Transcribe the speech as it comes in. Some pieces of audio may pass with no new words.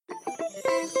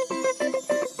Hi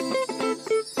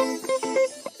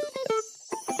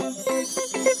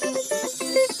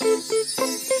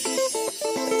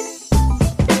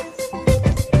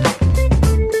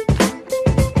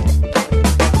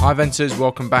Venters,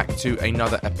 welcome back to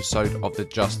another episode of the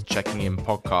Just Checking In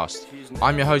podcast.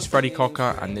 I'm your host Freddie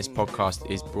Cocker, and this podcast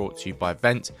is brought to you by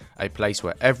Vent, a place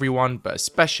where everyone, but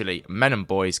especially men and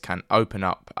boys, can open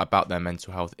up about their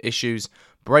mental health issues,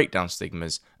 break down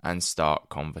stigmas, and start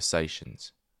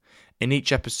conversations. In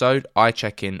each episode, I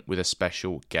check in with a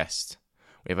special guest.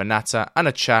 We have a natter and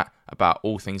a chat about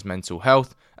all things mental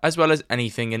health, as well as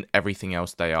anything and everything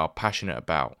else they are passionate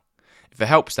about. If it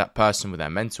helps that person with their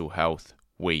mental health,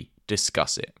 we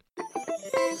discuss it.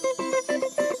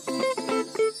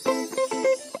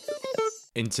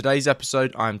 In today's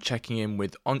episode, I'm checking in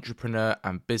with entrepreneur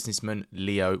and businessman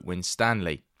Leo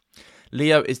Winstanley.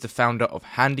 Leo is the founder of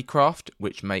Handicraft,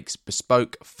 which makes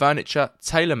bespoke furniture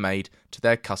tailor-made to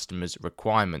their customers'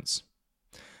 requirements.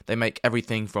 They make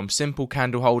everything from simple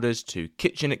candle holders to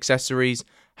kitchen accessories,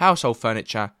 household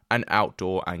furniture, and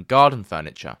outdoor and garden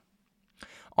furniture.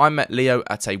 I met Leo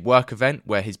at a work event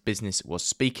where his business was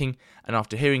speaking, and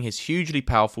after hearing his hugely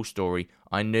powerful story,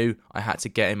 I knew I had to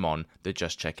get him on the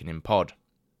Just Checking In pod.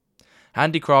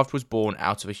 Handicraft was born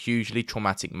out of a hugely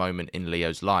traumatic moment in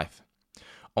Leo's life.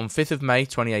 On 5th of May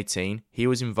 2018, he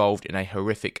was involved in a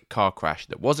horrific car crash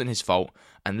that wasn't his fault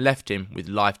and left him with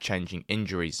life-changing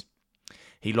injuries.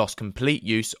 He lost complete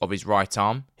use of his right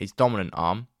arm, his dominant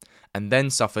arm, and then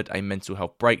suffered a mental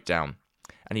health breakdown.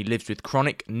 And he lives with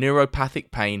chronic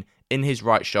neuropathic pain in his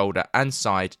right shoulder and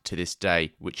side to this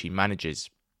day, which he manages.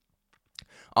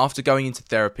 After going into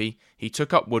therapy, he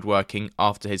took up woodworking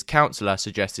after his counsellor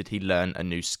suggested he learn a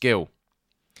new skill.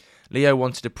 Leo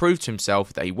wanted to prove to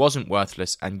himself that he wasn't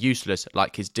worthless and useless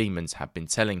like his demons had been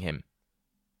telling him.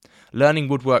 Learning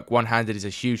woodwork one-handed is a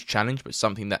huge challenge, but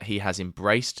something that he has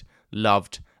embraced,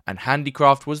 loved, and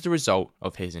Handicraft was the result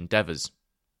of his endeavours.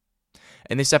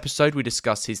 In this episode, we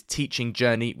discuss his teaching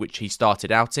journey, which he started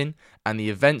out in, and the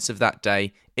events of that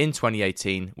day in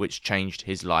 2018, which changed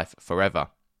his life forever.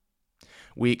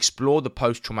 We explore the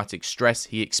post-traumatic stress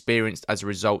he experienced as a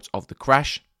result of the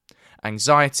crash,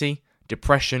 anxiety,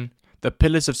 depression, the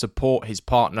pillars of support his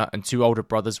partner and two older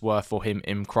brothers were for him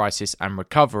in crisis and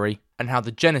recovery, and how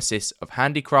the genesis of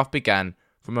Handicraft began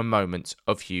from a moment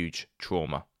of huge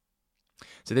trauma.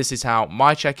 So this is how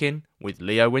my check-in with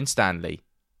Leo Winstanley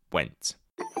went.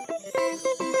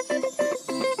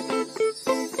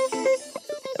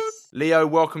 Leo,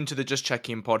 welcome to the Just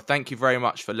Checking In pod. Thank you very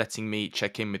much for letting me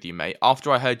check in with you, mate.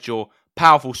 After I heard your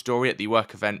powerful story at the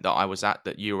work event that I was at,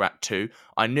 that you were at too,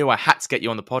 I knew I had to get you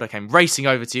on the pod. I came racing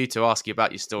over to you to ask you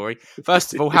about your story.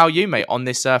 First of all, how are you, mate, on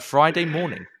this Friday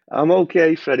morning? I'm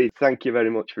okay, Freddie. Thank you very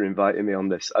much for inviting me on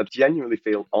this. I genuinely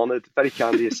feel honoured. Very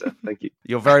kind of you, sir. Thank you.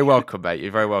 You're very welcome, mate.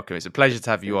 You're very welcome. It's a pleasure to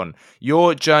have you on.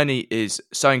 Your journey is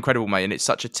so incredible, mate, and it's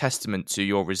such a testament to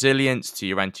your resilience, to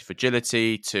your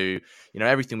anti-fragility, to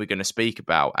everything we're going to speak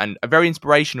about, and very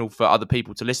inspirational for other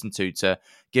people to listen to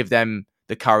give them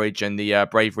the courage and the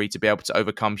bravery to be able to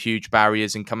overcome huge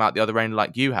barriers and come out the other end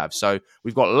like you have. So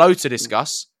we've got loads to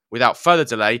discuss. Without further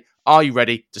delay, are you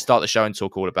ready to start the show and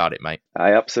talk all about it, mate?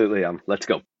 I absolutely am. Let's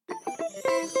go.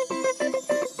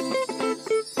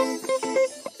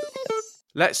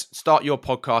 Let's start your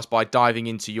podcast by diving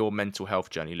into your mental health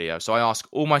journey, Leo. So I ask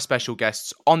all my special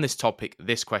guests on this topic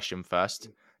this question first.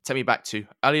 Take me back to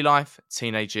early life,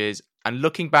 teenage years, and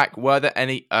looking back, were there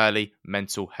any early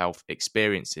mental health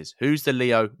experiences? Who's the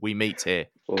Leo we meet here?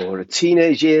 Or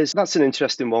teenage years. That's an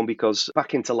interesting one because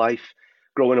back into life,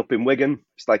 growing up in Wigan,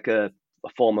 it's like a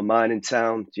former mining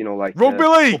town, Rugby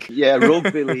league. Yeah,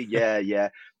 rugby league. Yeah.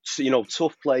 So,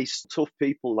 tough place, tough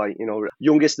people.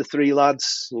 Youngest of three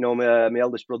lads. My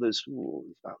eldest brother's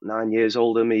about 9 years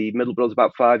older than me. Middle brother's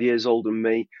about 5 years older than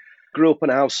me. Grew up in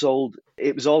a household.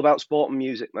 It was all about sport and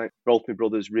music, mate. Both my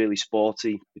brothers really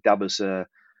sporty. My dad was a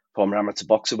former amateur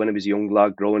boxer when he was a young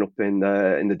lad, growing up in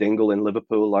the Dingle in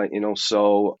Liverpool.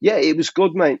 So yeah, it was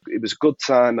good, mate. It was a good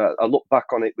time. I look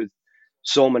back on it with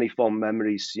so many fond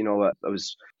memories. I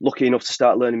was lucky enough to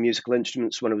start learning musical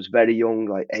instruments when I was very young,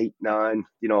 like 8, 9,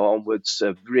 onwards.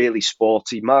 Really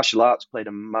sporty. Martial arts played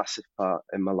a massive part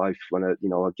in my life when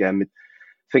again,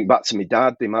 think back to my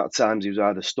dad, the amount of times he was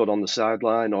either stood on the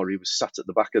sideline or he was sat at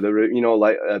the back of the room,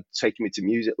 taking me to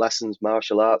music lessons,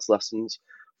 martial arts lessons,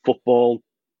 football,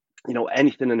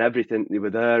 anything and everything. They were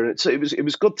there. And so it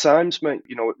was good times, mate.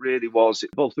 It really was.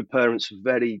 Both my parents were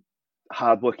very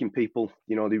hardworking people.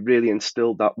 They really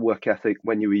instilled that work ethic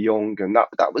when you were young, and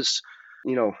that was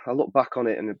I look back on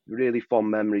it and really fond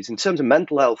memories. In terms of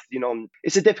mental health,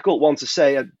 it's a difficult one to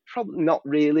say. Probably not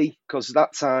really, because at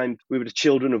that time we were the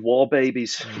children of war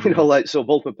babies. So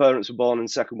both my parents were born in the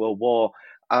Second World War.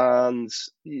 And,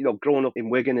 growing up in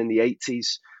Wigan in the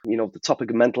 80s, the topic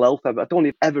of mental health, I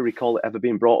don't ever recall it ever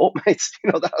being brought up, mate.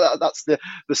 That's the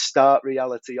stark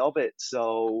reality of it.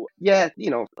 So, yeah,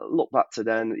 look back to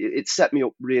then, it set me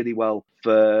up really well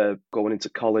for going into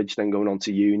college, then going on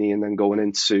to uni, and then going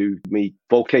into me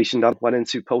vocation that I went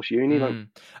into post-uni.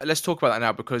 Let's talk about that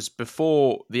now, because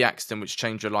before the accident, which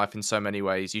changed your life in so many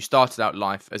ways, you started out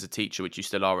life as a teacher, which you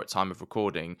still are at time of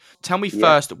recording. Tell me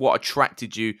first what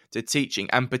attracted you to teaching,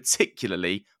 and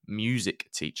particularly music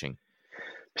teaching.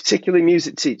 Particularly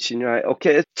music teaching, right?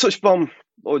 Okay, touch upon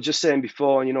what I was just saying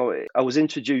before, I was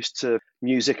introduced to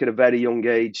music at a very young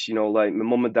age, like my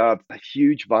mum and dad, a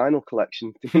huge vinyl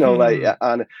collection, and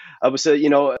I was,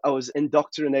 I was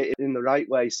indoctrinated in the right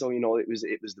way. So, it was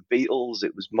the Beatles,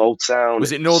 it was Motown.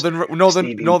 Was it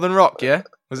Northern rock? Yeah.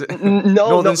 Was it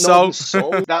Northern Soul?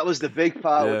 Soul? That was the big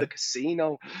part with the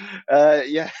casino.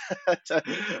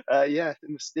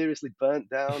 Mysteriously burnt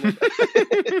down in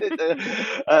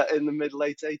the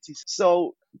late 80s.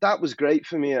 So that was great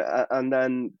for me. And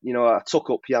then, I took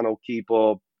up piano,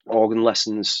 keyboard, organ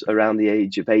lessons around the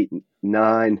age of 8,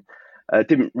 9.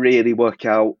 Didn't really work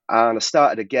out. And I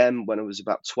started again when I was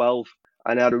about 12.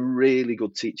 And I had a really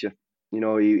good teacher.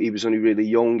 He was only really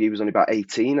young. He was only about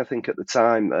 18, I think, at the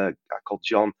time, a guy called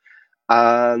John.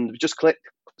 And we just clicked.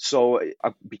 So it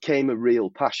became a real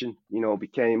passion,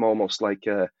 became almost like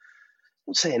I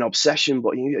won't say an obsession,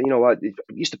 but, I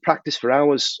used to practice for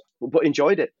hours, but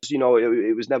enjoyed it.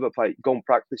 It was never like, go and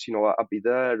practice, I'd be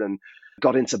there, and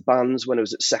got into bands when I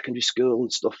was at secondary school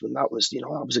and stuff. And that was,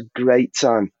 that was a great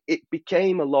time. It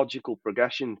became a logical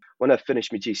progression when I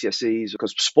finished my GCSEs,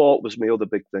 because sport was my other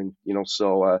big thing,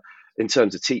 so in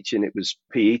terms of teaching, it was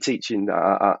PE teaching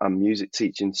and music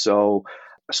teaching. So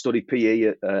I studied PE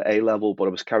at A level, but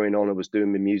I was carrying on. I was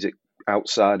doing my music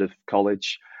outside of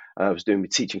college. I was doing my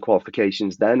teaching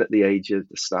qualifications then at the age of,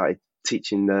 I started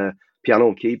teaching piano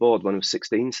and keyboard when I was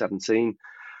 16, 17.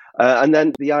 And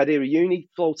then the idea of uni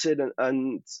floated,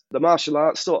 and the martial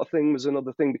arts sort of thing was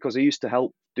another thing, because I used to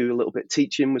help do a little bit of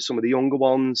teaching with some of the younger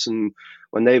ones and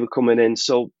when they were coming in.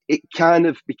 So it kind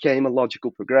of became a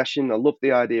logical progression. I loved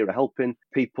the idea of helping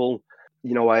people.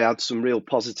 I had some real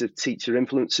positive teacher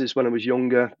influences when I was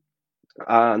younger,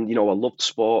 and, I loved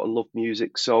sport, I loved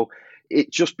music. So it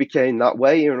just became that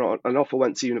way. And off I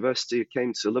went to university. I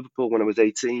came to Liverpool when I was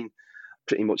 18,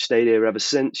 pretty much stayed here ever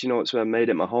since. It's where I made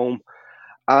it my home.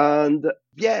 And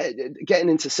getting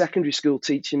into secondary school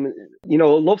teaching, I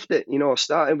loved it.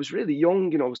 I was really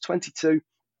young, I was 22.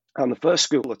 And the first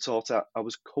school I taught at, I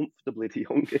was comfortably the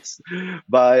youngest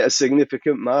by a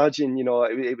significant margin.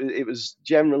 It was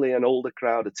generally an older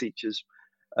crowd of teachers.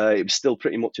 It was still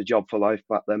pretty much a job for life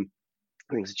back then.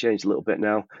 Things have changed a little bit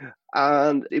now.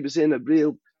 And it was in a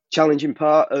real challenging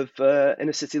part of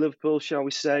inner city Liverpool, shall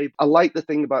we say. I like the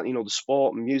thing about, the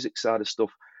sport and music side of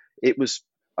stuff. It was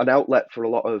an outlet for a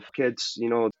lot of kids,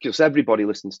 because everybody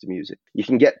listens to music. You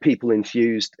can get people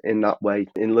infused in that way.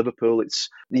 In Liverpool, it's,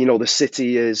 the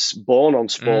city is born on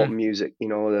sport and music.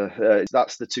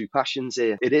 That's the two passions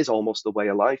here. It is almost a way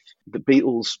of life. The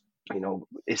Beatles,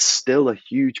 it's still a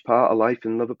huge part of life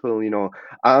in Liverpool,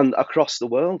 and across the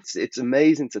world. It's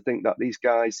amazing to think that these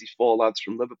guys, these 4 lads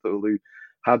from Liverpool, who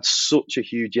had such a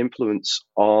huge influence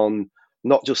on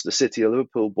not just the city of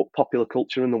Liverpool, but popular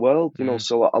culture in the world,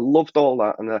 so I loved all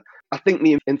that. And I think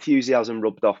the enthusiasm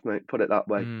rubbed off, mate, put it that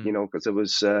way, because I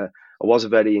was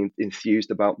very enthused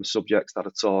about the subjects that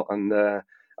I taught, and I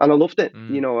loved it,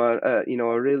 I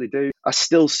really do. I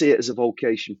still see it as a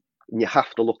vocation, and you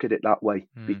have to look at it that way,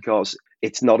 because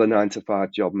it's not a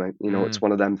 9-to-5 job, mate. It's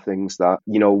one of them things that,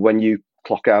 when you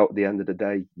clock out at the end of the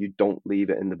day, you don't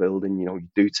leave it in the building, you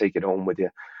do take it home with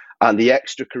you. And the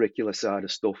extracurricular side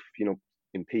of stuff,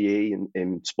 in PE and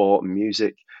in sport and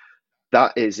music,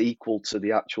 that is equal to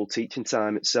the actual teaching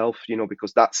time itself,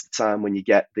 because that's the time when you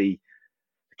get the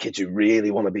kids who really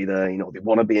want to be there, they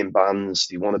want to be in bands,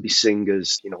 they want to be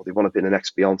singers, they want to be the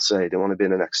next Beyonce, they want to be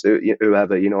the next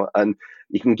whoever, and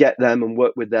you can get them and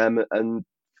work with them and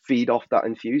feed off that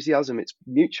enthusiasm. It's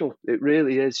mutual. It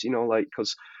really is,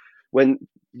 because when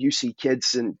you see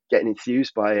kids and getting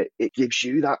enthused by it, it gives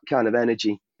you that kind of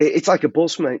energy. It's like a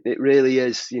buzz, mate. It really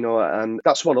is, and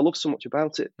that's what I love so much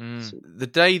about it. The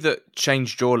day that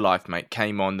changed your life, mate,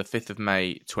 came on the 5th of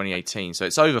May, 2018. So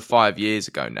it's over 5 years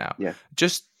ago now. Yeah.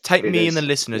 Just take and the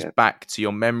listeners back to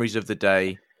your memories of the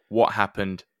day, what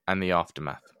happened, and the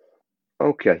aftermath.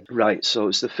 Okay, right. So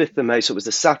it's the 5th of May. So it was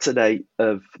the Saturday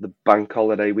of the bank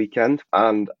holiday weekend.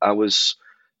 And I was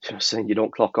saying you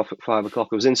don't clock off at 5 o'clock.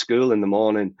 I was in school in the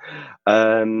morning.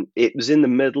 It was in the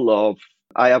middle of,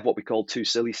 I have what we call two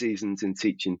silly seasons in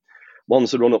teaching.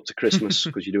 One's the run up to Christmas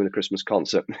because you're doing a Christmas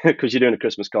concert,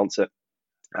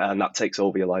 and that takes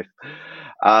over your life.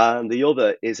 And the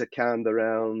other is a kind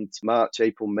around March,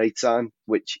 April, May time,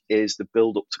 which is the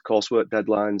build up to coursework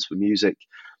deadlines for music.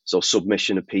 So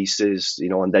submission of pieces,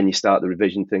 and then you start the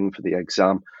revision thing for the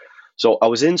exam. So I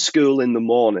was in school in the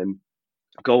morning,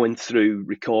 going through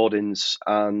recordings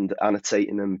and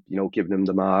annotating them, giving them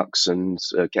the marks and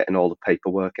getting all the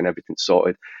paperwork and everything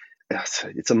sorted.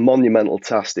 It's a monumental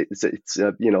task. It's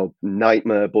a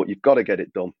nightmare, but you've got to get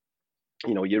it done.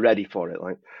 You're ready for it,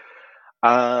 like.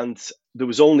 And there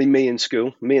was only me in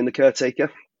school, me and the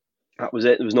caretaker. That was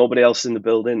it. There was nobody else in the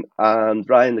building. And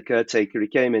Ryan, the caretaker, he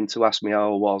came in to ask me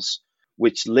how I was,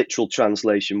 which literal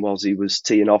translation was he was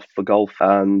teeing off for golf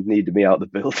and needed me out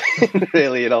of the building,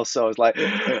 really, So I was like,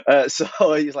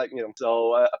 so he's like,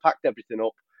 I packed everything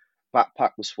up.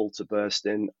 Backpack was full to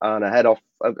bursting, and I head off.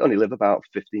 I only live about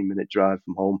a 15-minute drive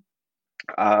from home,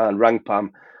 and rang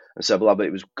Pam and said, well,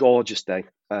 it was a gorgeous day.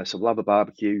 So we'll have a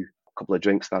barbecue, a couple of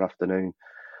drinks that afternoon.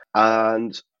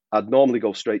 And I'd normally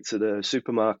go straight to the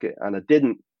supermarket, and I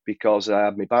didn't because I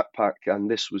had my backpack, and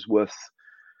this was worth,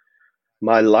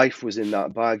 my life was in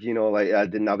that bag, like I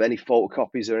didn't have any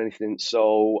photocopies or anything.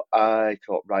 So I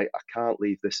thought, right, I can't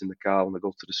leave this in the car when I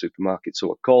go to the supermarket.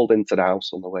 So I called into the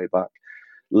house on the way back,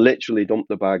 literally dumped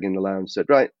the bag in the lounge, said,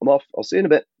 right, I'm off, I'll see you in a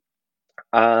bit.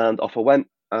 And off I went,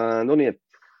 and only a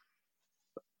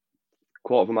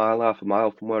quarter of a mile, half a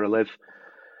mile from where I live.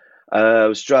 I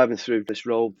was driving through this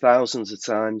road thousands of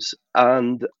times,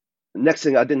 and next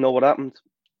thing I didn't know what happened,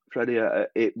 Freddie. I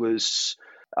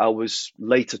was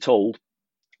later told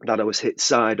that I was hit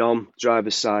side on,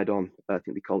 driver's side on. I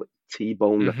think they call it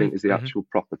T-boned. I think is the actual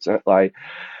proper term. Like,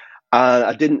 and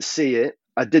I didn't see it.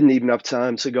 I didn't even have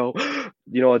time to go. I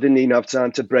didn't even have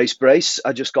time to brace.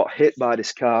 I just got hit by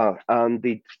this car, and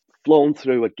they'd flown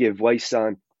through a give way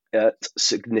sign at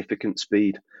significant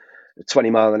speed.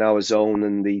 20-mile-an-hour zone,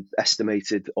 and the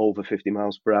estimated over 50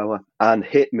 miles per hour, and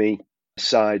hit me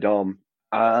side on.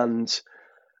 And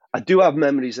I do have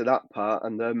memories of that part,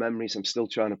 and they're memories I'm still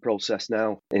trying to process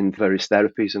now in various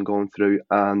therapies I'm going through.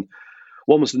 And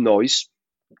one was the noise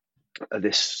of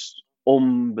this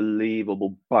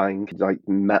unbelievable bang, like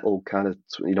metal kind of,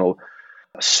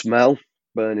 smell,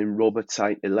 burning rubber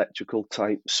type, electrical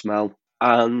type smell.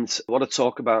 And what I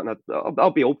talk about, and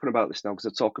I'll be open about this now because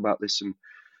I talk about this in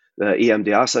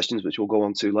EMDR sessions, which we'll go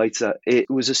on to later. It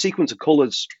was a sequence of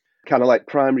colours, kind of like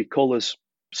primary colours,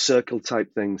 circle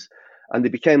type things, and they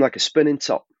became like a spinning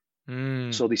top.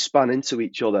 So they span into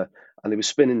each other, and they were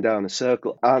spinning down a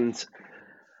circle. And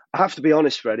I have to be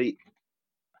honest, Freddie,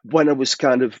 when I was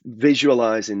kind of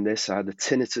visualising this, I had the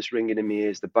tinnitus ringing in my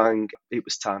ears, the bang. It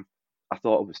was time. I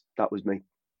thought that was me.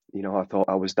 I thought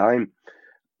I was dying.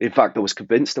 In fact, I was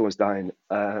convinced I was dying.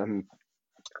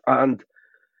 And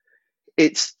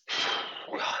it's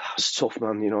that's tough,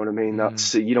 man. You know what I mean?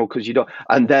 That's because you don't.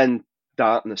 And then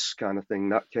darkness kind of thing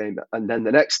that came, and then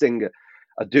the next thing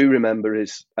I do remember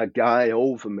is a guy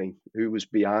over me who was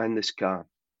behind this car,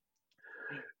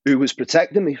 who was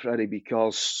protecting me, Freddie,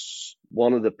 because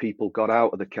one of the people got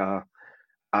out of the car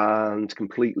and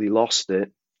completely lost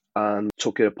it and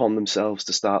took it upon themselves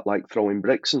to start like throwing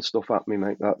bricks and stuff at me,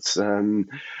 mate. That's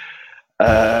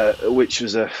which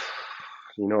was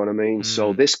you know what I mean?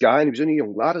 So this guy, and he was only a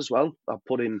young lad as well. I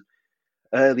put him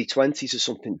early 20s or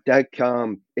something, dead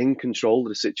calm, in control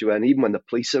of the situation. Even when the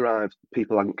police arrived,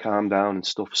 people hadn't calmed down and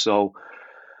stuff. So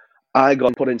I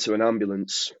got put into an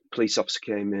ambulance. Police officer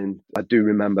came in. I do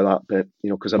remember that bit,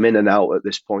 because I'm in and out at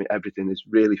this point. Everything is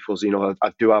really fuzzy.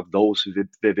 I do have those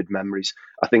vivid memories.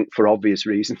 I think for obvious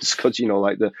reasons, because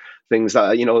like the things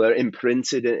that they're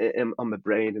imprinted on my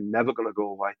brain and never going to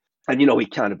go away. And he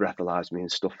kind of breathalyzed me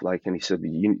and stuff like, and he said,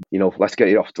 let's get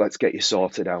you off, let's get you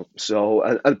sorted out. So,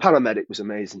 and the paramedic was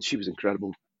amazing. She was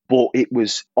incredible. But it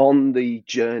was on the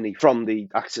journey from the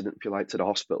accident, if you like, to the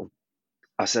hospital.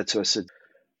 I said to her,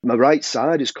 my right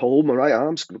side is cold. My right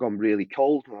arm's gone really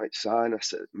cold. My right side. I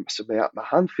said, my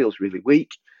hand feels really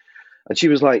weak. And she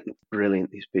was like,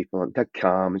 brilliant, these people, and dead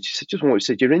calm. And she said, just what we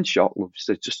said, you're in shock, love. She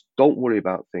said, just don't worry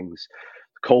about things.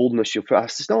 Coldness you'll feel. I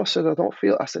said, no, I don't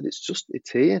feel it. I said, it's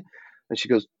here. And she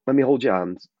goes, let me hold your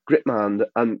hand, grip my hand.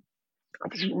 And I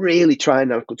was really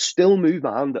trying. I could still move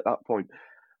my hand at that point.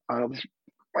 And I was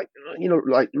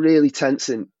like really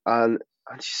tensing. And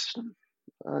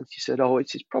she said, oh,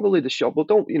 it's probably the shock, but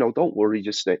don't worry,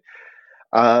 just stay.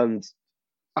 And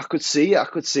I could see it. I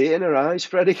could see it in her eyes,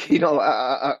 Freddie.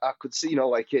 I could see.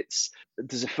 Like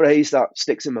there's a phrase that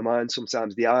sticks in my mind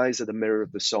sometimes. The eyes are the mirror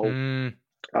of the soul, Mm,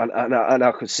 and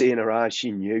I could see in her eyes.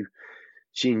 She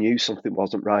knew something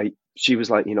wasn't right. She was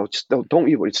like, just don't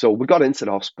you worry. So we got into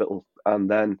the hospital, and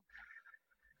then,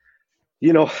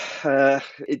 you know,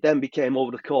 it then became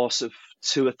over the course of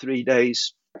 2 or 3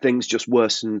 days, things just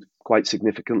worsened quite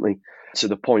significantly to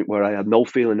the point where I had no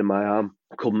feeling in my arm,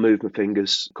 couldn't move my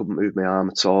fingers, couldn't move my arm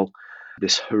at all.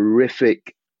 This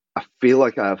horrific, I feel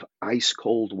like I have ice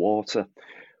cold water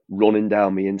running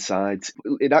down my insides.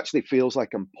 It actually feels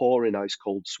like I'm pouring ice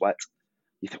cold sweat.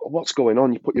 You think, well, what's going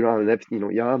on? You put your arm and everything,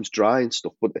 your arm's dry and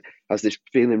stuff, but it has this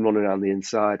feeling running around the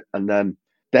inside. And then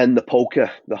the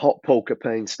hot poker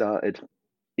pain started.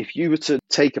 If you were to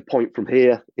take a point from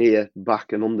here,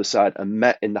 back and underside and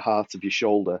met in the heart of your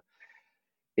shoulder,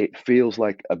 it feels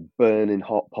like a burning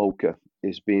hot poker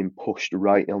is being pushed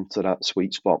right onto that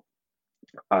sweet spot.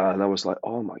 And I was like,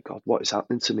 oh my God, what is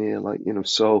happening to me? Like,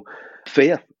 so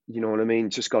fear, you know what I mean,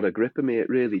 just got a grip of me. It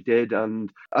really did.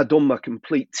 And I'd done my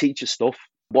complete teacher stuff.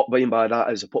 What I mean by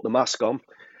that is I put the mask on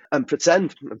and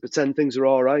pretend things are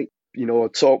all right.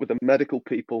 I'd talk with the medical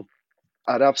people.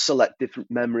 I'd have selective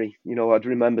memory. I'd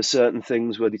remember certain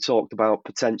things where they talked about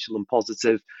potential and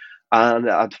positive, and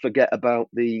I'd forget about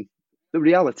the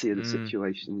reality of the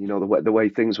situation, the way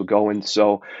things were going.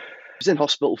 So I was in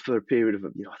hospital for a period of, I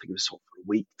think it was for a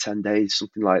week, 10 days,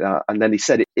 something like that. And then he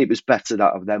said it was better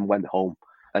that I then went home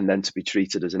and then to be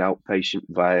treated as an outpatient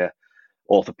via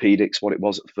orthopedics, what it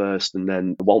was at first, and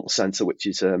then the Walton Centre, which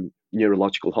is a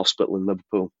neurological hospital in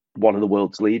Liverpool, one of the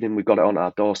world's leading. We've got it on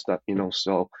our doorstep,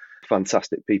 so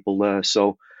fantastic people there.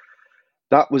 So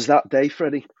that was that day,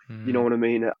 Freddie. You know what I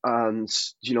mean? And,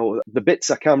 the bits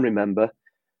I can remember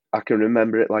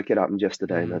it like it happened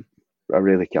yesterday, man. I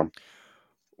really can.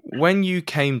 When you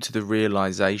came to the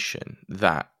realization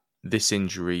that this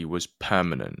injury was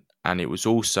permanent and it was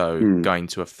also going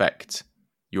to affect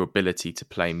your ability to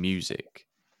play music,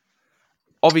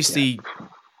 obviously,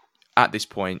 at this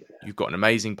point, you've got an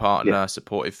amazing partner,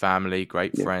 supportive family,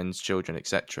 great friends, children,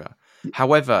 etc.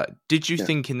 However, did you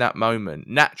think in that moment,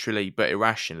 naturally but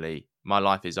irrationally, my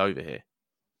life is over here?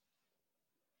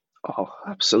 Oh,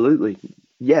 absolutely.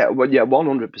 Yeah, well, yeah,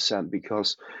 100%.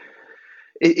 Because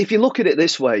if you look at it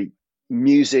this way,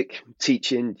 music,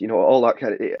 teaching, all that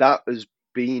kind of, that has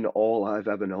been all I've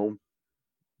ever known.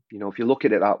 If you look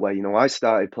at it that way, I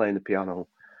started playing the piano,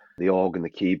 the organ, the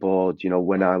keyboard,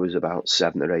 when I was about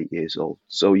 7 or 8 years old.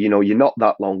 So, you're not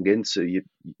that long into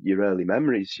your early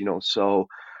memories, So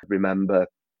I remember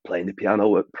playing the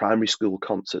piano at primary school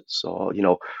concerts, or,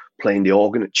 playing the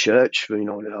organ at church for,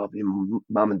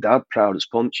 mum and dad, proud as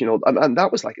punch, and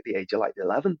that was like at the age of like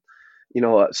 11,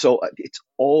 so it's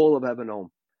all I've ever known.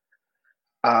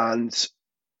 And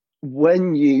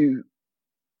when you,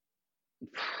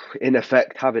 in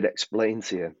effect, have it explained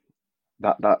to you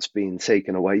that that's being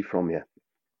taken away from you,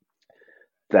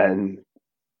 then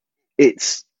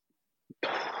that's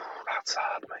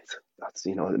hard, mate.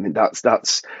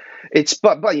 That's it's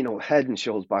but head and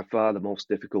shoulders by far the most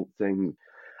difficult thing.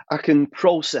 I can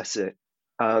process it,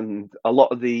 and a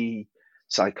lot of the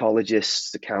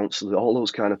psychologists, the counselors, all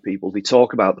those kind of people, they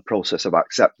talk about the process of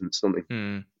acceptance, don't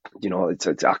they?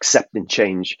 It's accepting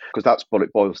change, because that's what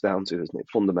it boils down to, isn't it?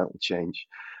 Fundamental change.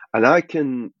 And I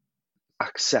can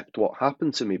accept what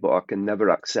happened to me, but I can never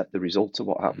accept the result of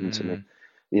what happened to me.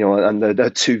 And they're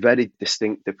two very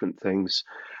distinct, different things.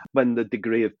 When the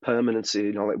degree of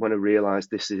permanency, like when I realised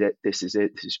this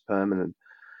is permanent,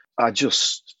 I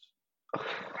just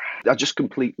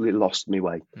completely lost my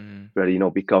way, really,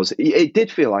 because it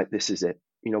did feel like this is it,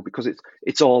 because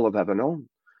it's all I've ever known,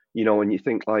 and you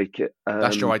think like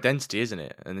that's your identity, isn't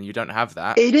it? And you don't have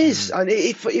that. It is, and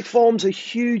it forms a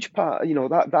huge part.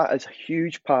 That is a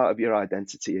huge part of your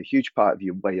identity, a huge part of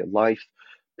your way of life.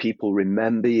 People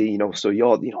remember you, so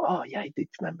you're, oh yeah, I did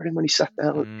remember him when he sat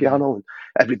down at the piano and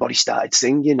everybody started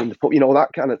singing and that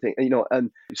kind of thing.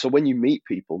 And so when you meet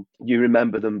people, you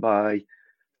remember them by,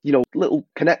 little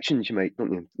connections you make,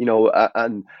 don't you?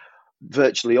 And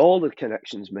virtually all the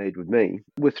connections made with me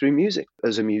were through music,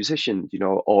 as a musician,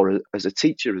 or as a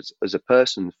teacher, as a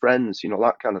person, friends,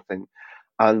 that kind of thing.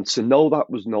 And to know that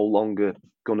was no longer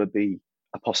going to be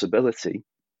a possibility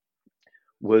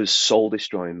was soul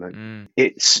destroying,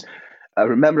 mate. I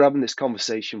remember having this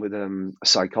conversation with a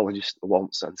psychologist at the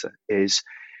Walton Centre.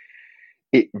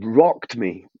 It rocked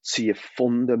me to your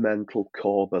fundamental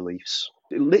core beliefs.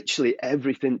 Literally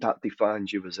everything that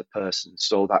defines you as a person.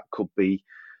 So that could be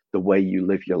the way you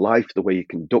live your life, the way you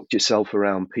conduct yourself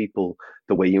around people,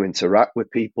 the way you interact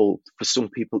with people. For some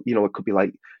people, it could be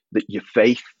like your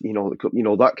faith, it could,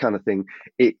 that kind of thing.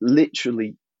 It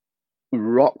literally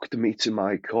rocked me to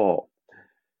my core,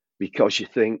 because you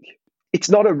think it's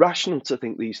not irrational to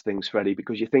think these things, Freddie,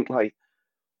 because you think like,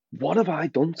 what have I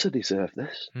done to deserve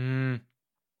this?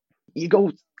 You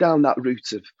go down that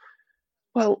route of,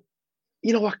 well,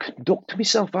 I conduct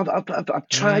myself. I've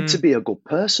tried to be a good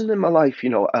person in my life.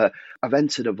 I've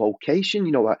entered a vocation.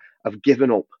 I've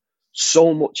given up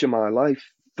so much of my life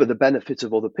for the benefit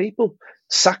of other people.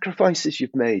 Sacrifices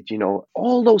you've made.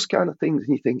 All those kind of things,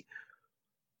 and you think,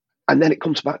 and then it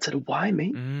comes back to the why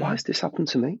me? Why has this happened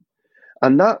to me?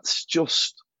 And that's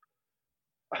just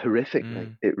horrific, mate.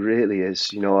 It really is.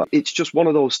 It's just one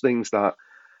of those things that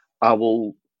I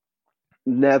will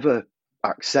never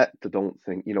accept. I don't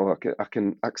think, I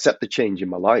can accept the change in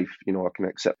my life. I can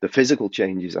accept the physical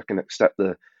changes. I can accept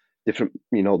the different,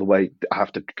 the way I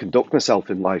have to conduct myself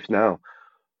in life now.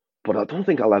 But I don't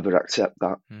think I'll ever accept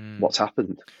that what's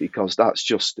happened, because that's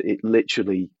just,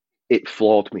 it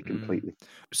floored me completely.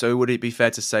 So would it be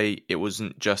fair to say it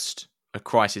wasn't just a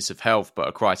crisis of health, but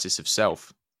a crisis of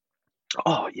self?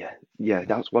 Oh, yeah,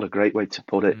 that's what a great way to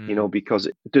put it, because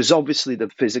there's obviously the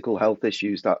physical health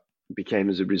issues that became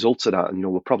as a result of that. And,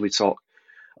 we'll probably talk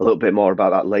a little bit more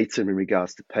about that later in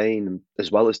regards to pain,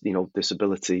 as well as,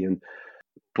 disability.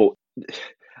 But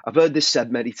I've heard this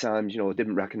said many times, I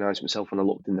didn't recognize myself when I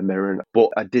looked in the mirror, but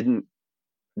I didn't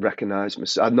recognize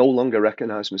myself. I no longer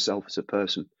recognize myself as a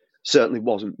person. Certainly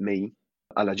wasn't me.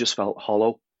 And I just felt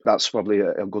hollow. That's probably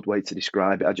a good way to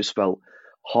describe it. I just felt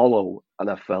hollow, and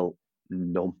I felt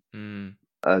numb.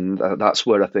 And that's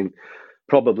where I think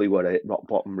probably where I hit rock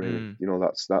bottom, really.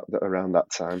 That's that around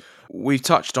that time. We've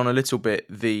touched on a little bit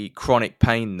the chronic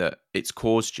pain that it's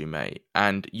caused you, mate.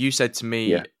 And you said to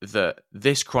me that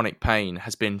this chronic pain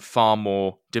has been far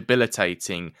more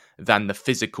debilitating than the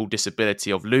physical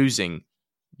disability of losing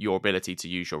your ability to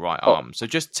use your right arm. So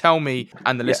just tell me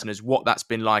and the listeners what that's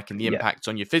been like and the impact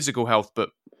on your physical health, but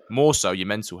more so your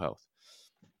mental health.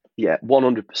 Yeah,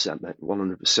 100%, mate,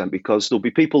 100%, because there'll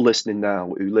be people listening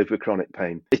now who live with chronic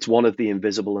pain. It's one of the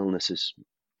invisible illnesses,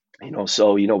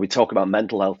 so, we talk about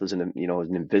mental health as an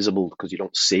invisible because you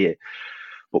don't see it.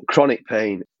 But chronic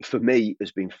pain, for me,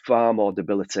 has been far more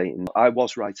debilitating. I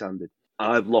was right-handed.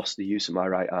 I've lost the use of my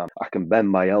right arm. I can bend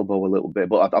my elbow a little bit,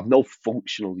 but I've no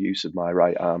functional use of my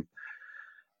right arm.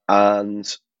 And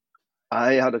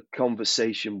I had a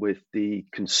conversation with the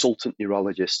consultant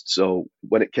neurologist. So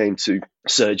when it came to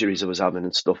surgeries I was having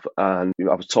and stuff, and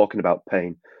I was talking about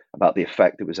pain, about the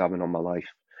effect it was having on my life,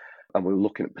 and we were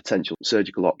looking at potential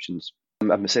surgical options.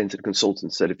 I'm saying to the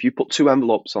consultant, said, if you put two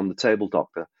envelopes on the table,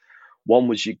 doctor, one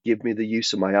was you give me the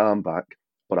use of my arm back,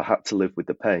 but I had to live with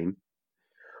the pain.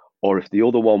 Or if the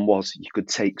other one was you could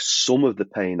take some of the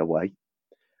pain away,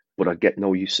 but I'd get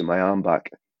no use of my arm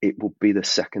back, it would be the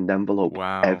second envelope.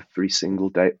 Wow. Every single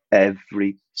day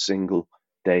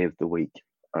of the week.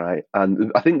 All right.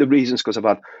 And I think the reasons, because I've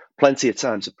had plenty of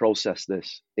time to process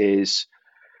this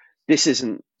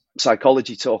isn't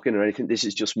psychology talking or anything. This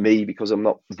is just me, because I'm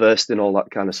not versed in all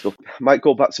that kind of stuff. I might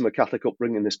go back to my Catholic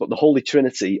upbringing, but the holy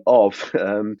trinity of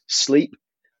sleep,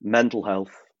 mental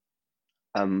health,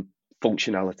 and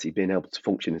functionality, being able to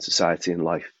function in society and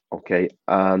life. Okay.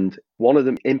 And one of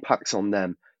them impacts on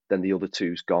them, then the other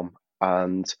two's gone.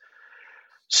 And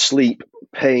sleep,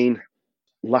 pain,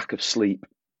 lack of sleep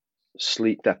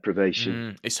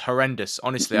deprivation. It's horrendous.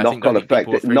 Honestly, I think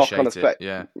people appreciate it.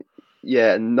 Yeah.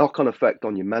 Yeah, knock-on effect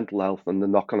on your mental health, and the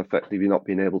knock-on effect of you not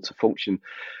being able to function.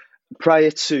 Prior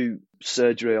to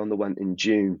surgery I underwent in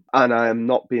June, and I am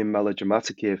not being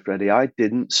melodramatic here, Freddie, I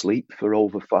didn't sleep for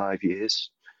over 5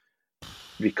 years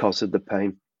because of the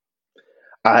pain.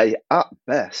 I, at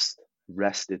best,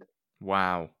 rested.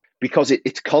 Wow. Because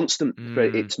it's constant.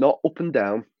 It's not up and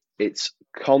down. It's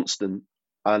constant.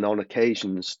 And on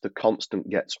occasions, the constant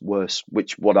gets worse,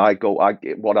 which what I go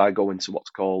into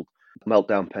what's called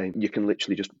meltdown pain. You can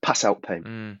literally just pass out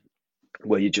pain,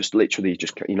 where you just literally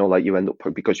like you end up,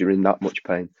 because you're in that much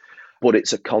pain. But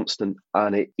it's a constant,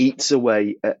 and it eats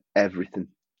away at everything.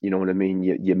 You know what I mean?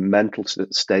 Your mental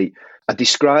state. I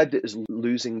described it as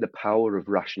losing the power of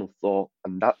rational thought,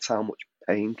 and that's how much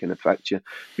pain can affect you,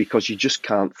 because you just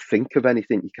can't think of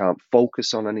anything. You can't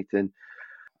focus on anything.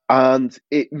 And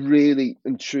it really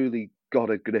and truly got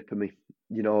a grip of me,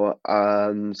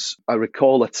 and I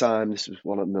recall a time, this was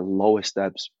one of the lowest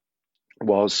ebbs,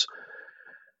 was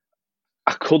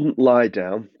I couldn't lie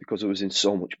down because I was in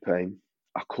so much pain.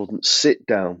 I couldn't sit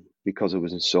down because I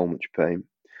was in so much pain.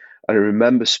 And I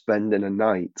remember spending a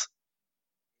night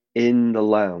in the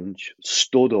lounge,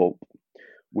 stood up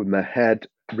with my head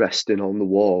resting on the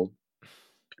wall,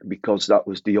 because that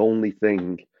was the only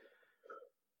thing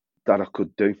that I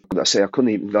could do. I say I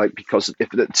couldn't even, like, because if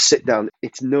I sit down,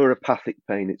 it's neuropathic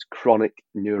pain, it's chronic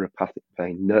neuropathic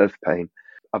pain, nerve pain.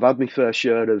 I've had my fair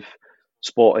share of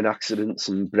sporting accidents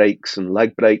and breaks and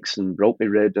leg breaks and broke my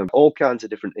rib and all kinds of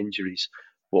different injuries,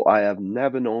 but I have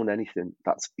never known anything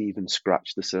that's even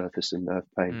scratched the surface of nerve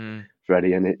pain,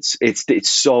 Freddie. And it's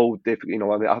so difficult. You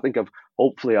know, I mean, I think I've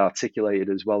hopefully articulated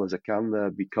as well as I can there,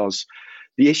 because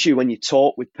the issue when you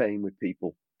talk with pain with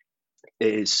people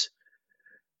is,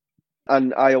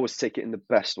 and I always take it in the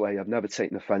best way, I've never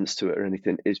taken offense to it or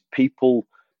anything, is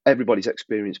everybody's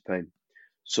experienced pain.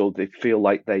 So they feel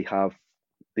like they have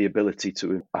the ability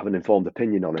to have an informed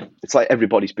opinion on it. It's like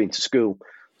everybody's been to school,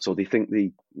 so they think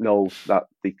they know that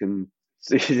they can,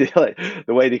 like,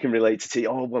 the way they can relate to tea.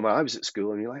 Oh, when I was at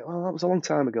school, and you're like, oh, that was a long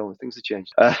time ago, and things have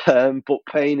changed. But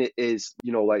pain, it is,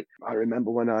 you know, like, I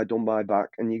remember when I done my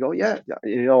back, and you go, yeah,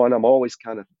 you know, and I'm always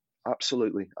kind of,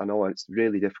 absolutely, I know it's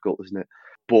really difficult, isn't it?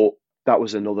 But that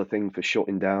was another thing for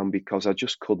shutting down, because I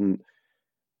just couldn't,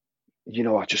 you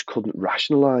know, I just couldn't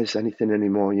rationalize anything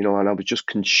anymore, you know, and I was just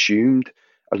consumed.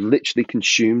 I was literally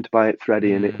consumed by it,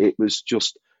 Freddie, and it was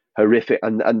just horrific.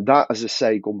 And that, as I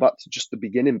say, going back to just the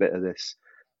beginning bit of this,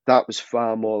 that was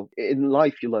far more, in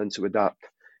life you learn to adapt.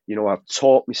 You know, I've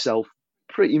taught myself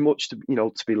pretty much to, you know,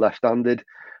 to be left-handed.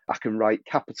 I can write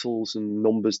capitals and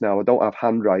numbers now. I don't have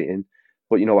handwriting,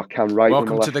 but, you know, I can write with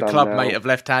my Welcome to left the hand club, now. mate, of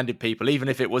left-handed people, even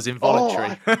if it was Oh,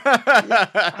 involuntary.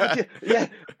 yeah.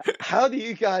 How do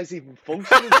you guys even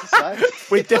function in society?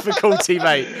 With difficulty,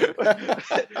 mate.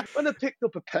 When I picked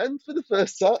up a pen for the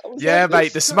first time, I was Yeah, like,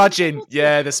 mate, the smudging.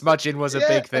 Yeah, the smudging was a Yeah.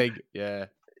 big thing. Yeah.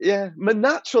 Yeah, my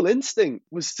natural instinct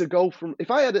was to go from,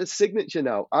 if I had a signature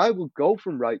now, I would go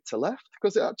from right to left,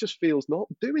 because that just feels not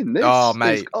doing this. Oh,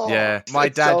 mate, yeah. My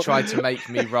dad so- tried to make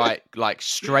me write, like,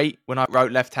 straight when I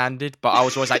wrote left-handed, but I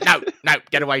was always like, no,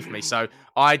 get away from me. So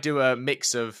I do a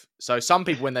mix of, so some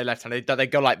people, when they're left-handed, they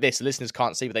go like this. The listeners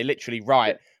can't see, but they literally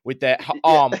write with their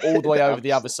arm all the way over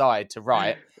the other side to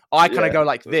write. I kind of go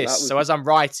like this. So as I'm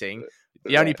writing,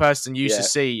 the only person you used to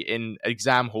see in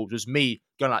exam halls was me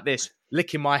going like this,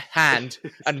 licking my hand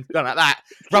and going like that,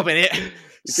 rubbing it,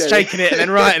 shaking it, and then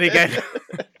writing again.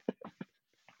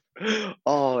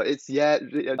 Oh,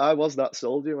 I was that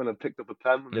soldier when I picked up a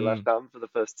pen with my left hand for the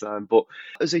first time. But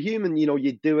as a human, you know,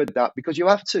 you do adapt because you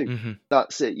have to.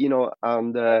 That's it, you know.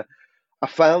 And I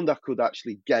found I could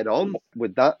actually get on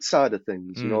with that side of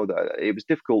things. You know, that it was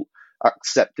difficult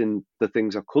accepting the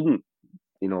things I couldn't,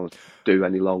 you know, do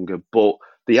any longer. But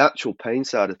the actual pain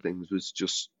side of things was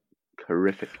just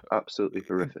horrific, absolutely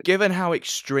horrific. Given how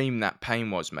extreme that pain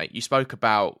was, mate, you spoke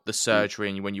about the surgery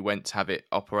and when you went to have it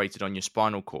operated on your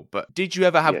spinal cord, but did you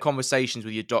ever have conversations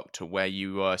with your doctor where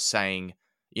you were saying,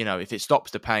 you know, if it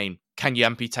stops the pain, can you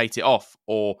amputate it off,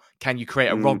 or can you create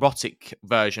a robotic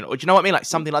version, or do you know what I mean, like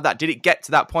something like that? Did it get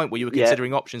to that point where you were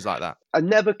considering options like that? I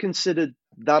never considered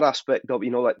that aspect of,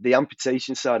 you know, like the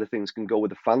amputation side of things can go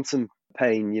with the phantom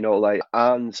pain, you know, like,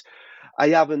 and I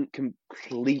haven't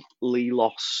completely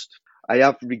lost. I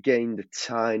have regained a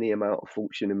tiny amount of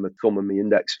function in my thumb and my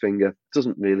index finger. It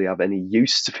doesn't really have any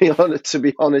use, to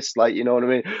be honest, like, you know what I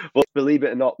mean? But believe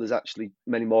it or not, there's actually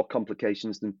many more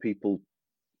complications than people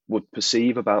would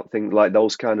perceive about things like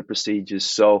those kind of procedures.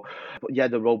 So, but yeah,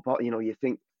 the robot, you know, you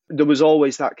think there was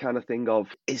always that kind of thing of,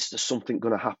 is there something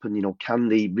going to happen? You know, can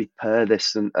they repair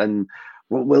this? And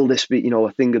will this be, you know,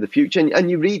 a thing of the future? And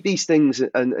you read these things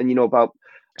and you know, about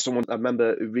someone I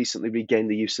remember who recently regained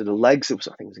the use of the legs. I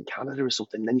think it was in Canada or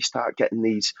something. Then you start getting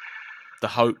these. The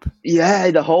hope.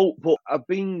 Yeah, the hope. But I've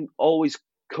been always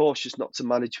cautious not to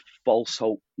manage false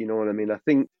hope. You know what I mean? I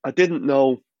think I didn't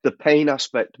know the pain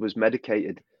aspect was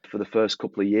medicated for the first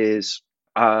couple of years.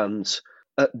 And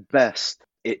at best,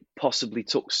 it possibly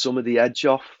took some of the edge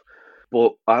off.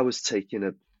 But I was taking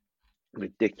a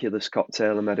ridiculous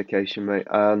cocktail of medication, mate.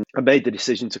 And I made the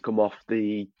decision to come off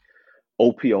the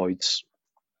opioids.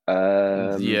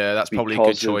 Yeah, that's probably a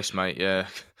good choice, mate. Yeah.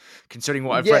 Considering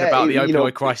what I've read about the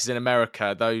opioid crisis in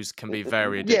America, those can be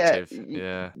very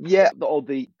addictive. Yeah. Or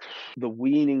the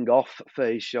weaning off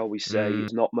phase, shall we say,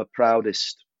 is not my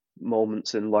proudest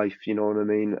moments in life. You know what I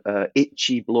mean?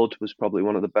 Itchy blood was probably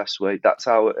one of the best ways. That's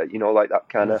how, you know, like that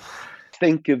kind of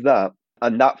think of that.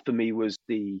 And that for me was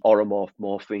the Oromorph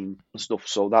morphine stuff.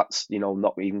 So that's, you know,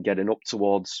 not even getting up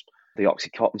towards the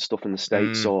Oxycontin stuff in the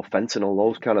States or fentanyl,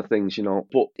 those kind of things, you know.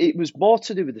 But it was more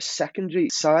to do with the secondary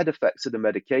side effects of the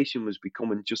medication was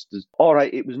becoming just as, all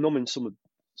right, it was numbing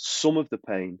some of the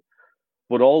pain,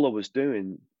 but all I was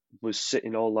doing was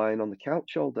sitting or lying on the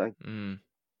couch all day.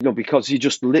 because you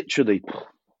just literally,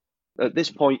 at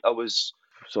this point,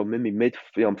 I'm in my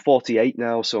I'm 48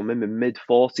 now, so I'm in my mid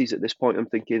 40s at this point. I'm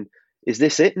thinking, is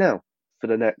this it now for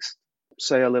the next,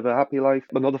 say I live a happy life,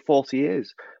 another 40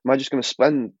 years? Am I just going to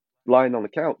spend lying on the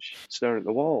couch, staring at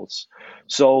the walls?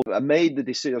 So I made the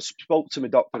decision, I spoke to my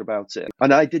doctor about it,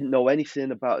 and I didn't know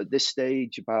anything about, at this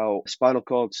stage, about spinal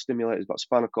cord stimulators, about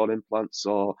spinal cord implants,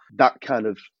 or that kind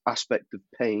of aspect of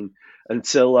pain,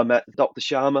 until I met Dr.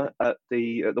 Sharma at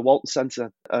the Walton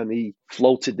Centre, and he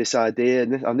floated this idea,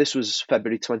 and this was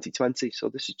February 2020, so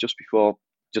this is just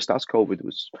as COVID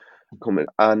was coming,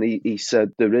 and he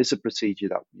said there is a procedure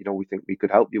that we think we could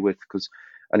help you with,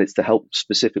 and it's to help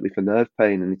specifically for nerve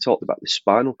pain, and he talked about the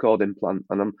spinal cord implant,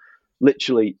 and I'm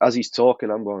literally, as he's talking,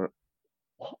 I'm going,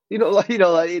 what?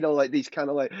 Like these kind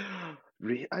of like,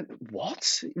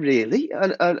 what, really?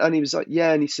 And he was like,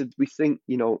 yeah, and he said, we think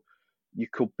you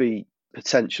could be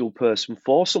potential person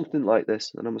for something like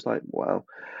this. And I was like, wow.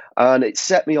 And it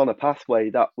set me on a pathway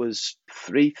that was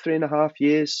 3.5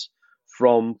 years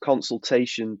from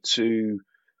consultation to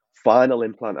final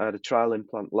implant. I had a trial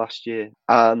implant last year,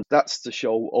 and that's to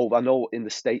show over. I know in the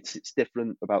States it's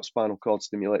different about spinal cord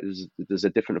stimulators. There's a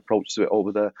different approach to it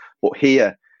over there, but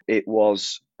here it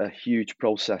was a huge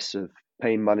process of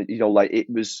pain management. Like it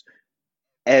was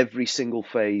every single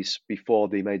phase before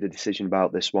they made a decision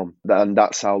about this one, and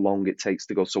that's how long it takes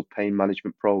to go. So pain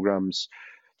management programs,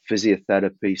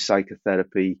 physiotherapy,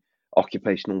 psychotherapy,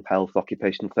 occupational health,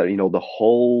 occupational therapy, the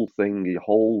whole thing, your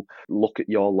whole look at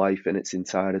your life in its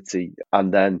entirety,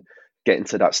 and then getting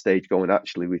to that stage going,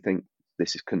 actually, we think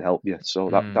this can help you. So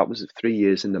that was 3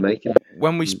 years in the making.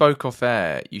 When we spoke off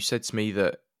air, you said to me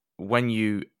that when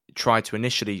you tried to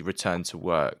initially return to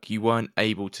work, you weren't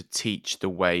able to teach the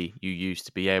way you used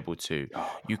to be able to.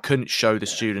 You couldn't show the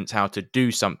students how to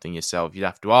do something yourself. You'd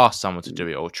have to ask someone to do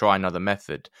it or try another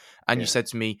method. And you said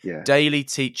to me, daily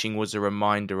teaching was a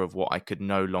reminder of what I could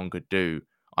no longer do.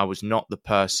 I was not the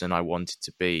person I wanted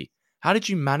to be. How did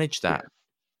you manage that?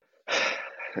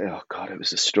 Oh God, it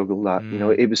was a struggle. That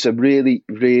it was a really,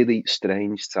 really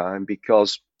strange time,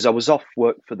 because I was off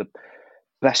work for the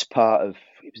best part of,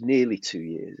 it was nearly 2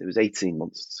 years. It was 18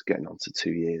 months, getting on to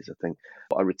 2 years, I think.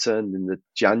 But I returned in the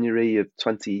January of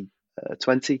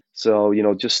 2020. So,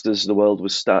 just as the world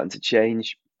was starting to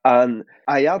change. And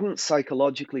I hadn't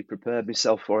psychologically prepared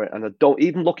myself for it. And I don't,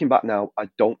 even looking back now, I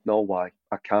don't know why.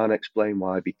 I can't explain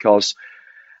why, because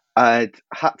I'd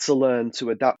had to learn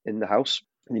to adapt in the house.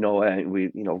 We,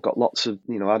 got lots of,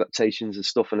 adaptations and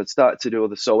stuff, and I'd started to do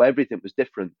others. So everything was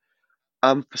different.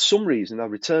 And for some reason, I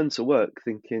returned to work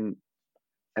thinking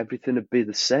everything would be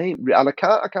the same. And I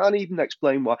can't even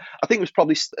explain why. I think it was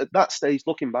probably at that stage,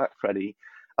 looking back, Freddie,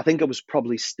 I think I was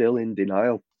probably still in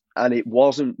denial. And it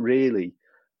wasn't really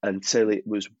until it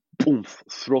was boom,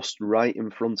 thrust right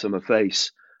in front of my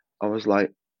face. I was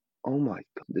like, oh my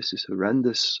God, this is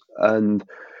horrendous. And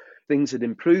things had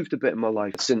improved a bit in my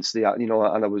life since and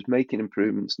I was making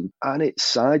improvements, and it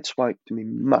sideswiped me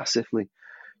massively.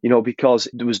 Because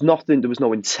there was no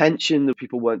intention, that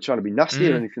people weren't trying to be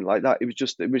nasty or anything like that. It was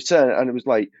just a return. And it was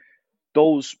like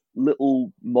those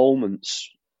little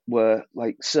moments where,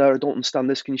 like, sir, I don't understand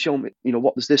this. Can you show me,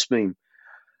 what does this mean?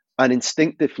 And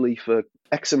instinctively for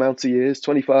X amount of years,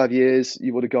 25 years,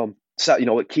 you would have gone, sat,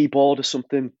 at keyboard or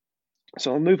something.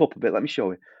 So I'll move up a bit. Let me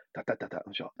show you.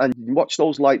 And you watch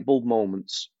those light bulb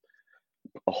moments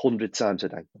 100 times a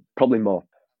day, probably more.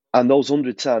 And those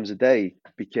 100 times a day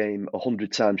became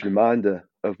 100 times reminder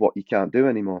of what you can't do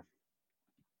anymore.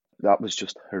 That was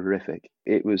just horrific.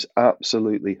 It was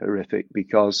absolutely horrific,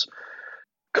 because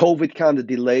COVID kind of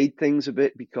delayed things a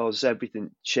bit, because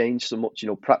everything changed so much,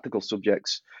 practical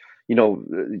subjects.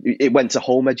 It went to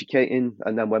home educating.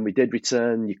 And then when we did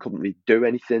return, you couldn't really do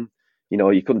anything.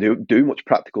 You couldn't do much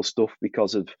practical stuff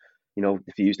because of,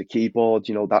 if you used a keyboard,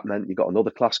 that meant you got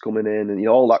another class coming in, and,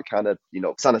 all that kind of,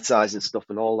 sanitizing stuff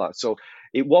and all that. So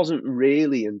it wasn't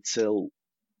really until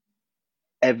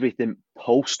everything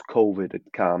post-COVID had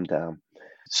calmed down.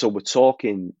 So we're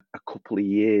talking a couple of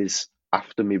years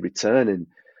after me returning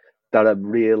that I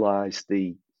realised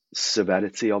the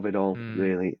severity of it all,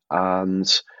 really. And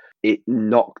it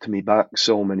knocked me back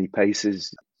so many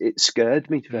paces. It scared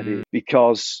me, Freddie,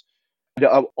 because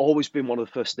I've always been one of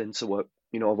the first into work.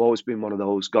 I've always been one of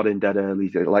those, got in dead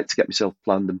early. I like to get myself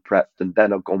planned and prepped, and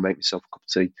then I'll go and make myself a cup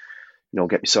of tea,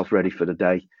 get myself ready for the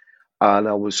day. And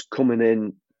I was coming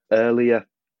in earlier,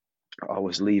 I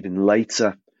was leaving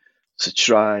later to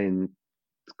try and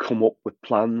come up with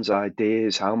plans,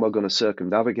 ideas. How am I going to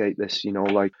circumnavigate this?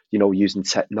 Using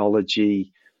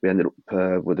technology. We ended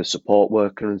up with a support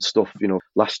worker and stuff,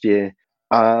 last year.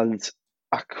 And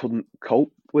I couldn't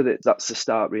cope with it. That's the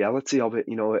stark reality of it.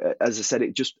 As I said,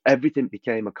 everything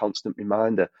became a constant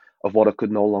reminder of what I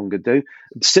could no longer do.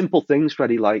 Simple things,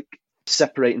 Freddie, like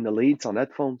separating the leads on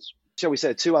headphones. Shall we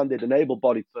say, a two-handed and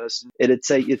able-bodied person, it'd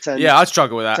take you 10, Yeah, I'd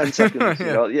struggle with that. 10 seconds,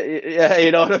 yeah,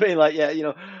 you know what I mean? Like, yeah,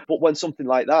 but when something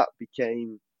like that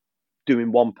became,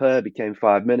 doing one pair became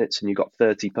 5 minutes and you got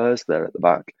 30 pairs there at the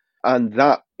back. And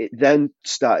that, it then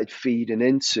started feeding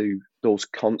into those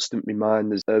constant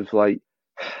reminders of like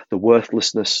the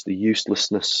worthlessness, the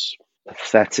uselessness,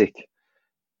 pathetic.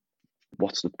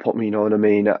 What's the point? You know what I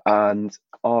mean? And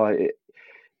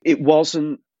it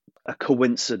wasn't a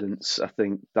coincidence, I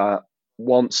think, that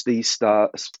once the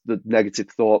negative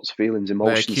thoughts, feelings,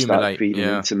 emotions started feeding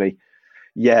into me,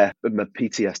 my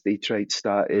PTSD traits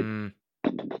started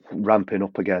ramping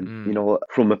up again.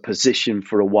 From a position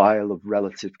for a while of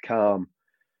relative calm,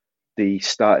 they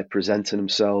started presenting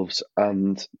themselves,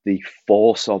 and the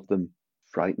force of them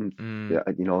frightened.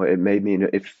 It made me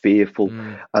fearful,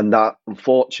 and that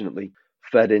unfortunately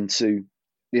fed into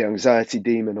the anxiety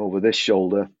demon over this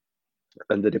shoulder,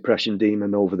 and the depression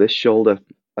demon over this shoulder,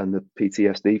 and the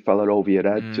PTSD fella over your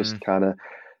head, just kind of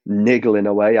niggling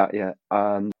away at you.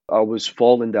 And I was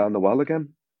falling down the well again.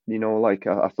 Like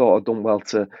I thought I'd done well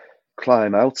to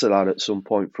climb out of that at some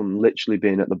point, from literally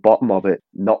being at the bottom of it,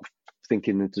 not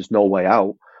thinking that there's no way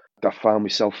out. I found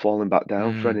myself falling back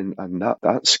down, Fred, and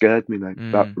that scared me,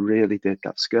 mate. That really did.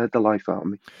 That scared the life out of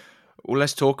me. Well,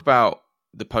 let's talk about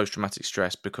the post-traumatic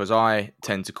stress, because I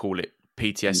tend to call it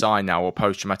PTSI now, or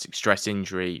post-traumatic stress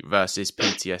injury versus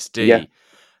PTSD. Yeah.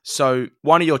 So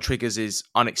one of your triggers is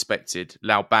unexpected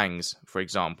loud bangs, for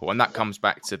example, and that comes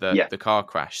back to the car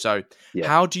crash. So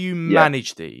how do you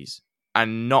manage these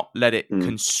and not let it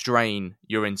constrain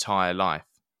your entire life?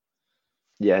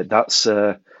 Yeah, that's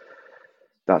a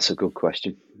good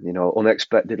question.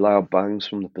 Unexpected loud bangs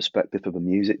from the perspective of a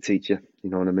music teacher, you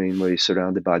know what I mean, where you're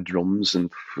surrounded by drums and,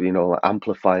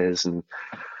 amplifiers and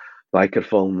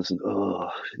microphones and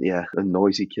and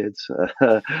noisy kids.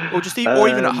 Or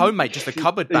even at home, mate, just a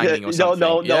cupboard banging or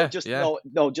something.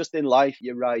 Just in life,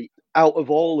 you're right. Out of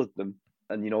all of them,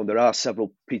 and there are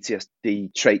several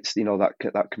PTSD traits,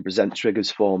 that can present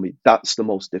triggers for me. That's the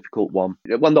most difficult one.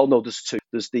 Well, no, there's two.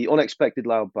 There's the unexpected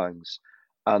loud bangs,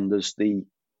 and there's the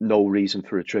no reason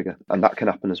for a trigger, and that can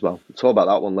happen as well. We'll talk about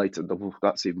that one later.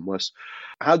 That's even worse.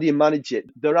 How do you manage it?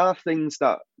 There are things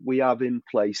that we have in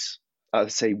place. I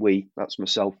say we, that's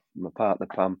myself, my partner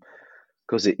Pam,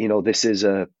 because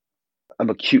I'm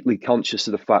acutely conscious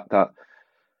of the fact that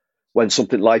when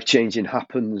something life-changing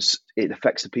happens, it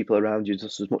affects the people around you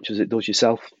just as much as it does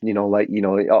yourself. All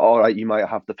right, you might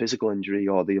have the physical injury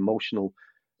or the emotional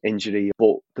injury,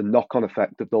 but the knock-on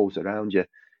effect of those around you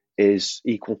is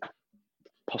equal,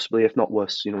 possibly if not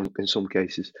worse, in some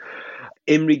cases.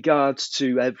 In regards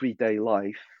to everyday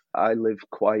life, I live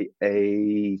quite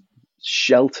a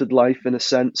sheltered life in a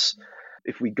sense.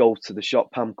 If we go to the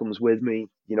shop, Pam comes with me,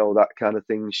 that kind of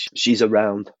thing. She's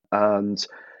around, and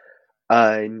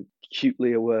I'm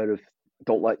acutely aware of,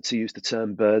 don't like to use the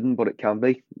term burden, but it can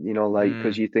be,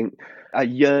 because you think, I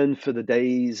yearn for the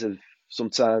days of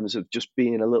sometimes of just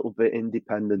being a little bit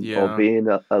independent or being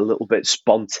a little bit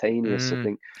spontaneous, I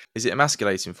think. Is it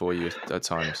emasculating for you at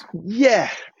times?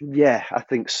 Yeah, I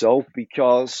think so,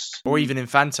 because... Or even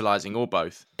infantilizing, or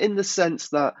both? In the sense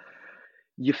that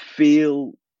you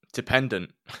feel...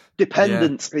 Dependent.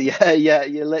 Yeah,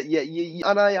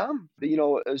 and I am.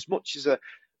 As much as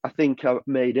I think I've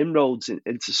made inroads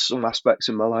into some aspects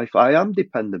of my life, I am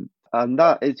dependent. And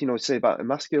that is, say about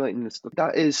emasculating and stuff,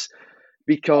 that is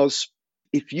because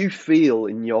if you feel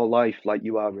in your life like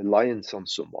you are reliant on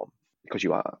someone, because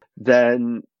you are,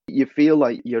 then you feel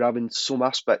like you're having some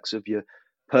aspects of your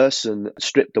person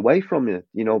stripped away from you,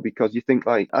 because you think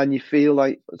and you feel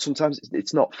like sometimes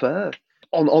it's not fair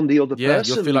on the other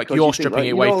person. You'll feel like you're stripping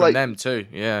it away from them too.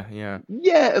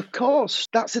 Yeah, of course.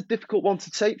 That's a difficult one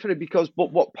to take for it,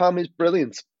 but what Pam is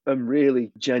brilliant and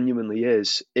really genuinely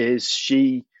is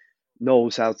she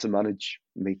knows how to manage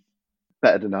me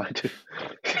better than I do.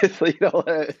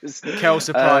 Kel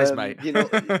surprise, mate. And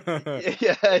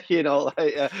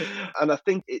I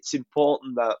think it's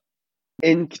important that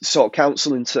in sort of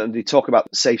counselling terms, they talk about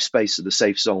the safe space or the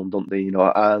safe zone, don't they?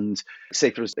 And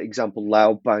say, for example,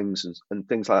 loud bangs and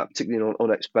things like that, particularly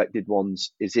unexpected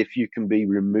ones, is if you can be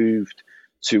removed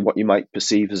to what you might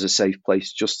perceive as a safe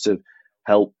place just to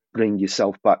help bring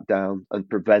yourself back down and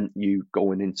prevent you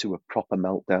going into a proper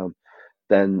meltdown,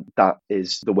 then that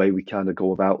is the way we kind of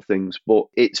go about things. But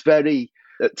it's very,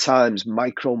 at times,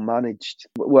 micromanaged,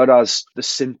 whereas the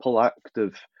simple act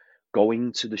of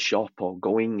going to the shop or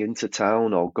going into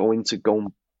town or going to go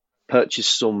and purchase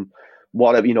some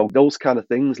whatever, those kind of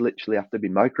things literally have to be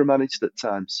micromanaged at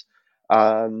times.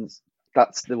 And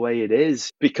that's the way it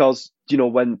is, because,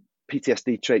 when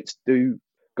PTSD traits do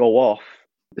go off,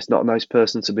 it's not a nice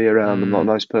person to be around. I'm not a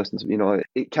nice person to,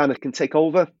 it kind of can take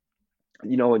over,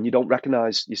 and you don't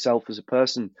recognize yourself as a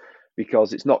person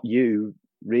because it's not you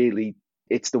really,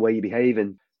 it's the way you're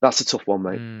behaving. That's a tough one,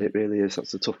 mate. It really is.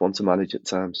 That's a tough one to manage at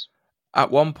times. At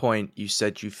one point, you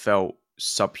said you felt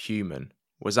subhuman.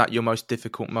 Was that your most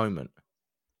difficult moment?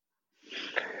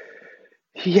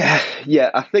 Yeah.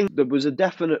 I think there was a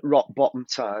definite rock bottom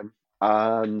time.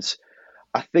 And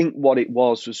I think what it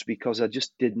was because I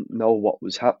just didn't know what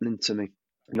was happening to me.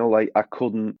 I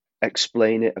couldn't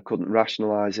explain it. I couldn't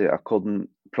rationalize it. I couldn't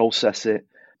process it.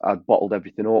 I'd bottled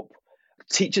everything up.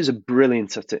 Teachers are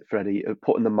brilliant at it, Freddie, at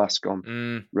putting the mask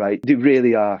on, right? They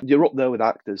really are. You're up there with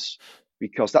actors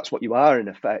because that's what you are, in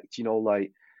effect.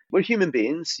 We're human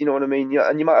beings, you know what I mean?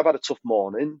 And you might have had a tough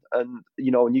morning, and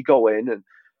you go in and,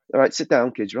 all right, sit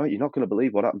down, kids, right? You're not going to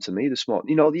believe what happened to me this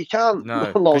morning. You can't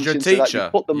launch you're a into teacher. that. You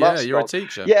put the mask on. You're a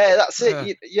teacher. Yeah, that's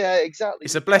it. Yeah, exactly.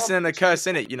 It's a blessing and a curse,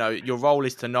 isn't it? Your role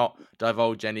is to not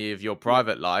divulge any of your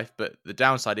private life, but the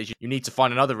downside is you need to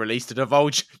find another release to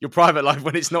divulge your private life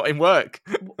when it's not in work.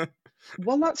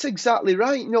 Well, that's exactly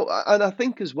right. And I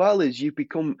think as well as you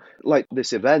become like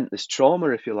this event, this trauma,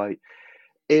 if you like,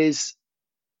 is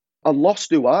I lost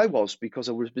who I was because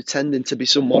I was pretending to be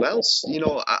someone else. I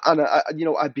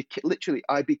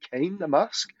became the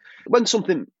mask. When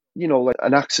something, like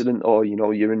an accident or,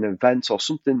 you're in an event or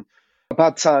something, a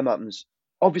bad time happens,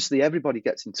 obviously everybody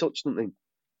gets in touch, don't they?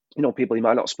 People you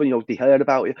might not, they heard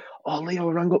about you. Oh, Leo,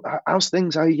 I rang up. How's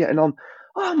things? How are you getting on?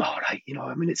 Oh, I'm all right.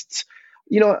 It's,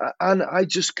 and I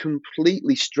just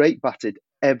completely straight batted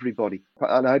everybody.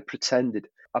 And I pretended.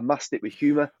 I masked it with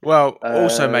humour. Well,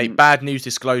 also, mate, bad news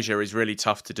disclosure is really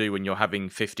tough to do when you're having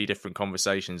 50 different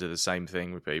conversations of the same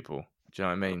thing with people. Do you know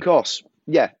what I mean? Of course.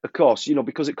 Yeah, of course.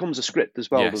 Because it comes a script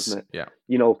as well, doesn't it? Yeah.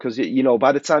 Because,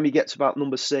 by the time you get to about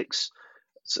number 6...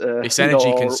 it's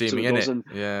energy consuming, isn't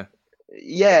it? Yeah.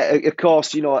 Yeah, of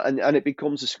course, and it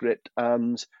becomes a script,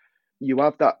 and you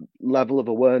have that level of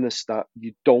awareness that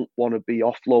you don't want to be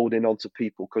offloading onto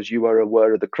people because you are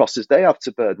aware of the crosses they have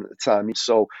to burden at the time.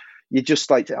 So you just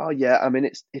like, oh yeah,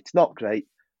 it's not great.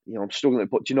 I'm struggling,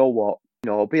 but you know what?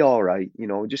 I'll be all right.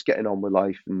 Just getting on with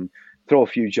life and throw a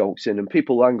few jokes in, and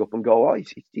people hang up and go, oh,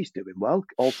 he's doing well,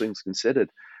 all things considered.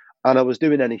 And I was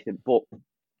doing anything but,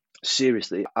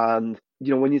 seriously. And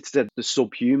when you said the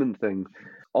subhuman thing,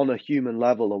 on a human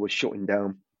level, I was shutting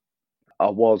down. I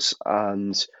was,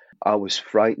 and I was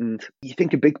frightened. You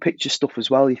think of big picture stuff as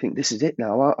well. You think, this is it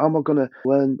now. How am I going to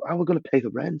learn? How are we going to pay the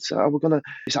rent? How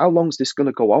long is this going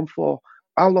to go on for?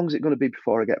 How long is it going to be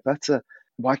before I get better?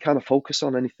 Why can't I focus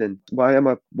on anything? Why am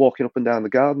I walking up and down the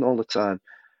garden all the time?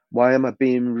 Why am I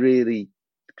being really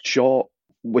short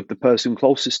with the person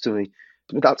closest to me?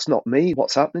 That's not me.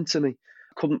 What's happening to me?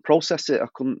 I couldn't process it. I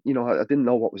couldn't, I didn't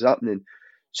know what was happening.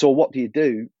 So what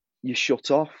do? You shut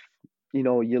off.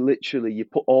 You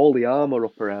put all the armor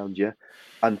up around you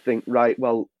and think, right,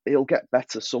 well, it'll get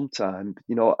better sometime,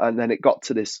 and then it got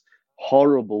to this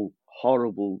horrible,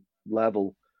 horrible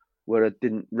level where I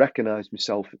didn't recognize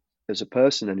myself as a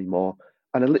person anymore.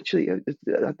 And I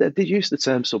did use the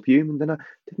term subhuman, then I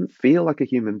didn't feel like a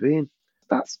human being.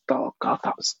 That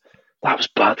was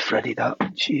bad, Freddie.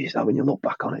 Jeez, when you look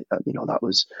back on it, that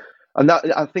was, and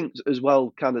that, I think as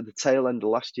well, kind of the tail end of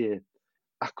last year,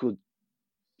 I could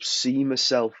see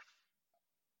myself.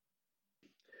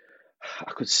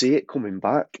 I could see it coming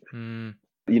back. I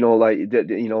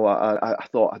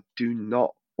thought, I do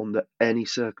not, under any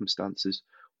circumstances,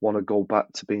 want to go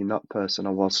back to being that person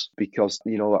I was, because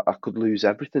I could lose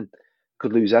everything.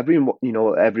 Could lose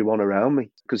everyone around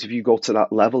me. Because if you go to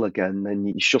that level again, then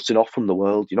you're shutting off from the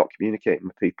world. You're not communicating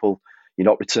with people. You're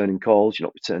not returning calls. You're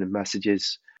not returning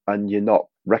messages, and you're not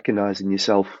recognizing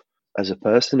yourself as a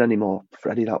person anymore.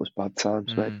 Freddie, that was bad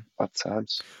times, mate. Bad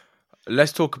times.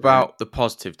 Let's talk about the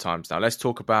positive times now. Let's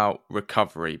talk about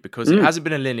recovery, because it hasn't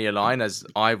been a linear line, as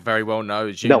I very well know,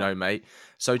 as you know, mate.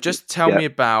 So just tell me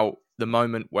about the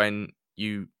moment when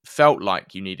you felt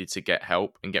like you needed to get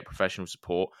help and get professional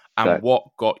support, and what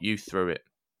got you through it.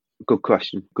 Good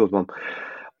question. Good one.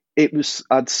 It was,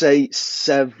 I'd say,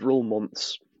 several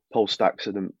months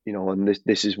post-accident, and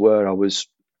this is where I was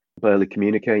barely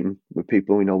communicating with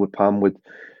people, with Pam, with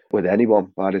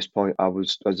anyone by this point. I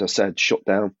was, as I said, shut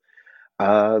down.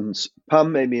 And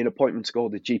Pam made me an appointment to go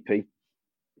to the GP,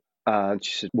 and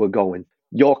she said, "We're going.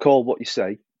 Your call, what you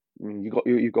say.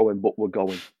 You're going, but we're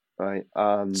going." right? And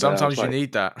I was Sometimes you like,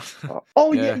 need that.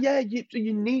 oh Yeah.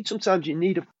 you need, sometimes you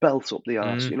need a belt up the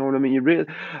arse. Mm. You know what I mean? You really.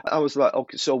 I was like,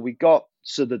 okay, so we got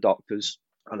to the doctors,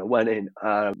 and I went in.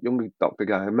 A younger doctor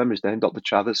guy, I remember his name, Dr.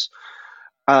 Travers,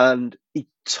 and he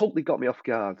totally got me off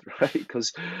guard, right?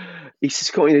 Because he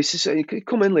says, "Come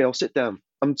in, Leo, sit down."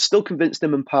 I'm still convinced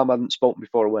him and Pam hadn't spoken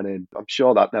before I went in. I'm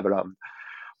sure that never happened.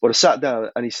 But I sat down,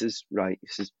 and he says, "Right," he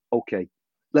says, "Okay,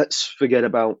 let's forget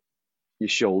about your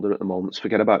shoulder at the moment. Let's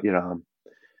forget about your arm.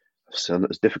 So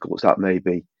as difficult as that may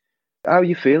be, how are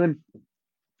you feeling?"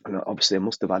 And obviously, I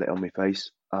must have had it on my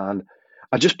face, and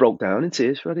I just broke down in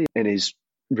tears, Freddie, in his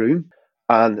room,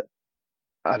 and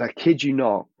I kid you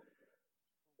not,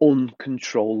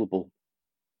 uncontrollable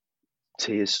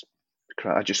tears.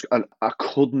 And I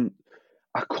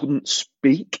couldn't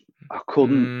speak. I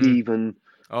couldn't Mm. even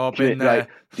Oh, I've been commit. Right,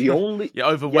 there. the only You're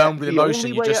overwhelmed with the only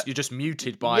emotion. way, You're just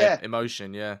muted by yeah,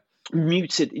 emotion. Yeah.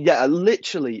 muted. Yeah,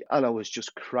 literally, and I was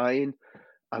just crying,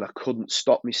 and I couldn't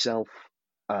stop myself,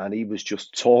 and he was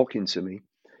just talking to me,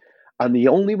 and the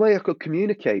only way I could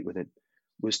communicate with him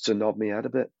was to nod my head a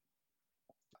bit,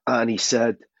 and he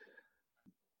said,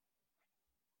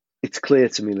 "It's clear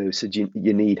to me, Lou," he said,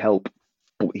 you need help,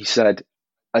 but he said,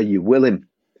 "Are you willing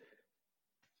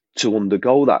to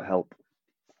undergo that help?"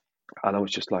 And I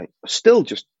was just like, still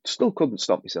couldn't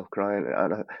stop myself crying.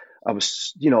 And I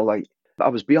was, like, I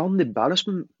was beyond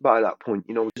embarrassment by that point.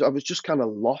 I was just kind of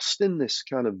lost in this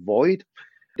kind of void.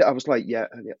 I was like, yeah.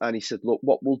 And he said, "Look,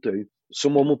 what we'll do,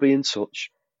 someone will be in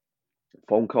touch,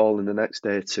 phone call in the next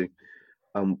day or two,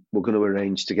 and we're going to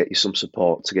arrange to get you some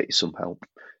support, to get you some help." He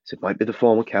said, "It might be the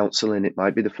form of counselling, it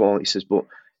might be the form." He says, "But,"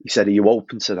 he said, "are you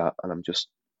open to that?" And I'm just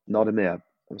nodding my head.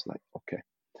 I was like, okay.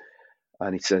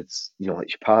 And he said,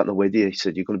 "Like your partner with you." He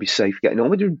said, "You're going to be safe getting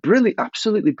on with you." Brilliant,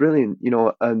 absolutely brilliant,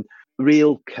 and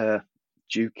real care,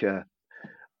 due care.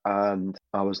 And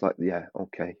I was like, "Yeah,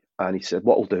 okay." And he said,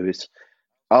 "What I'll do is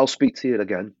I'll speak to you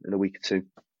again in a week or two.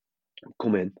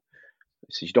 Come in."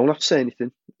 He says, "You don't have to say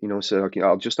anything, so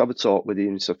I'll just have a talk with you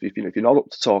and stuff. If you're not up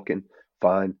to talking,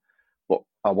 fine. But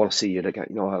I want to see you again."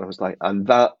 And I was like, and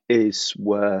that was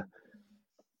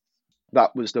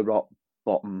the rock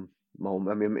bottom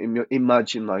moment. I mean,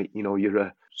 imagine, like,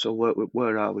 so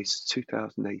where are we? It's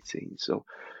 2018. So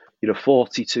you're a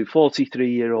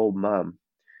 43-year-old man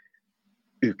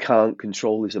who can't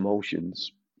control his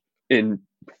emotions in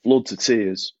floods of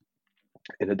tears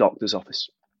in a doctor's office.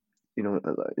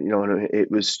 And it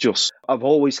was just, I've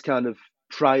always kind of,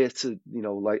 prior to,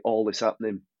 like all this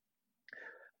happening,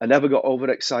 I never got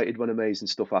overexcited when amazing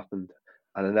stuff happened.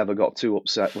 And I never got too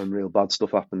upset when real bad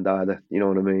stuff happened either. You know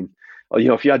what I mean? Or,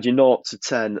 if you had your 0 to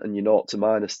 10 and your 0 to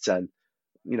 -10,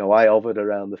 I hovered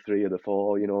around the 3 or the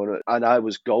 4, and I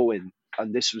was going,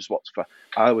 and this was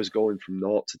I was going from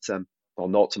 0 to 10, or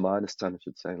 0 to -10, I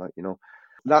should say,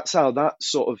 That's how that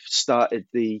sort of started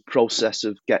the process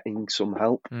of getting some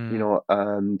help,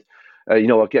 and,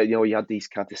 you had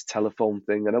this telephone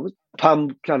thing, and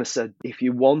Pam kind of said, if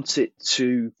you want it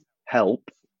to help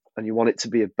and you want it to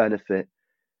be of benefit,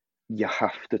 you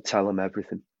have to tell them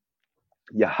everything.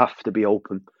 You have to be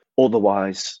open.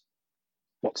 Otherwise,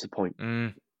 what's the point?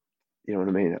 Mm. You know what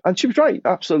I mean? And she was right,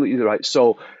 absolutely right.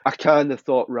 So I kind of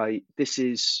thought, right,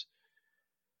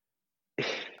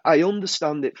 I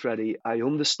understand it, Freddie. I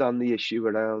understand the issue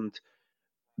around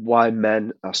why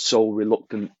men are so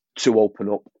reluctant to open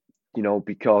up,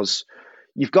 because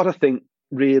you've got to think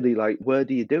really, like, where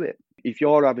do you do it? If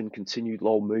you're having continued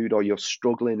low mood or you're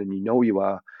struggling and you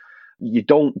are, you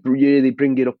don't really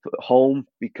bring it up at home,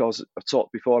 because I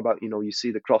talked before about, you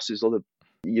see the crosses,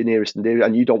 your nearest and dearest,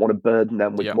 and you don't want to burden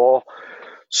them with Yeah. more.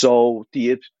 So do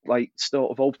you, like,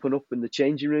 sort of open up in the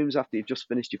changing rooms after you've just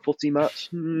finished your footy match?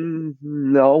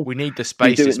 No. We need the Do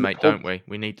you do it spaces, in the mate, pub? don't we?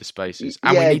 We need the spaces.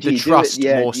 And we Yeah, need do the you do it? trust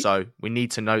Yeah, more so. We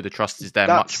need to know the trust is there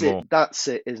much that's it. more. That's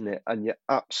it, isn't it? And you're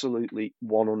absolutely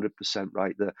 100%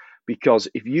 right there. Because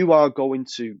if you are going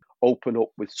to open up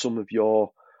with some of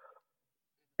your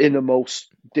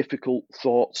innermost difficult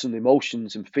thoughts and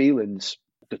emotions and feelings,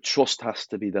 the trust has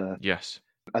to be there, Yes.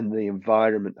 and the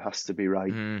environment has to be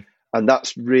right. Mm. And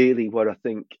that's really where I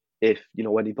think, if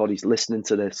anybody's listening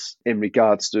to this in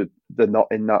regards to they're not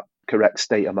in that correct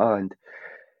state of mind,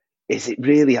 is it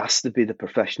really has to be the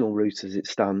professional route as it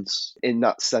stands, in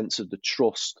that sense of the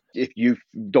trust. If you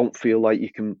don't feel like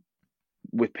you can,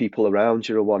 with people around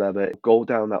you or whatever, go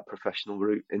down that professional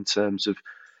route in terms of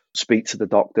speak to the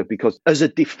doctor, because as a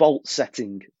default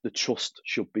setting, the trust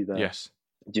should be there. Yes.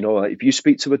 If you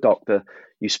speak to a doctor,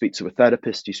 you speak to a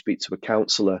therapist, you speak to a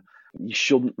counsellor, you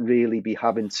shouldn't really be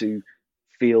having to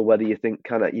feel whether you think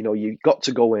kind of, you got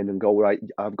to go in and go, right,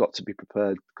 I've got to be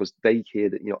prepared because they hear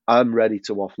that, I'm ready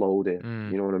to offload it.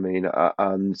 You know what I mean?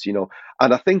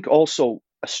 And I think also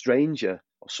a stranger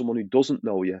or someone who doesn't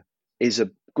know you is a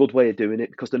good way of doing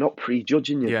it because they're not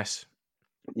prejudging you. Yes.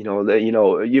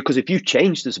 Because if you've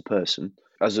changed as a person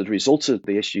as a result of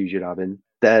the issues you're having,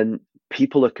 then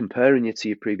people are comparing you to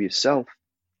your previous self.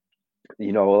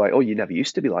 Like, oh, you never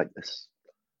used to be like this.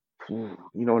 You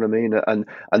know what I mean? And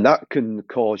that can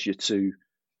cause you to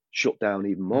shut down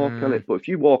even more, can it? But if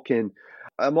you walk in,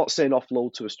 I'm not saying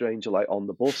offload to a stranger like on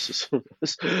the bus or something.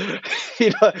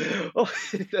 Do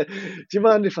you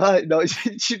mind if I? No,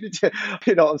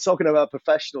 I'm talking about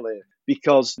professional here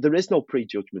because there is no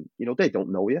prejudgment. They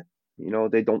don't know you.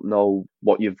 They don't know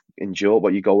what you've endured,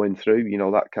 what you're going through.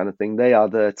 That kind of thing. They are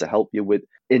there to help you with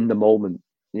in the moment.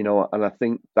 And I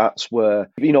think that's where,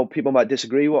 people might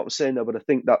disagree with what I'm saying there, but I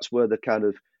think that's where the kind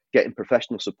of getting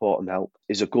professional support and help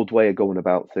is a good way of going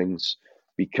about things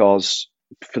because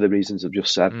for the reasons I've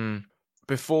just said.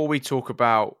 Before we talk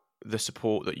about the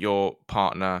support that your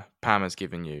partner, Pam, has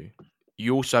given you,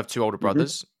 you also have two older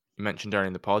brothers. You mentioned earlier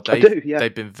in the pod.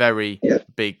 They've been very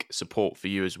big support for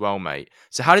you as well, mate.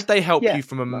 So how did they help you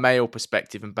from a male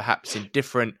perspective and perhaps in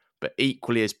different but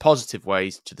equally as positive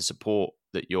ways to the support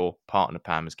that your partner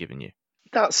Pam has given you?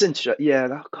 That's interesting.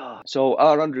 Yeah. So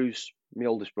our Andrew's my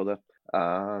oldest brother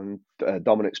and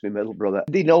Dominic's my middle brother.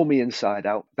 They know me inside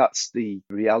out. That's the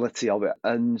reality of it.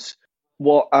 And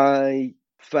what I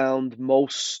found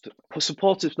most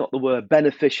supportive's not the word,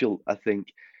 beneficial, I think,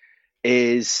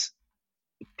 is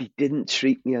they didn't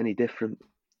treat me any different.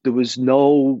 There was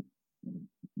no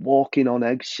walking on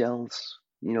eggshells.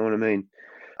 You know what I mean?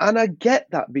 And I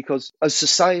get that because as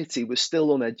society, we're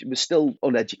still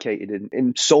uneducated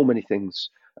in so many things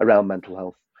around mental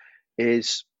health.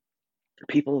 Is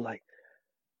people are like,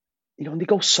 and they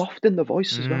go soft in the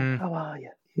voice as well. How are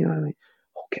you? You know what I mean?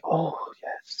 Okay. Oh, yeah,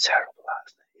 it's terrible,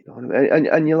 isn't it? You know what I mean?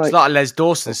 And you're like, it's like a Les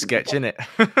Dawson sketch, isn't it?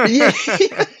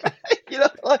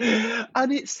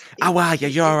 And it's. How are you?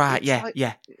 You're all right. Yeah, like,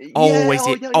 yeah.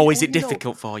 Is it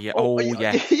difficult for you?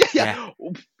 Yeah.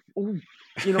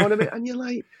 You know what I mean? And you're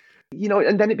like,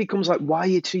 and then it becomes like, why are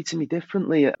you treating me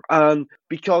differently? And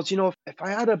because, if I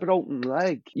had a broken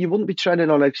leg, you wouldn't be treading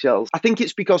on eggshells. I think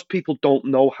it's because people don't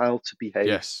know how to behave.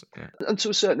 Yes. Yeah. And to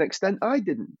a certain extent, I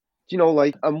didn't.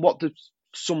 And what do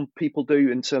some people do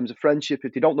in terms of friendship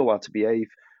if they don't know how to behave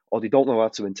or they don't know how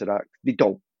to interact? They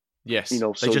don't. Yes. They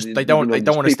don't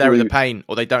want to stare at the pain,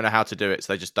 or they don't know how to do it,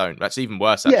 so they just don't. That's even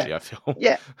worse, actually, I feel.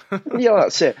 Yeah.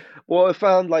 That's it. Well, I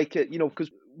found because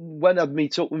when I'd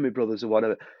meet up with my brothers or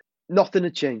whatever, nothing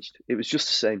had changed. It was just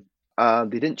the same.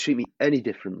 And they didn't treat me any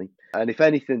differently. And if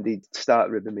anything, they'd start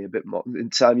ribbing me a bit more in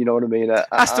time, you know what I mean?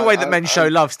 That's the way that men show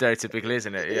love, stereotypically,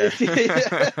 isn't it?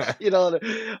 Yeah.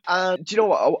 And do you know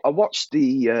what? I watched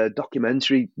the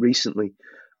documentary recently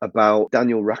about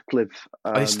Daniel Radcliffe.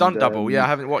 His stunt double. I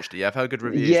haven't watched it yet. I've heard good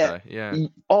reviews, though. Yeah.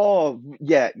 Oh,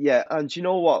 yeah. And do you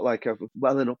know what? Like, I've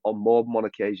well enough on more than one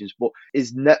occasions, but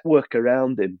his network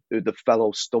around him, the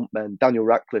fellow stuntmen, Daniel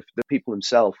Radcliffe, the people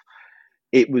himself,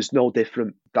 it was no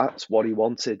different. That's what he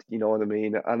wanted, you know what I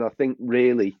mean? And I think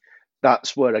really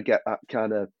that's where I get that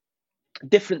kind of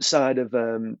different side of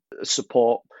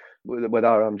support with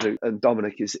our Andrew and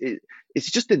Dominic. It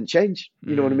just didn't change,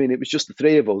 you know what I mean? It was just the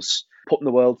three of us putting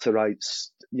the world to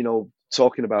rights,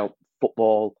 talking about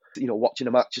football, watching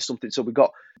a match or something. So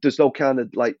there's no kind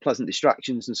of like pleasant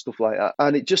distractions and stuff like that.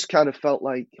 And it just kind of felt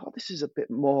like, this is a bit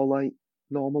more like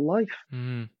normal life.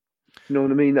 You know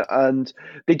what I mean? And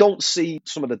they don't see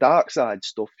some of the dark side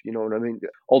stuff, you know what I mean?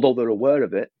 Although they're aware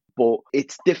of it. But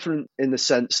it's different in the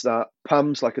sense that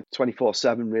Pam's like a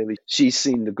 24/7, really. She's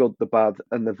seen the good, the bad,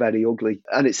 and the very ugly.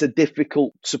 And it's a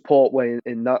difficult support way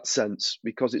in that sense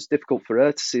because it's difficult for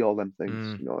her to see all them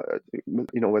things,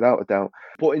 without a doubt.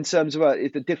 But in terms of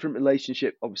it's a different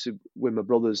relationship, obviously, with my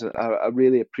brothers. And I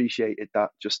really appreciated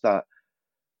that, just that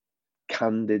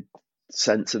candid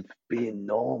sense of being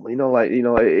normal,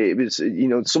 it was,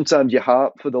 sometimes your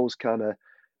heart for those kind of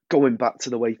going back to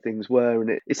the way things were.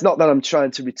 And it's not that I'm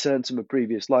trying to return to my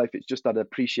previous life. It's just that I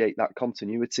appreciate that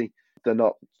continuity. They're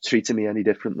not treating me any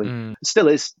differently. Still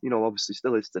is, obviously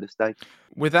still is to this day.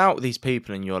 Without these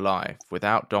people in your life,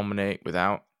 without Dominic,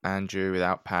 without Andrew,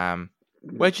 without Pam,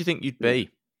 where do you think you'd be?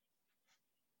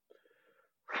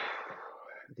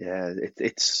 Yeah,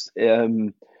 it's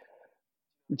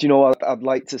do you know, I'd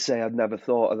like to say I'd never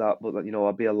thought of that, but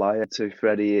I'd be a liar to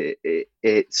Freddie.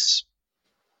 I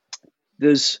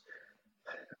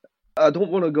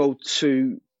don't want to go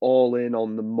too all in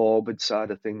on the morbid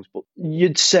side of things, but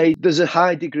you'd say there's a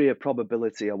high degree of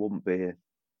probability I wouldn't be here.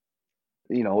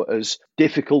 as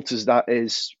difficult as that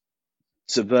is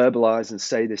to verbalize and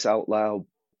say this out loud,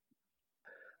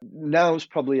 now's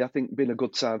probably, I think, been a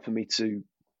good time for me to,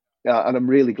 and I'm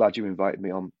really glad you invited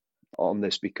me on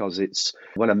this, because it's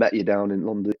when I met you down in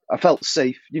London, I felt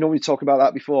safe. When you talk about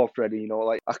that before, Freddie,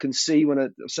 like I can see when I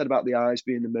said about the eyes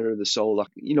being the mirror of the soul, I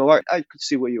could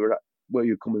see where you were at, where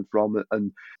you're coming from.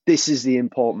 And this is the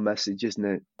important message, isn't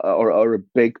it? Or a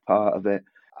big part of it.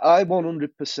 I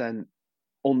 100%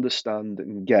 understand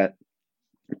and get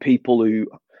people who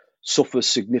suffer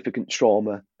significant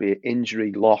trauma, be it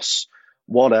injury, loss,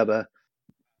 whatever,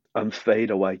 and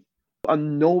fade away.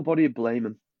 And nobody blame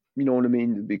them. You know what I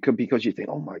mean? Because you think,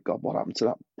 oh my God, what happened to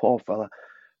that poor fella?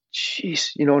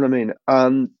 Jeez, you know what I mean?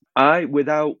 And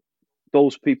without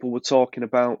those people we're talking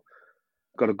about,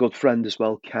 got a good friend as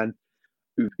well, Ken,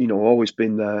 who, always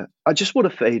been there. I just would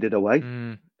have faded away.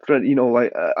 Friend,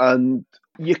 and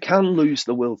you can lose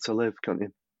the will to live, can't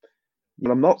you?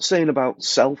 And I'm not saying about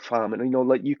self-harming,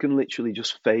 you can literally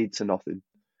just fade to nothing.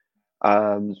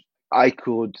 And I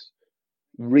could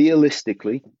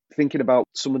realistically, thinking about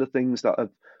some of the things that have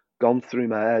gone through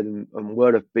my head and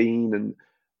where I've been and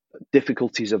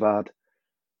difficulties I've had,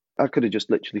 I could have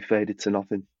just literally faded to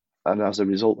nothing. And as a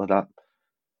result of that,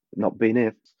 not being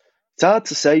here. It's hard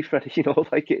to say, Freddie,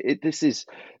 this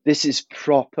is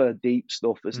proper deep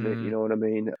stuff, isn't it? You know what I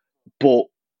mean? But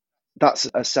that's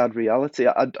a sad reality.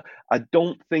 I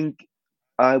don't think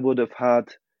I would have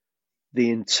had the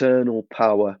internal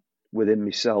power within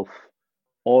myself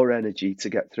or energy to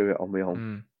get through it on my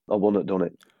own. I wouldn't have done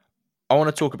it. I want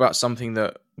to talk about something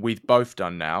that we've both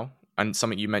done now, and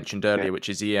something you mentioned earlier, which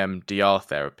is EMDR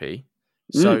therapy.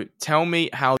 So tell me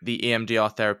how the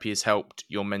EMDR therapy has helped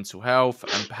your mental health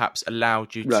and perhaps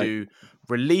allowed you to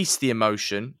release the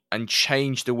emotion and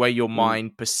change the way your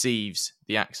mind perceives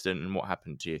the accident and what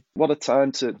happened to you. What a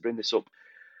time to bring this up.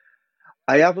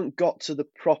 I haven't got to the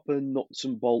proper nuts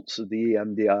and bolts of the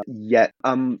EMDR yet.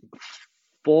 I'm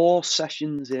 4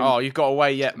 sessions in. Oh, you've got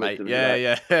away yet, mate.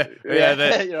 Yeah.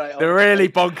 The right, really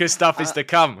bonkers stuff is to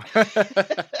come.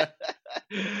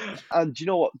 And you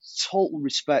know what? Total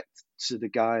respect to the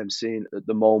guy I'm seeing at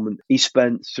the moment. He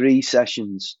spent 3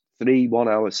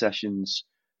 1-hour sessions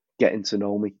getting to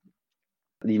know me.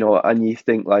 And you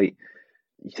think,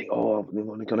 oh,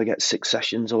 we're only going to get 6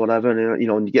 sessions or whatever. And,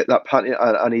 and you get that pattern.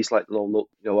 And he's like, no, look,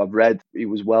 I've read, he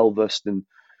was well versed in,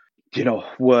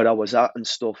 where I was at and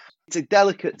stuff. It's a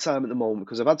delicate time at the moment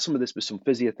because I've had some of this with some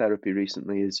physiotherapy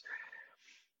recently.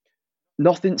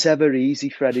 Nothing's ever easy,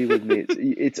 Freddie, with me.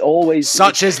 It's always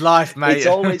such is life, mate. It's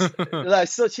always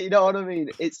such, you know what I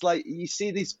mean? It's like you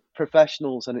see these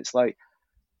professionals and it's like,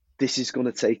 this is going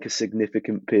to take a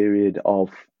significant period of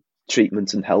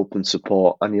treatment and help and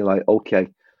support. And you're like, okay,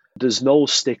 there's no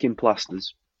sticking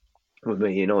plasters with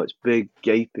me, it's big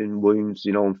gaping wounds,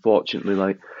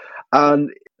 unfortunately,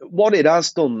 and what it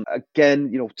has done,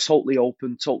 again, totally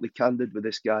open, totally candid with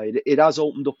this guy, it has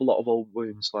opened up a lot of old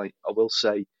wounds, I will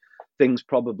say, things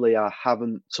probably I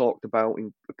haven't talked about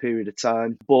in a period of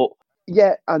time. But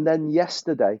yeah, and then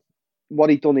yesterday, what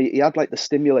he'd done, he had the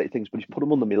stimulated things, but he's put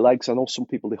them under my legs. I know some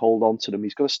people, they hold on to them.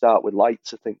 He's going to start with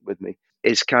lights, I think, with me.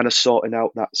 It's kind of sorting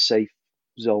out that safe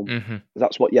zone.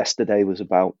 That's what yesterday was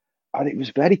about. And it was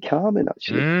very calming,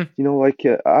 actually.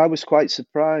 I was quite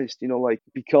surprised,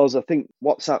 because I think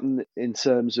what's happened in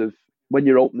terms of when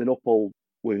you're opening up old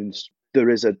wounds, there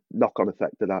is a knock-on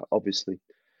effect of that, obviously.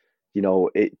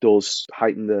 It does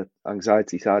heighten the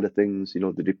anxiety side of things,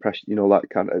 the depression, that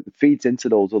kind of feeds into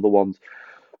those other ones.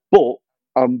 But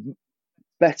I'm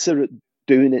better at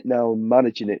doing it now and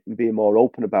managing it and being more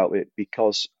open about it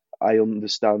because I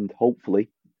understand, hopefully,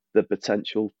 the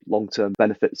potential long-term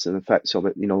benefits and effects of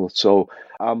it, So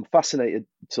I'm fascinated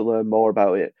to learn more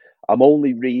about it. I'm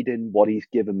only reading what he's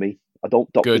given me. I don't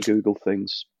Dr. Google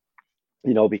things,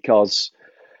 because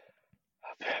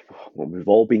we've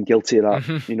all been guilty of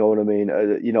that. You know what I mean?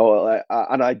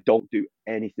 And I don't do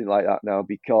anything like that now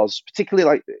because,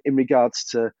 particularly in regards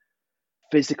to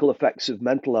physical effects of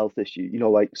mental health issue,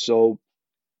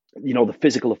 the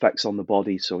physical effects on the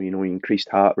body. So, increased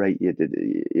heart rate,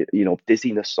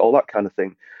 dizziness, all that kind of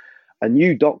thing. And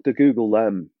you Dr. Google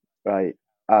them, right?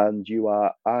 And you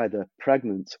are either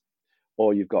pregnant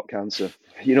or you've got cancer.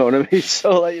 You know what I mean?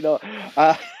 So, and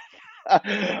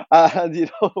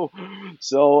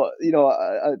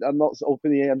I'm not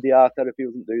open. The EMDR therapy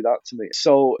doesn't do that to me.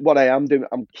 So what I am doing,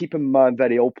 I'm keeping my mind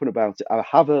very open about it. I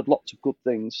have heard lots of good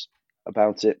things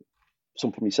about it,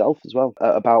 some for myself as well,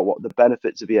 about what the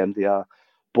benefits of EMDR,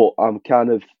 but I'm kind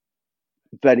of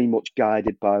very much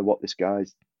guided by what this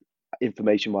guy's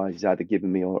information wise is either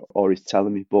giving me or is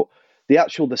telling me. But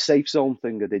the safe zone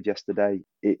thing I did yesterday,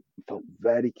 it felt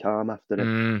very calm after it.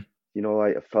 Mm. You know,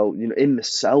 like I felt, you know, in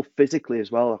myself physically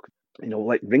as well. I could, you know,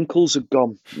 like wrinkles had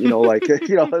gone. You know, like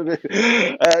you know,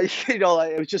 you know,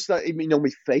 like it was just like, you know,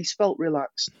 my face felt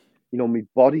relaxed. You know, my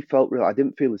body felt real. I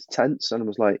didn't feel as tense, and I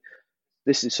was like,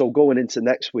 this is so going into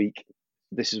next week.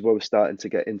 This is where we're starting to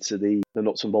get into the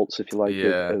nuts and bolts, if you like,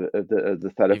 Yeah. of the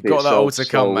You've therapy got that all itself.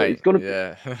 to come, So mate. it's gonna,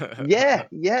 Yeah.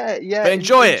 yeah. But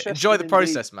enjoy it. Enjoy Interesting the indeed.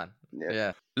 process, man. Yeah,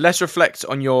 Yeah. Let's reflect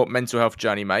on your mental health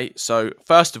journey, mate. So,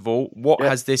 first of all, what yeah.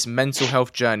 has this mental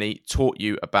health journey taught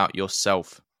you about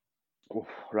yourself? Oh,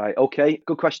 right. Okay.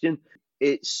 Good question.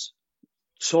 It's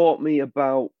taught me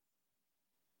about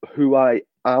who I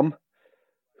am,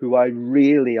 who I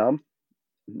really am,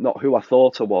 not who I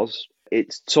thought I was.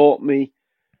 It's taught me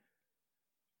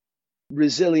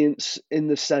resilience in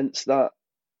the sense that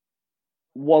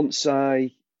once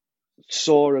I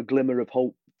saw a glimmer of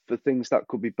hope for things that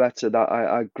could be better, that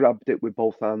I grabbed it with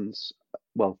both hands.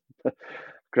 Well,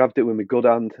 grabbed it with my good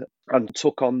hand and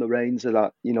took on the reins of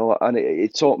that, you know, and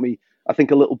it taught me, I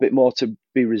think, a little bit more to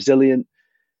be resilient.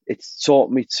 It's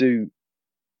taught me to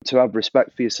have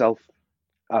respect for yourself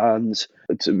and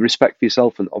to respect for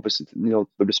yourself and obviously, you know,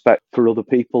 the respect for other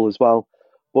people as well.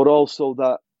 But also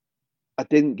that I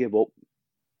didn't give up.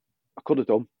 I could have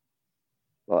done.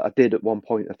 Well, I did at one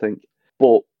point, I think.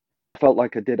 But I felt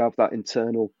like I did have that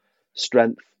internal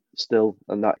strength still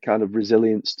and that kind of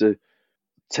resilience to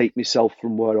take myself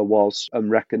from where I was and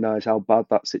recognise how bad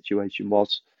that situation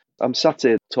was. I'm sat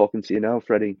here talking to you now,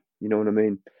 Freddie. You know what I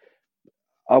mean?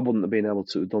 I wouldn't have been able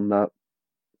to have done that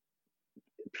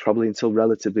probably until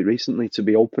relatively recently to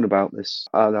be open about this.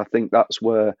 And I think that's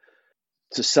where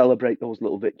to celebrate those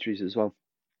little victories as well.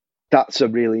 That's a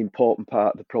really important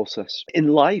part of the process in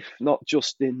life, not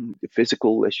just in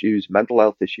physical issues, mental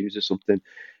health issues or something.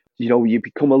 You know, you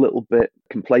become a little bit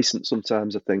complacent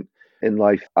sometimes, I think, in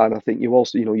life. And I think you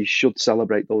also, you know, you should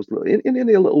celebrate those little, in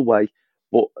a little way,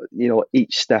 but, you know,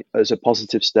 each step as a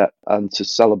positive step and to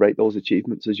celebrate those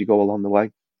achievements as you go along the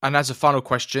way. And as a final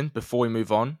question before we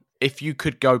move on, if you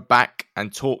could go back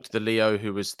and talk to the Leo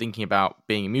who was thinking about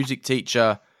being a music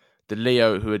teacher, the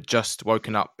Leo who had just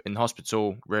woken up in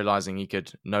hospital, realizing he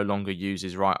could no longer use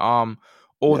his right arm,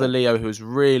 or the Yeah. Leo who was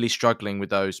really struggling with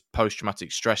those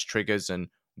post-traumatic stress triggers and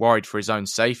worried for his own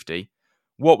safety,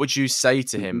 what would you say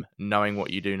to him knowing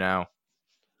what you do now?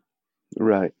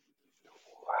 Right.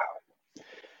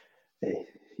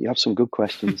 You have some good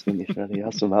questions, don't you, Freddie? You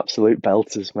have some absolute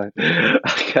belters, man.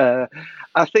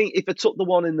 I think if I took the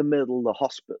one in the middle, the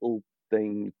hospital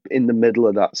thing, in the middle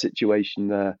of that situation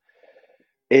there,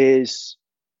 is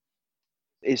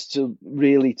to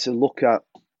really to look at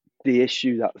the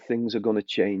issue that things are going to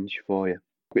change for you.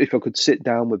 If I could sit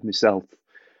down with myself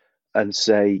and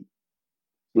say,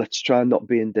 let's try and not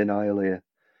be in denial here,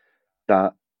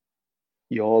 that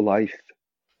your life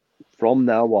from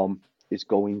now on is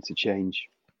going to change,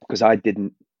 because I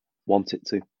didn't want it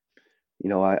to. You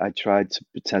know, I tried to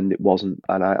pretend it wasn't,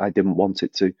 and I didn't want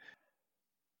it to.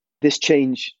 This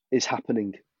change is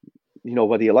happening. You know,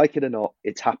 whether you like it or not,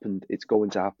 it's happened. It's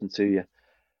going to happen to you.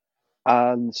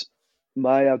 And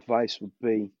my advice would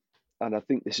be, and I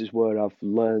think this is where I've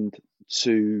learned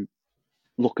to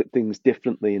look at things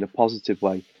differently in a positive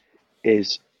way,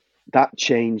 is that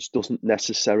change doesn't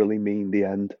necessarily mean the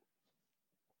end.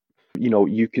 You know,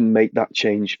 you can make that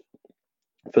change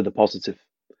for the positive.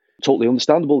 Totally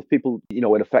understandable if people, you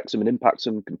know, it affects them and impacts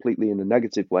them completely in a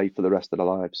negative way for the rest of their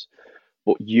lives.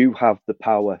 But you have the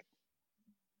power,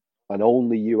 and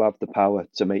only you have the power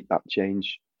to make that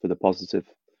change for the positive.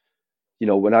 You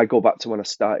know, when I go back to when I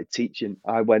started teaching,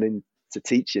 I went into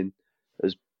teaching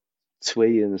as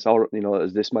twee and as horrible, you know,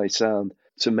 as this may sound,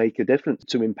 to make a difference,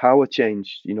 to empower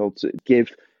change, you know, to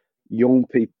give young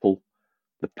people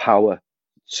the power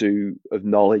to of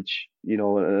knowledge, you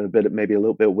know, and a bit, maybe a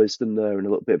little bit of wisdom there and a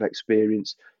little bit of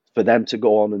experience for them to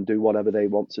go on and do whatever they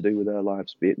want to do with their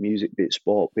lives, be it music, be it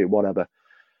sport, be it whatever.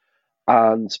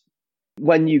 And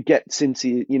when you get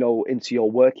into, you know, into your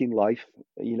working life,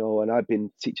 you know, and I've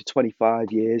been teaching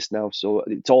 25 years now, so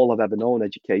it's all I've ever known,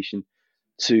 education,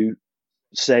 to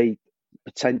say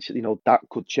potentially, you know, that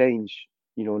could change,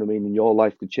 you know what I mean, and your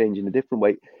life could change in a different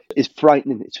way, is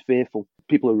frightening. It's fearful.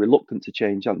 People are reluctant to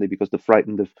change, aren't they, because they're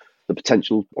frightened of the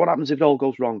potential, what happens if it all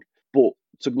goes wrong? But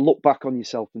to look back on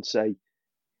yourself and say,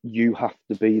 you have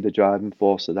to be the driving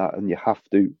force of that, and you have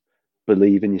to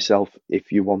believe in yourself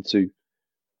if you want to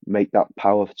make that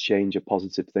power change a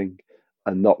positive thing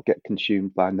and not get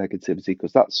consumed by negativity,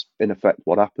 because that's in effect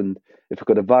what happened. If I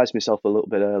could advise myself a little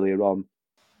bit earlier on,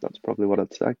 that's probably what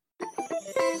I'd say.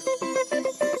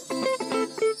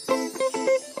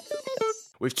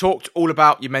 We've talked all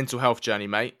about your mental health journey,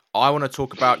 mate. I want to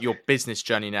talk about your business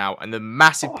journey now and the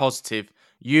massive positive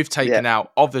you've Yeah, taken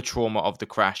out of the trauma of the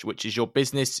crash, which is your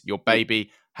business, your baby, yeah,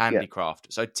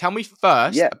 handicraft. So tell me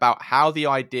first yeah. about how the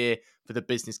idea for the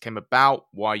business came about,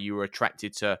 why you were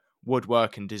attracted to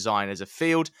woodwork and design as a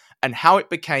field, and how it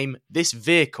became this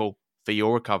vehicle for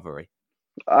your recovery.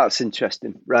 That's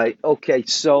interesting. Right. Okay.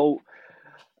 So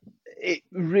it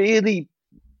really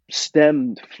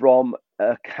stemmed from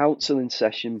a counselling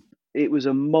session. It was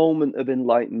a moment of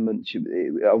enlightenment.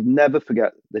 I'll never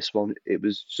forget this one. It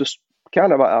was just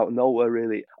kind of out of nowhere,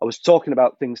 really. I was talking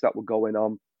about things that were going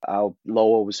on, how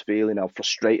low I was feeling, how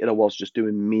frustrated I was just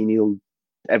doing menial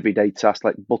everyday tasks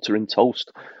like buttering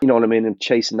toast, you know what I mean, and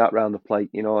chasing that round the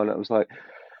plate, and it was like,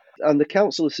 and the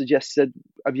counsellor suggested,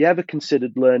 have you ever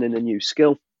considered learning a new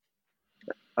skill?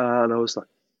 And I was like,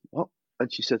 what?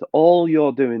 And she said, all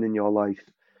you're doing in your life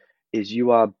is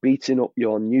you are beating up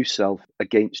your new self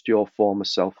against your former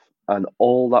self. And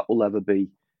all that will ever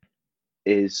be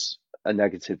is a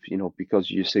negative, because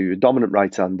you see you're dominant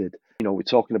right-handed. We're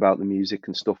talking about the music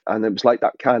and stuff. And it was like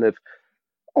that kind of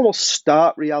almost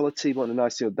start reality. But then I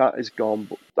said, that is gone,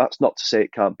 but that's not to say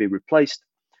it can't be replaced.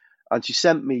 And she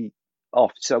sent me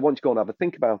off. She said, I want you to go and have a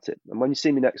think about it. And when you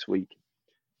see me next week,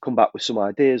 come back with some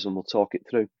ideas and we'll talk it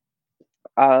through.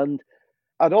 And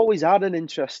I'd always had an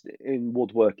interest in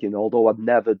woodworking, although I'd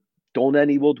never done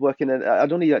any woodworking. And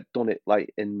I'd only done it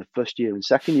like in the first year and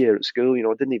second year at school.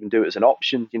 I didn't even do it as an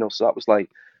option, so that was like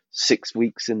 6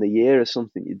 weeks in the year or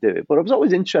something you do it. But I was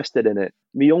always interested in it.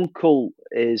 My uncle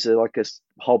is like a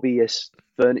hobbyist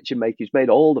furniture maker. He's made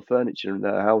all the furniture in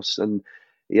their house, and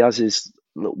he has his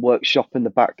little workshop in the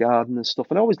back garden and stuff.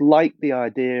 And I always liked the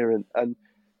idea. And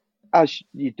as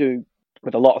you do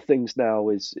with a lot of things now,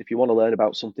 is if you want to learn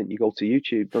about something, you go to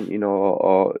YouTube, don't you?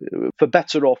 Or for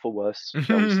better or for worse,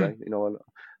 shall we say?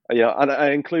 And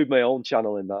I include my own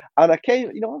channel in that. And I came,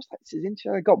 I was like, this is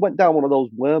interesting. Went down one of those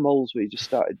wormholes where you just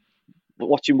started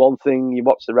watching one thing, you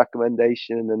watch the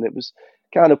recommendation, and it was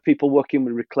kind of people working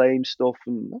with reclaim stuff,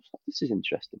 and I was like, this is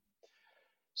interesting.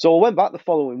 So I went back the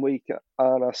following week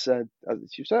and I said,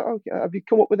 she said, oh, have you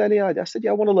come up with any idea? I said,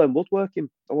 yeah, I want to learn woodworking.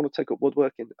 I want to take up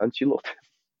woodworking. And she looked,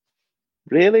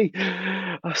 really?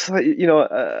 I was like,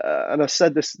 and I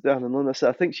said this down in London. I said,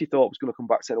 I think she thought I was going to come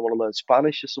back saying I want to learn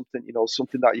Spanish or something,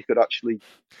 something that you could actually.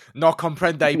 No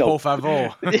comprende, por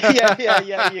favor.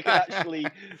 yeah. You can actually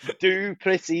do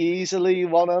pretty easily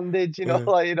one-handed,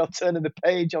 turning the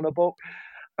page on a book.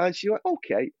 And she went,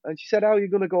 okay. And she said, how are you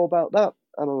going to go about that?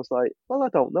 And I was like, well, I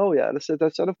don't know yet. And I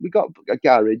said, we got a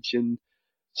garage. And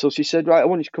so she said, right, I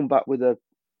want you to come back with a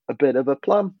bit of a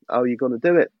plan. How are you going to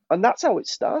do it? And that's how it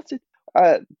started.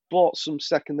 I bought some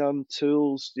second-hand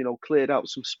tools, cleared out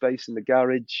some space in the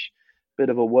garage, bit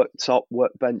of a worktop,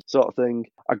 workbench sort of thing.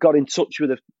 I got in touch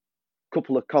with a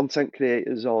couple of content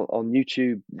creators on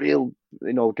YouTube. Real,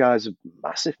 guys are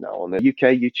massive now on the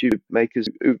UK YouTube makers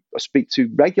who I speak to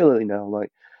regularly now.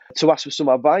 Like, to ask for some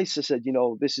advice, I said,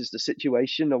 this is the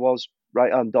situation. I was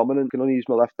right-hand dominant, can only use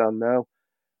my left hand now.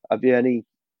 Have you any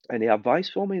advice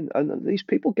for me? And these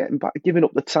people giving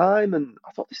up the time, and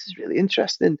I thought this is really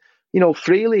interesting.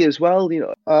 Freely as well.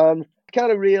 I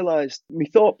kind of realised my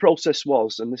thought process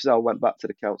was, and this is how I went back to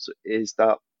the council, is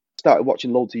that I started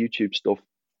watching loads of YouTube stuff.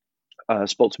 I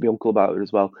spoke to my uncle about it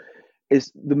as well.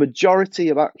 Is the majority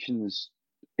of actions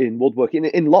in woodworking,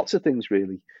 in lots of things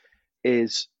really,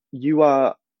 is you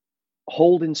are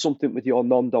holding something with your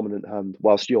non-dominant hand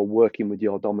whilst you're working with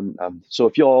your dominant hand. So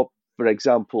if you're, for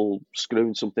example,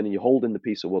 screwing something and you're holding the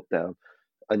piece of wood down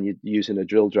and you're using a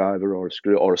drill driver or a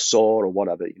screw or a saw or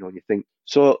whatever, and you think.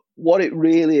 So what it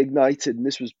really ignited, and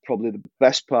this was probably the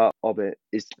best part of it,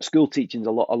 is school teaching's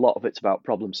a lot of it's about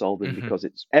problem solving, because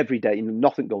it's every day,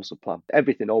 nothing goes to plan.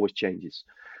 Everything always changes.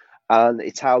 And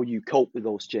it's how you cope with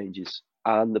those changes.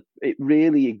 And it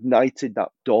really ignited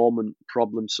that dormant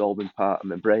problem solving part of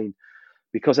my brain.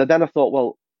 Because I thought,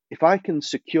 well, if I can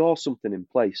secure something in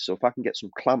place, so if I can get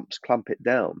some clamps, clamp it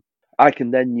down, I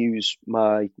can then use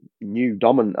my new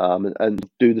dominant arm and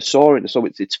do the sawing. So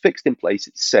it's fixed in place,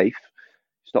 it's safe,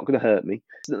 it's not going to hurt me.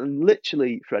 And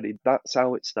literally, Freddie, that's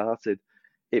how it started.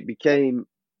 It became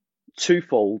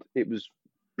twofold. It was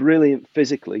brilliant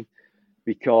physically,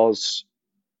 because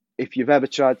if you've ever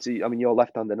tried to, you're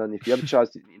left-handed, and if you ever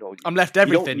tried to, I'm left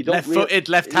everything, left-footed,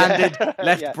 left-handed,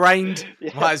 left-brained,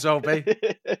 might as well be.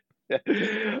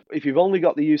 If you've only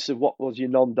got the use of what was your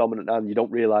non-dominant hand, you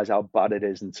don't realise how bad it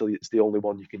is until it's the only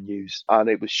one you can use. And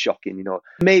it was shocking,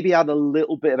 Maybe I had a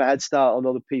little bit of a head start on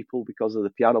other people because of the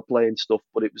piano playing stuff,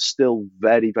 but it was still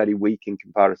very, very weak in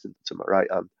comparison to my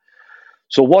right hand.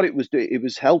 So what it was doing, it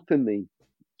was helping me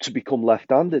to become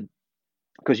left-handed.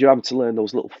 because you're having to learn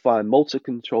those little fine motor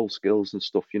control skills and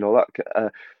stuff,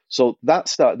 so that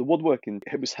started the woodworking.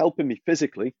 It was helping me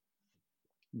physically,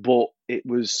 but it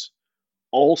was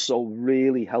also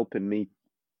really helping me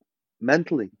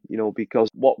mentally, because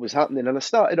what was happening, and I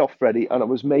started off, Freddie, and I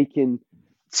was making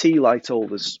tea light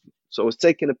holders. So I was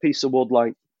taking a piece of wood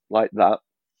like that,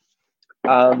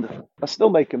 and I still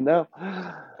make them now.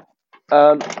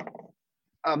 And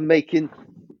I'm making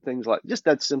things like just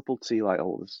dead simple tea light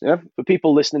holders. Yeah. For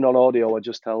people listening on audio, I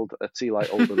just held a tea light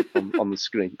holder on the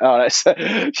screen. All right, so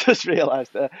just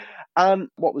realised there. And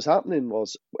what was happening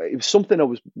was, it was something I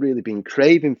was really being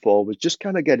craving for, was just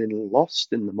kind of getting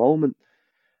lost in the moment.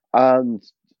 And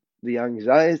the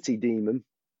anxiety demon,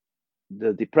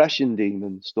 the depression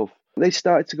demon stuff, they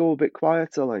started to go a bit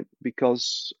quieter, like,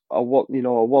 because I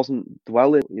wasn't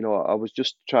dwelling, I was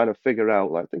just trying to figure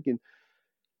out, like, thinking,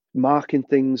 marking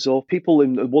things up. People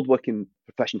in the woodworking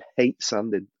profession hate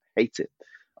sanding, hate it.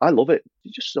 I love it.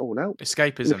 You just zone out.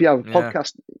 Escapism. And if you have a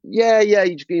podcast, you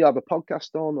have a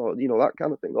podcast on, or that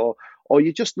kind of thing, or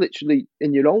you just literally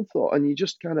in your own thought, and you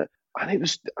just kind of. And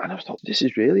I thought, this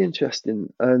is really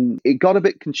interesting, and it got a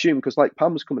bit consumed, because like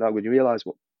Pam was coming out when you realise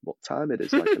what time it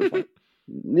is, like,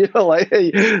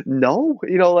 no,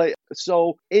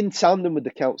 so in tandem with the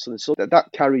counselling, so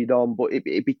that carried on, but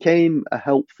it became a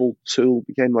helpful tool,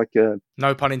 became like a,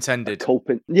 no pun intended,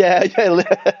 coping. Literally,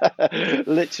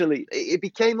 it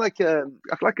became like a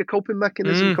coping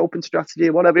mechanism, coping strategy,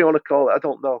 whatever you want to call it. I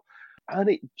don't know, and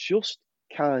it just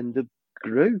kind of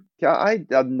grew. I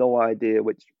had no idea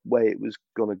which way it was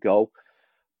gonna go,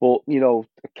 but a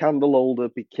candle holder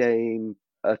became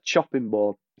a chopping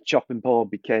board. Chopping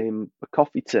board became a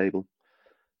coffee table,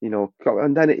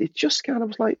 and then it just kind of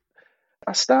was like,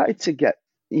 I started to get,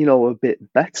 a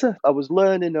bit better. I was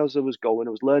learning as I was going. I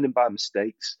was learning by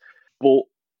mistakes, but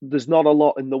there's not a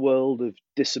lot in the world of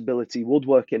disability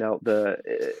woodworking out there.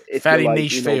 Fairly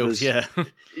niche field, yeah.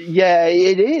 Yeah,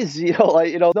 it is.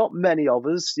 Not many of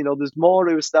us. There's more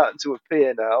who are starting to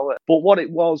appear now. But what it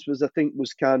was, I think,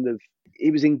 was kind of, it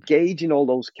was engaging all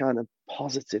those kind of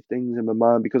positive things in my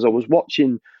mind, because I was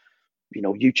watching,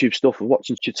 YouTube stuff, and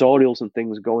watching tutorials and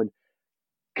things, going,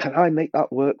 can I make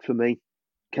that work for me?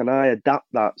 Can I adapt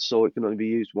that so it can only be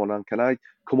used one hand? Can I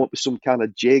come up with some kind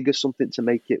of jig or something to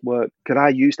make it work? Can I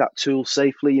use that tool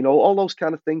safely? All those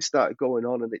kind of things started going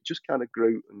on, and it just kind of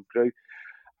grew and grew.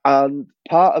 And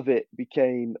part of it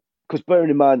became, because bearing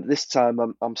in mind, this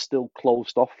time I'm still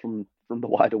closed off from the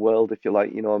wider world, if you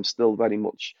like. I'm still very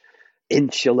much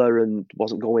insular and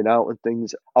wasn't going out and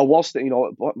things. I was,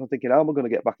 what am I thinking? How am I going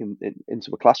to get back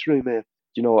into a classroom here?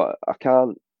 I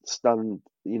can't stand,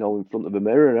 in front of a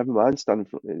mirror, never mind standing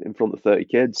in front of 30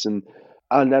 kids. And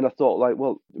then I thought, like,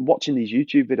 well, watching these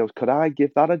YouTube videos, could I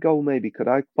give that a go? Maybe could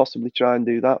I possibly try and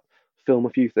do that? Film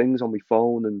a few things on my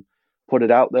phone and put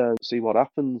it out there and see what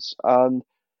happens. And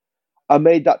I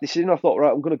made that decision. I thought,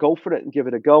 right, I'm going to go for it and give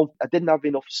it a go. I didn't have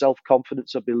enough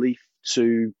self-confidence or belief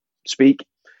to speak,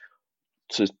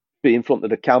 to be in front of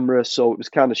the camera. So it was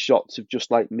kind of shots of just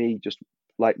like me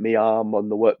arm on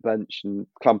the workbench and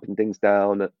clamping things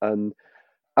down. And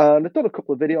I've done a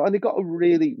couple of videos, and they got a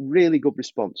really, really good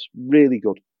response. Really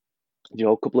good.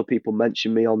 A couple of people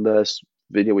mentioned me on this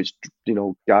video, which,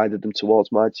 guided them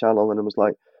towards my channel. And I was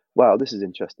like, wow, this is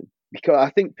interesting. Because I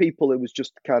think people, it was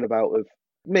just kind of out of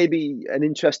maybe an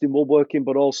interest in woodworking,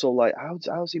 but also like,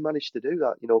 how's he managed to do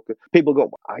that? People go,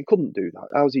 I couldn't do that.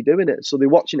 How's he doing it? So they're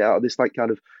watching it out of this, like,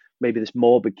 kind of maybe this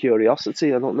morbid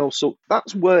curiosity. I don't know. So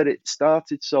that's where it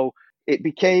started. So it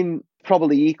became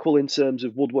probably equal in terms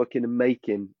of woodworking and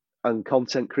making and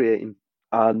content creating.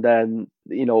 And then,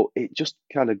 it just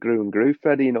kind of grew and grew,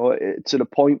 Freddie, to the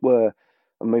point where,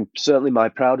 I mean, certainly my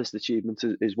proudest achievement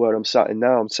is where I'm sat in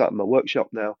now. I'm sat in my workshop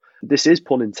now. This is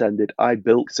pun intended. I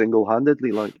built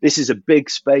single-handedly. Like, this is a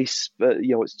big space, but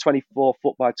it's 24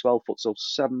 foot by 12 foot, so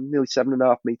nearly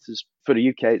 7.5 meters for the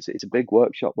UK. It's a big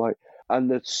workshop, like, and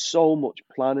there's so much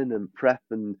planning and prep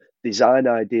and design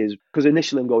ideas. Because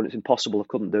initially I'm going, it's impossible. I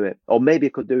couldn't do it, or maybe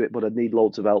I could do it, but I'd need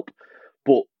loads of help.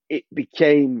 But it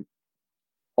became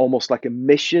almost like a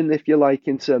mission, if you like,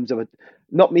 in terms of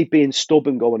not me being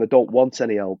stubborn, going, I don't want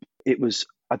any help. It was,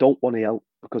 I don't want any help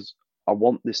because I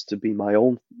want this to be my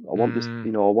own. I want this, I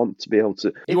want to be able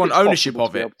to. You want ownership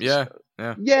of it, yeah.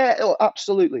 Yeah,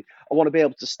 absolutely. I want to be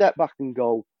able to step back and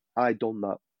go, I done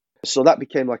that. So that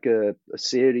became like a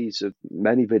series of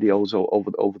many videos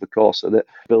over the course of it,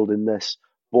 building this.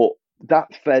 But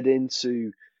that fed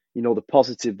into, the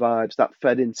positive vibes. That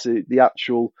fed into the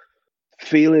actual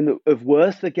feeling of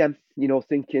worth again,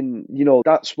 thinking,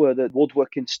 that's where the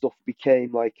woodworking stuff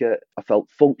became like I felt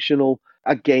functional.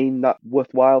 I gained that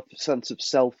worthwhile sense of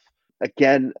self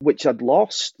again, which I'd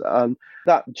lost. And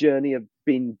that journey I've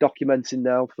been documenting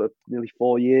now for nearly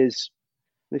 4 years,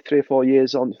 nearly 3 or 4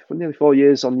 years for nearly 4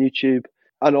 years on YouTube.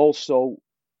 And also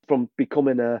from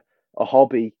becoming a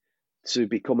hobby to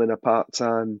becoming a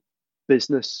part-time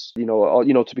business, or,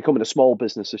 to becoming a small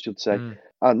business, I should say.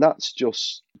 And that's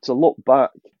just to look back,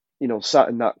 sat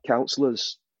in that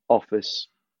counsellor's office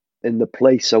in the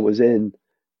place I was in.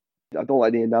 I don't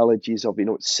like the analogies of,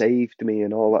 it saved me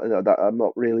and all that. I'm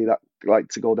not really that like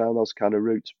to go down those kind of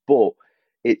routes, but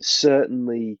it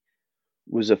certainly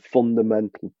was a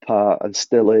fundamental part and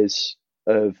still is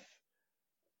of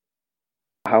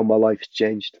how my life's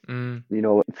changed,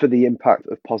 for the impact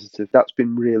of positive. That's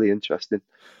been really interesting,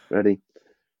 really.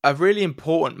 A really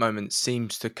important moment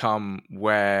seems to come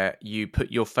where you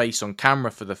put your face on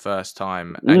camera for the first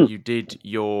time and you did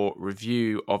your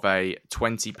review of a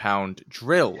 £20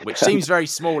 drill, which seems very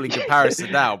small in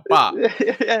comparison now, but...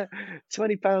 yeah,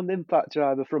 £20 impact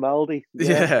driver from Aldi.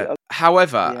 Yeah.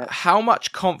 However, how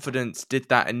much confidence did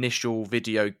that initial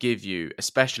video give you,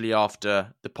 especially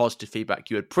after the positive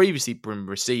feedback you had previously been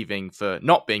receiving for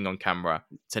not being on camera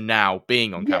to now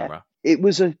being on camera? It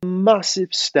was a massive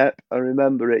step. I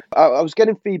remember it. I was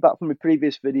getting feedback from my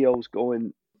previous videos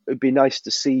going, it'd be nice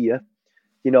to see you.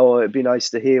 It'd be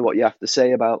nice to hear what you have to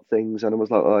say about things. And I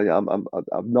was like,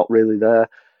 I'm not really there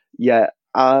yet.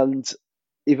 And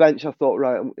eventually I thought,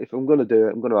 right, if I'm going to do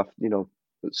it, I'm going to have,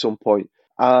 at some point.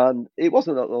 And it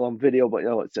wasn't a long video, but,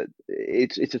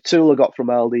 it's a tool I got from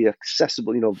Aldi,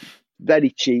 accessible,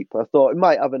 very cheap. I thought it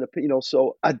might have an opinion,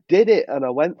 so I did it and I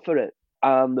went for it.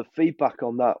 And the feedback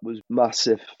on that was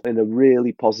massive in a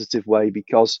really positive way,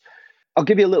 because I'll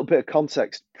give you a little bit of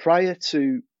context. Prior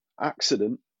to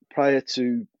accident, prior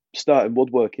to starting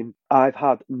woodworking, I've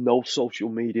had no social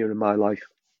media in my life.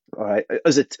 All right,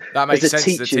 that makes sense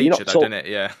teacher, as a teacher, though, doesn't it?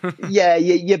 Yeah. Yeah,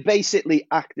 you're basically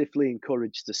actively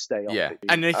encouraged to stay off it.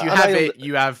 And if you have it,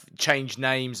 you have changed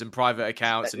names and private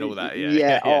accounts and all that.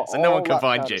 Yeah. So no one can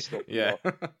find you. Stuff,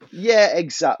 yeah,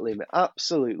 exactly, mate.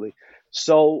 Absolutely.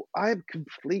 So I'm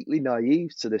completely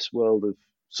naive to this world of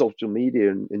social media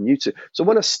and YouTube. So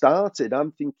when I started,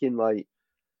 I'm thinking like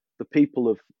the people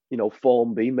of,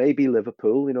 Formby, maybe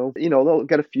Liverpool, they'll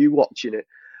get a few watching it.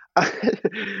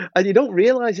 And you don't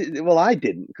realise it. Well, I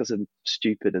didn't, because I'm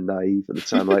stupid and naive at the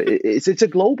time. Like it's a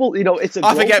global, it's a.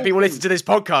 I forget people listen to this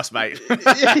podcast, mate.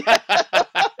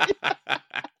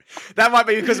 That might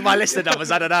be because of my listener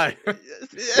numbers. I don't know.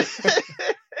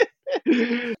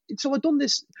 So I've done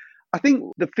this. I think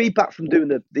the feedback from doing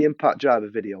the Impact Driver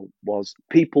video was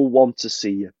people want to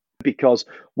see you, because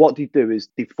what they do is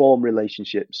they form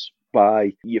relationships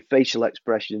by your facial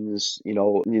expressions,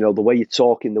 the way you're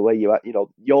talking, the way you act,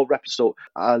 your repertoire.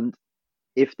 And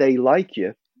if they like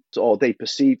you, or they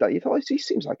perceive that, he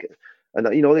seems like it. And,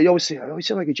 they always say, oh, you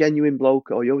seem like a genuine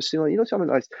bloke, or you always seem like, something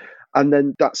nice. And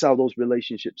then that's how those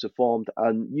relationships are formed.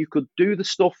 And you could do the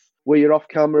stuff where you're off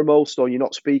camera most, or you're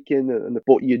not speaking,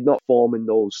 but you're not forming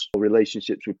those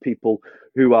relationships with people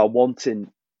who are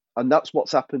wanting. And that's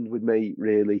what's happened with me,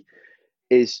 really,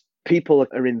 is people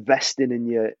are investing in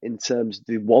you in terms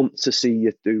they want to see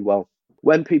you do well.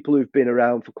 When people who've been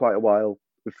around for quite a while,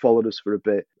 who've followed us for a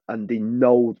bit, and they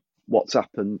know what's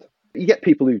happened, you get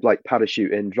people who like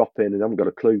parachute in, drop in, and haven't got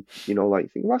a clue.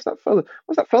 Like think, why's that fella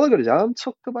got his arm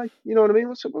tucked away? You know what I mean?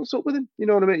 What's up with him? You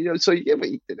know what I mean? So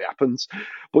it happens.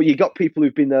 But you got people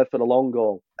who've been there for the long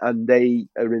haul, and they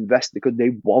are invested because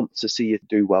they want to see you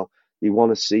do well. They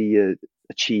want to see you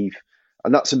achieve,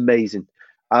 and that's amazing.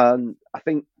 And I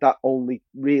think that only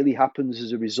really happens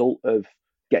as a result of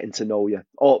getting to know you,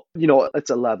 or at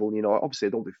a level. Obviously,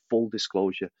 I don't do full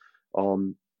disclosure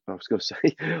on. I was going to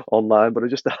say online, but I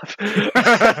just have. Yeah,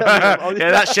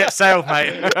 that ship sailed,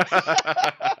 mate.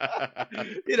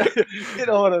 you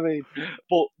know what I mean.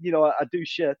 But I do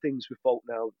share things with folk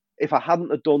now. If I hadn't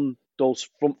have done those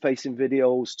front-facing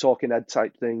videos, talking head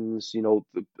type things,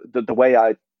 the way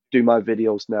I do my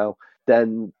videos now,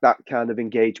 then that kind of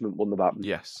engagement wouldn't have happened.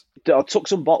 Yes. I took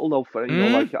some bottle though for it,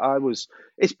 like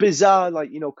it's bizarre,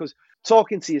 like, because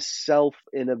talking to yourself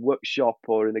in a workshop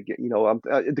or in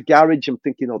the garage, I'm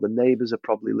thinking, the neighbours are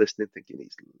probably listening, thinking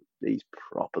he's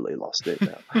properly lost it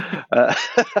now.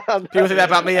 People think that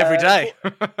about me every day.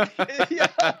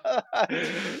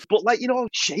 But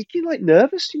shaking, like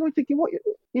nervous, thinking what,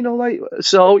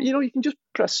 so, you can just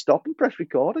press stop and press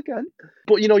record again.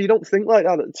 But, you don't think like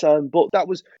that at the time. But that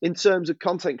was, in terms of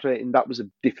content creating, that was a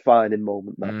defining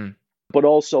moment there. But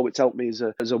also it's helped me as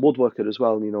a woodworker as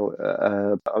well.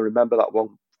 I remember that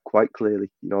one quite clearly.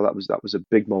 That was a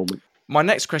big moment. My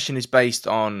next question is based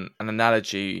on an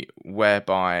analogy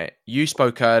whereby you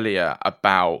spoke earlier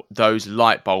about those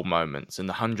light bulb moments and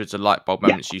the hundreds of light bulb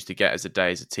moments you used to get as a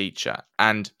day as a teacher.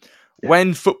 And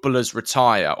when footballers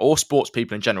retire, or sports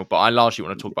people in general, but I largely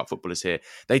want to talk about footballers here,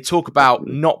 they talk about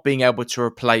not being able to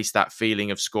replace that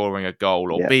feeling of scoring a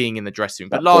goal or being in the dressing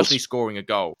room, but largely scoring a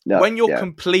goal. When you're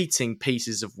completing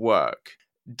pieces of work,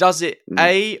 does it,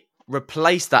 A,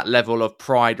 replace that level of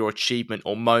pride or achievement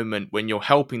or moment when you're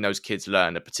helping those kids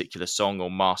learn a particular song or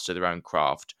master their own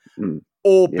craft?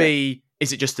 Or B,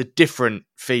 is it just a different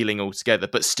feeling altogether,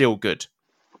 but still good?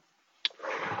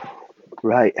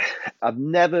 Right. I've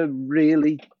never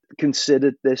really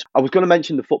considered this. I was going to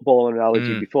mention the football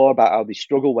analogy before about how they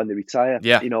struggle when they retire,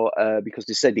 because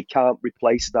they say they can't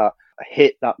replace that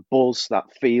hit, that buzz, that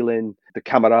feeling, the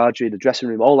camaraderie, the dressing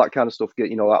room, all that kind of stuff,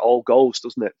 that all goes,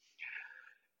 doesn't it?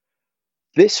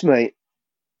 This, mate,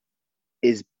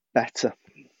 is better.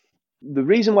 The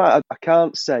reason why I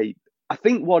can't say, I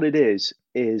think what it is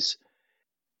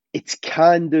it's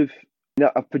kind of,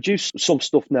 I've produced some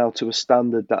stuff now to a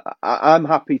standard that I'm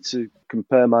happy to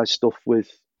compare my stuff with,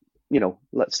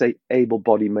 let's say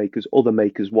able-bodied makers, other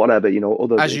makers, whatever,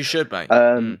 other. As you should, mate.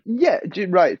 Yeah,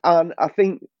 right. And I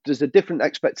think there's a different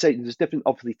expectation. There's different,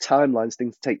 obviously, timelines.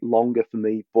 Things take longer for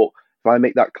me, but if I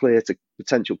make that clear to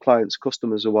potential clients,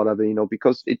 customers, or whatever,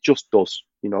 because it just does.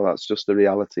 That's just the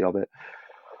reality of it.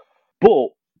 But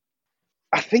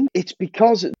I think it's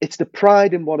because it's the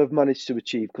pride in what I've managed to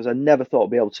achieve, because I never thought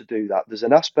I'd be able to do that. There's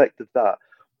an aspect of that,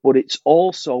 but it's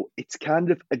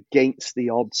kind of against the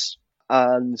odds.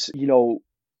 And,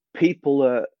 people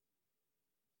are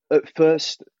at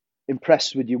first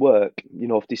impressed with your work,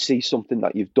 if they see something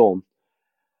that you've done.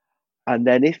 And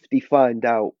then if they find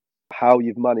out how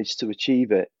you've managed to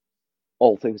achieve it,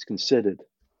 all things considered,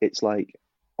 it's like,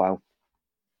 wow.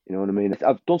 You know what I mean?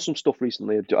 I've done some stuff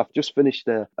recently. I've just finished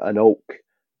an oak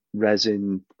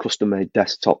resin custom-made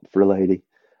desktop for a lady.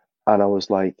 And I was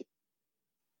like,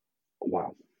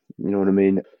 wow. You know what I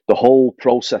mean? The whole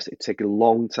process, it took a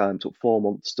long time, took 4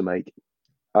 months to make.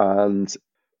 And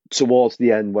towards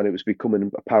the end, when it was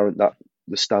becoming apparent that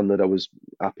the standard I was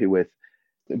happy with,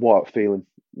 what a feeling,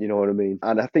 you know what I mean?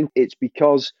 And I think it's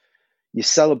because you're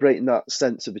celebrating that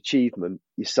sense of achievement,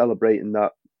 you're celebrating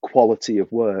that quality of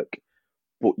work,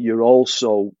 but you're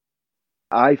also,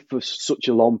 for such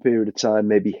a long period of time,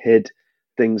 maybe hid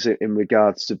things in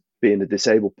regards to being a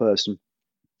disabled person,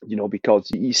 because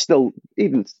you still,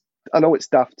 even, I know it's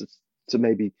daft to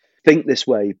maybe think this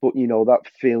way, but that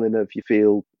feeling of you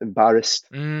feel embarrassed,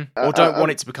 or don't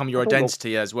want it to become your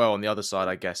identity as well. On the other side,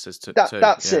 I guess, as to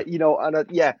that's it,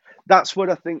 and that's what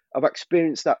I think. I've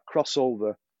experienced that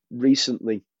crossover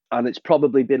recently, and it's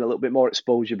probably been a little bit more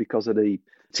exposure because of the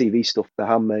TV stuff, the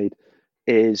handmade.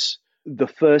 Is the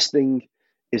first thing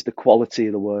is the quality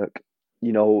of the work,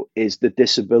 is the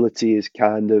disability is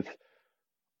kind of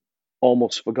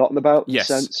almost forgotten about in a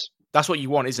sense. That's what you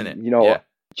want, isn't it? Do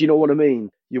you know what I mean?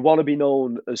 You want to be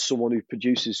known as someone who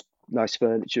produces nice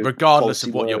furniture, regardless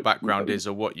of what your background is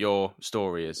or what your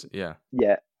story is. Yeah,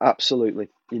 absolutely.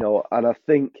 And I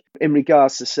think in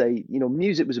regards to say,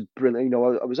 music was a brilliant.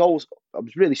 I was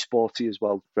really sporty as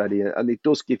well, Freddie, and it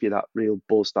does give you that real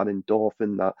buzz, that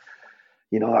endorphin, that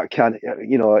that kind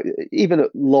of, even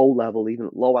at low level, even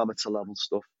at low amateur level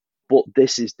stuff. But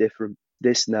this is different.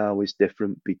 This now is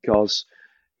different because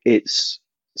it's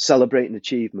celebrating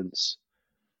achievements.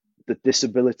 The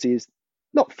disability is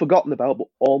not forgotten about, but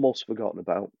almost forgotten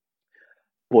about.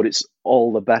 But it's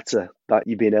all the better that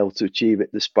you've been able to achieve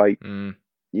it despite,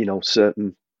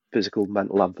 certain physical,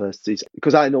 mental adversities.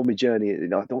 Because I know my journey,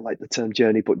 I don't like the term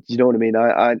journey, but you know what I mean?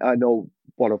 I know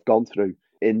what I've gone through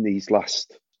in these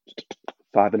last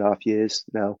 5.5 years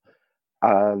now.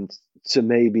 And to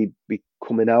maybe be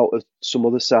coming out of some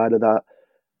other side of that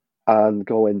and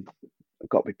going, I've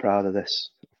got to be proud of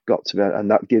this. I've got to be,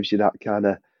 and that gives you that kind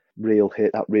of real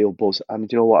hit, that real buzz. And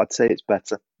you know what? I'd say it's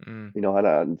better. And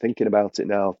I'm thinking about it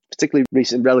now, particularly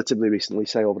relatively recently,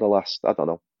 say over the last, I don't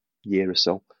know, year or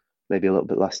so, maybe a little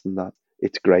bit less than that.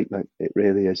 It's great, mate. It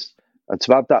really is. And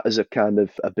to have that as a kind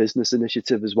of a business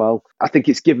initiative as well, I think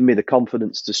it's given me the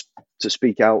confidence to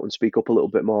speak out and speak up a little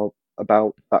bit more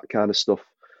about that kind of stuff.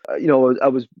 I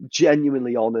was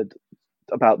genuinely honoured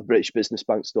about the British Business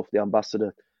Bank stuff, the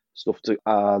ambassador stuff,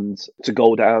 and to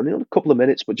go down a couple of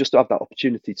minutes, but just to have that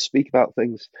opportunity to speak about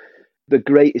things. The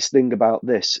greatest thing about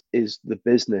this is the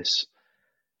business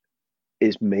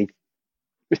is me.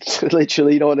 It's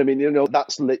literally, you know what I mean?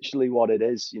 That's literally what it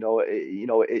is.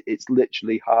 It's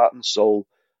literally heart and soul,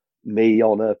 me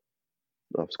on a,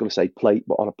 I was going to say plate,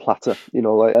 but on a platter,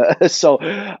 so,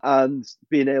 and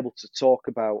being able to talk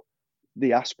about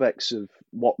the aspects of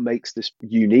what makes this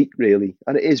unique, really.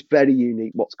 And it is very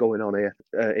unique what's going on here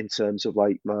in terms of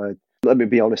like let me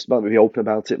be honest, let me be open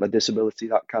about it, my disability,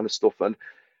 that kind of stuff. And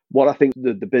what I think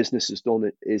the business has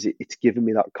done is it's given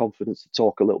me that confidence to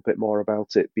talk a little bit more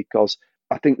about it, because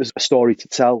I think there's a story to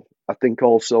tell. I think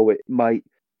also it might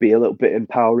be a little bit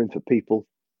empowering for people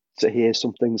to hear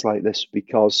some things like this,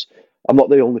 because I'm not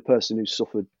the only person who's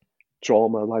suffered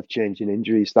trauma, life-changing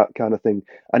injuries, that kind of thing.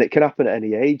 And it can happen at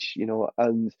any age,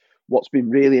 and what's been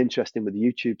really interesting with the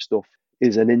YouTube stuff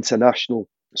is an international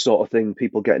sort of thing,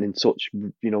 people getting in touch,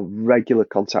 regular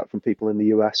contact from people in the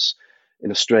US,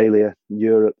 in Australia, in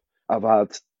Europe. I've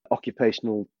had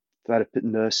occupational therapy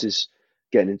nurses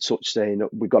getting in touch saying,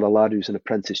 we've got a lad who's an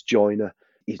apprentice joiner.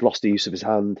 He's lost the use of his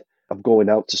hand. I'm going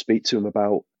out to speak to him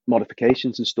about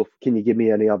modifications and stuff. Can you give me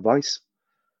any advice?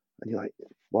 And you're like,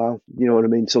 wow, you know what I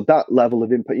mean? So that level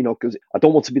of impact, because I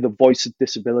don't want to be the voice of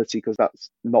disability, because that's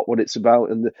not what it's about.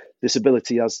 And the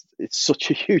disability it's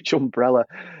such a huge umbrella.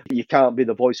 You can't be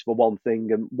the voice for one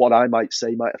thing. And what I might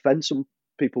say might offend some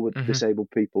people with disabled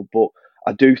people. But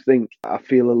I do think I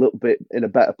feel a little bit in a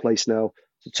better place now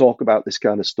to talk about this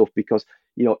kind of stuff, because,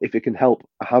 if it can help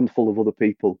a handful of other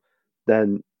people,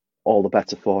 then all the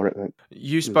better for it. Right?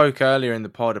 You spoke earlier in the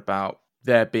pod about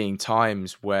there being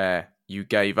times where you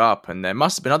gave up, and there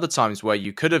must have been other times where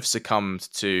you could have succumbed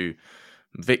to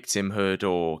victimhood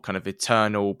or kind of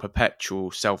eternal,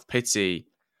 perpetual self-pity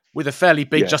with a fairly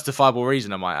big justifiable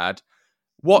reason, I might add.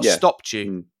 What stopped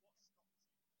you?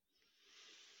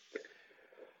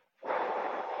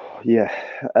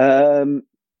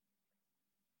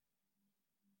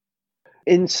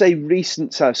 In, say,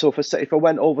 recent times, so if I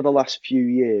went over the last few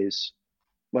years,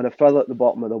 when I fell at the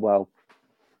bottom of the well,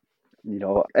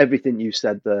 everything you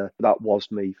said there, that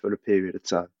was me for a period of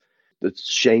time. As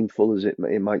shameful as it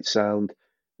might sound,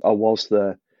 I was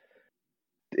there.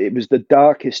 It was the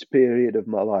darkest period of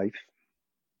my life.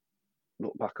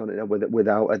 Look back on it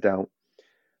without a doubt.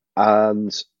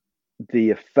 And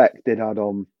the effect it had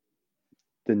on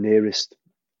the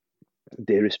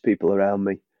dearest people around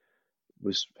me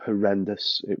was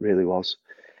horrendous. It really was.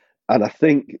 And I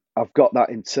think I've got that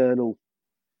internal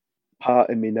part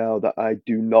in me now that I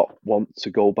do not want to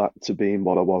go back to being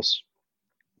what I was.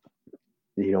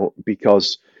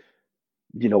 Because,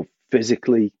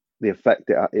 physically, the effect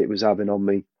it was having on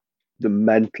me,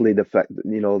 mentally, the fact that,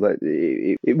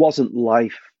 that it wasn't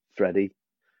life, Freddie.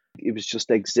 It was just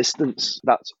existence.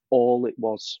 That's all it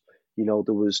was.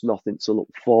 There was nothing to look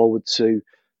forward to.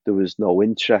 There was no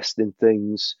interest in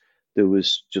things. There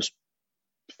was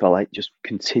felt like just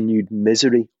continued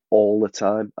misery all the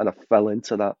time. And I fell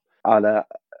into that. And I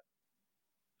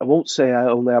won't say I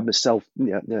only have myself.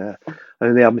 I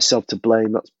only have myself to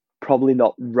blame. That's probably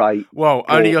not right. Well,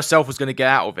 only yourself was going to get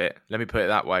out of it. Let me put it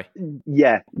that way.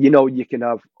 Yeah, you can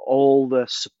have all the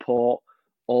support,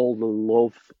 all the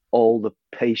love, all the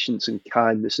patience and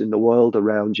kindness in the world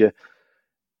around you.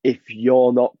 If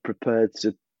you're not prepared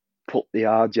to put the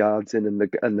hard yards in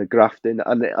and the graft in,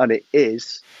 and it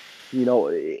is,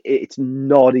 it's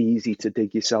not easy to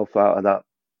dig yourself out of that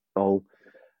hole.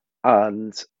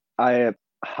 And I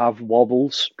have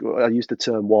wobbles. I use the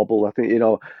term wobble. I think,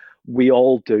 we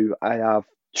all do. I have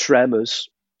tremors,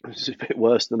 which is a bit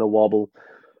worse than a wobble.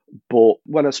 But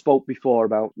when I spoke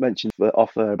before mentioned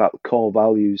off about core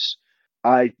values,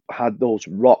 I had those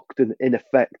rocked and in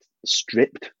effect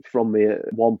stripped from me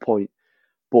at one point.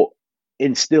 But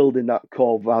instilled in that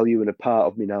core value and a part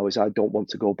of me now is I don't want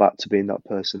to go back to being that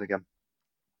person again.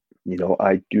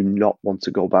 I do not want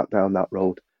to go back down that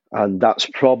road. And that's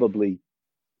probably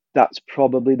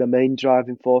the main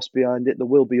driving force behind it. There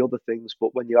will be other things,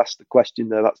 but when you ask the question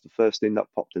there, that's the first thing that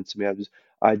popped into me.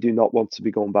 I do not want to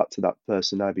be going back to that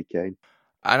person I became.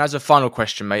 And as a final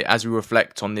question, mate, as we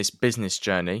reflect on this business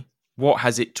journey, what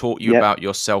has it taught you about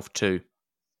yourself too?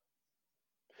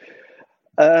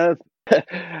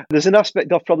 There's an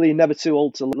aspect of probably never too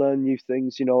old to learn new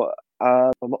things.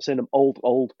 I'm not saying I'm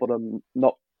old, but I'm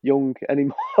not young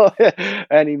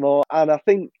anymore. And I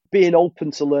think being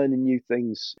open to learning new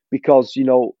things, because,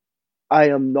 I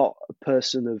am not a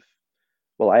person of,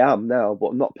 well, I am now, but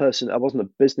I'm not I wasn't a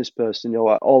business person.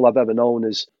 All I've ever known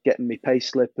is getting my pay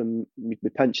slip and my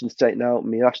pensions taken out,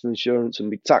 and my national insurance and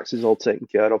my taxes all taken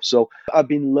care of. So I've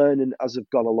been learning as I've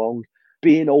gone along,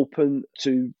 being open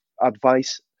to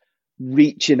advice,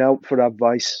 reaching out for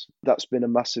advice. That's been a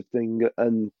massive thing.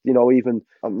 And, even,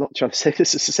 I'm not trying to say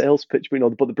this as a sales pitch, but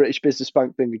the British Business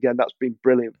Bank thing, again, that's been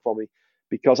brilliant for me,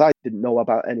 because I didn't know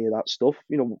about any of that stuff.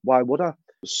 Why would I?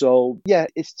 So, yeah,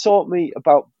 it's taught me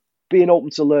about being open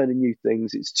to learning new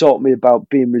things. It's taught me about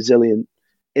being resilient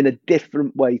in a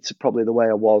different way to probably the way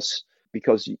I was.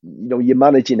 because, you're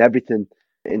managing everything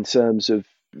in terms of,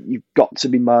 you've got to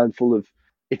be mindful of,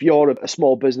 if you're a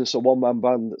small business or one-man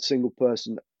band, a single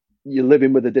person, you're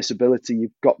living with a disability,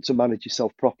 you've got to manage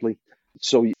yourself properly.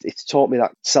 So it's taught me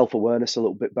that self-awareness a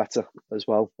little bit better as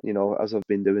well, as I've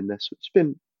been doing this, which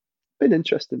has been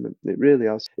interesting. It really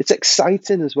has. It's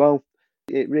exciting as well.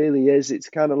 It really is. It's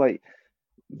kind of like,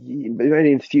 you're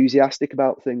very enthusiastic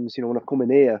about things. When I come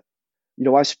in here,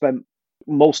 I spent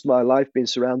most of my life being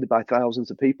surrounded by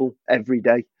thousands of people every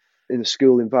day in a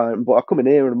school environment, but I come in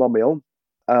here and I'm on my own,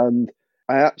 and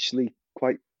I actually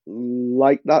quite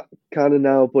like that kind of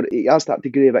now, but it has that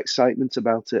degree of excitement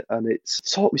about it, and it's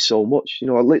taught me so much.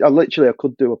 I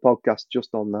could do a podcast just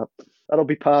on that. That'll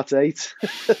be part 8.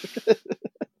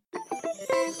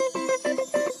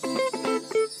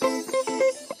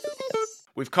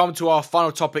 We've come to our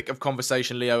final topic of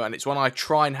conversation, Leo, and it's one I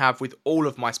try and have with all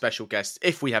of my special guests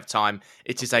if we have time.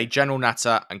 It is a general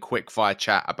natter and quick fire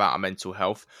chat about our mental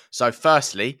health. So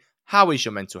firstly, how is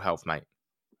your mental health, mate?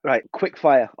 Right, quick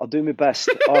fire. I'll do my best.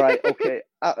 All right, okay.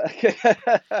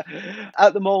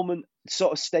 At the moment,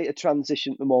 sort of state of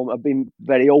transition at the moment. I've been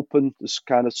very open. There's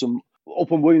kind of some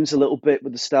open wounds a little bit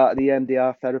with the start of the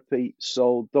EMDR therapy.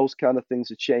 So those kind of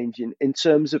things are changing. In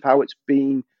terms of how it's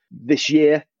been this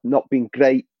year, not been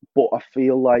great, but I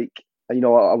feel like,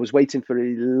 I was waiting for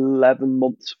 11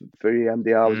 months for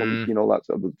EMDR. I was on, that's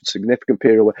a significant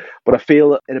period. But I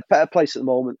feel in a better place at the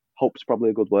moment. Hope's probably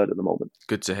a good word at the moment.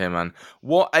 Good to hear, man.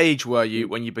 What age were you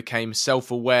when you became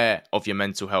self-aware of your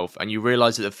mental health and you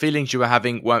realised that the feelings you were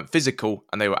having weren't physical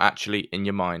and they were actually in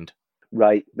your mind?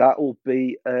 Right, that will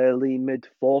be early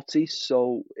mid-40s.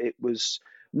 So it was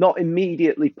not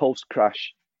immediately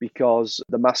post-crash, because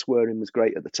the mask wearing was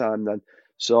great at the time then.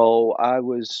 So I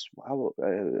was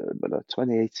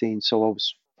 2018, so I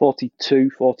was 42,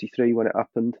 43 when it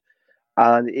happened.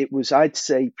 And it was, I'd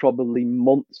say, probably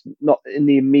months, not in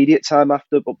the immediate time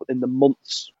after, but in the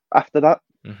months after that,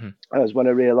 was when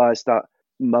I realised that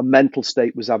my mental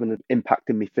state was having an impact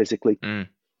on me physically. And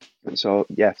so,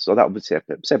 so that would say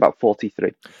about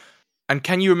 43. And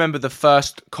can you remember the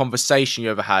first conversation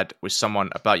you ever had with someone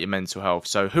about your mental health?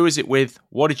 So who is it with?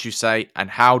 What did you say? And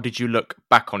how did you look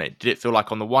back on it? Did it feel like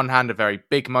on the one hand, a very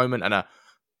big moment and a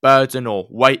burden or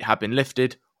weight had been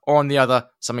lifted? Or on the other,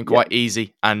 something quite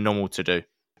easy and normal to do?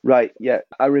 Right, yeah.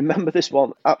 I remember this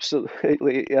one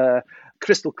absolutely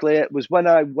crystal clear. It was when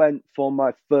I went for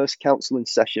my first counselling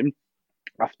session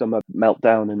after my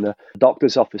meltdown in the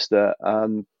doctor's office there.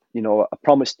 And, I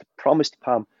promised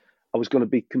Pam I was going to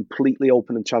be completely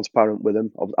open and transparent with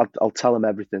him. I'll tell him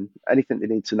everything, anything they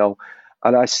need to know.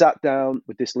 And I sat down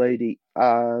with this lady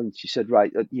and she said,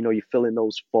 right, you're filling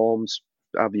those forms.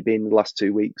 Have you been in the last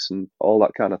 2 weeks and all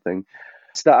that kind of thing?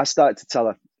 I started to tell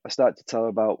her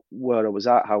about where I was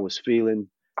at, how I was feeling.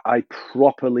 I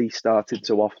properly started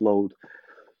to offload.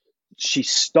 She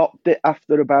stopped it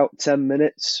after about 10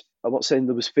 minutes. I'm not saying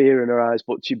there was fear in her eyes,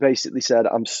 but she basically said,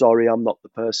 I'm sorry, I'm not the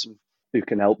person who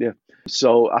can help you.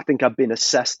 So I think I've been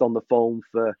assessed on the phone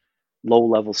for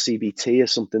low-level CBT or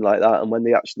something like that. And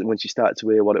when she started to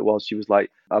hear what it was, she was like,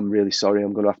 I'm really sorry,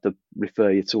 I'm going to have to refer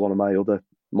you to one of my other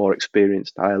more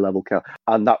experienced higher level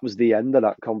and that was the end of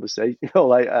that conversation.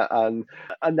 And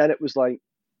then it was like,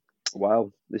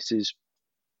 wow, this is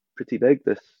pretty big,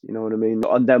 this, you know what I mean?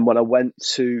 And then when I went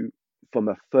for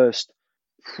my first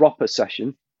proper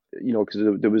session,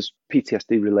 because there was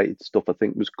PTSD related stuff I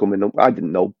think was coming up. I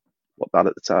didn't know what that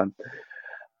at the time,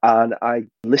 and I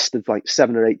listed like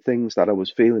 7 or 8 things that I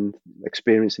was feeling,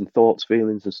 experiencing, thoughts,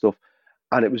 feelings and stuff.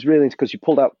 And it was really because you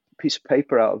pulled out a piece of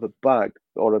paper out of a bag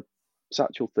or a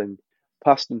satchel thing,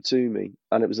 passed them to me,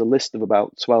 and it was a list of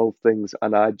about 12 things,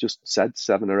 and I just said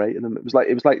 7 or 8 of them. It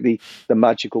was like the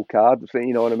magical card thing,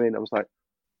 you know what I mean? I was like,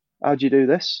 how'd you do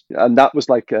this? And that was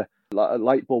like a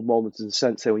light bulb moment in the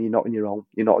sense that when you're not on your own,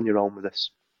 you're not on your own with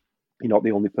this. You're not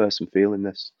the only person feeling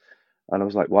this. And I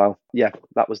was like, wow, yeah,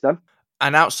 that was them.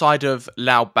 And outside of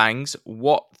loud bangs,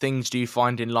 what things do you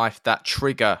find in life that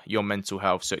trigger your mental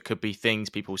health? So it could be things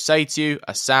people say to you,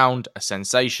 a sound, a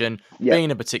sensation, being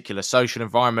in a particular social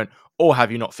environment, or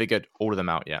have you not figured all of them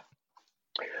out yet?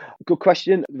 Good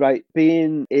question. Right.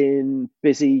 Being in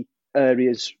busy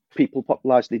areas,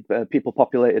 largely people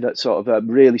populated at sort of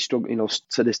really struggle,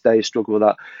 to this day struggle with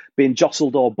that. Being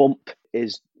jostled or bumped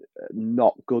is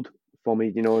not good for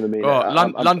me, you know what I mean?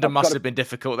 London must have been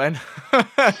difficult then.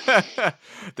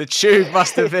 The tube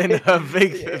must have been a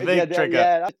big trigger.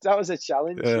 Yeah, that was a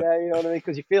challenge. Yeah, you know what I mean?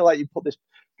 Because you feel like you put this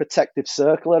protective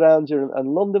circle around you,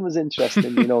 and London was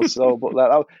interesting, but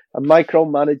a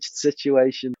micromanaged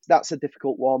situation, that's a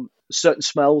difficult one. Certain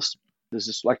smells There's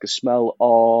just like a smell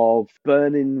of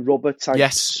burning rubber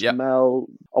type smell.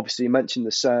 Obviously, you mentioned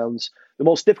the sounds. The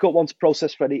most difficult one to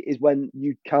process, Freddie, is when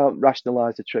you can't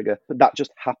rationalise the trigger. But that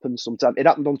just happens sometimes. It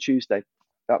happened on Tuesday. It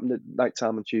happened at night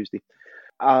time on Tuesday.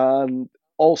 And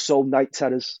also night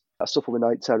terrors. I suffer with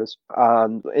night terrors.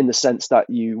 And in the sense that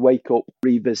you wake up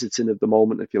revisiting of the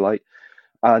moment, if you like,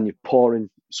 and you're pouring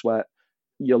sweat,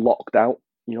 you're locked out.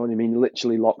 You know what I mean?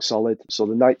 Literally locked solid. So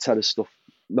the night terror stuff,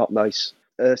 not nice.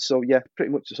 So yeah,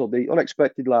 pretty much so the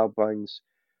unexpected loud bangs,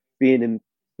 being in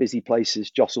busy places,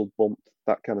 jostled, bumped,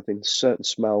 that kind of thing. Certain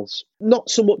smells. Not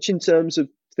so much in terms of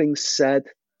things said.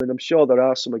 And I'm sure there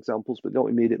are some examples, but don't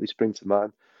immediately spring to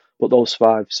mind. But those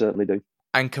 5 certainly do.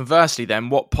 And conversely then,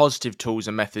 what positive tools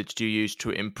and methods do you use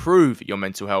to improve your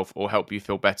mental health or help you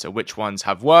feel better? Which ones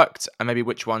have worked and maybe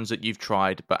which ones that you've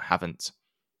tried but haven't?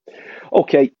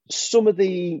 Okay, some of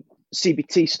the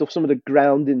CBT stuff, some of the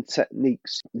grounding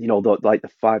techniques, like the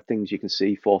 5 things you can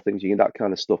see, 4 things you can, that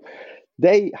kind of stuff,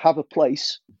 they have a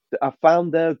place. That I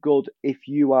found they're good if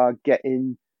you are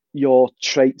getting your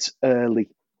traits early.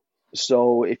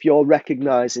 So if you're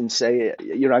recognizing, say,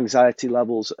 your anxiety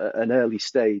levels at an early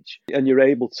stage and you're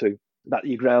able to, that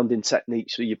your grounding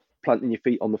techniques, so you're planting your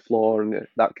feet on the floor and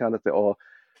that kind of thing, or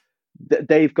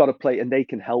they've got a plate and they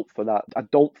can help for that. I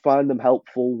don't find them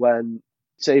helpful when,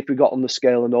 say, if we got on the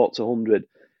scale of 0 to 100,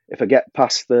 if I get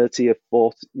past 30 or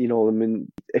 40,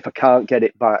 if I can't get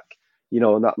it back,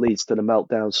 and that leads to the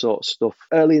meltdown sort of stuff.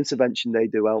 Early intervention, they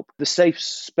do help. The safe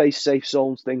space, safe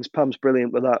zones things, Pam's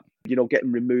brilliant with that.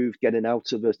 Getting removed, getting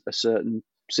out of a certain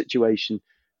situation,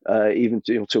 even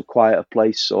to a quieter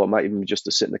place, or it might even be just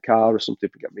to sit in the car or something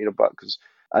to get me back, because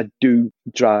I do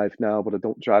drive now, but I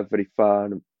don't drive very far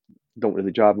and don't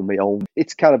really drive on my own.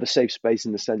 It's kind of a safe space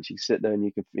in the sense you can sit there and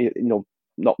you can,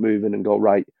 not moving and go,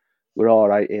 right, we're all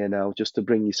right here now, just to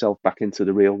bring yourself back into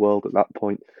the real world at that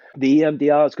point. The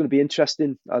EMDR is going to be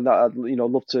interesting, and I'd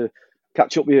love to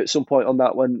catch up with you at some point on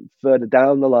that one further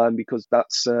down the line, because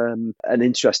that's an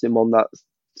interesting one. That's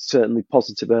certainly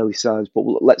positive early signs, but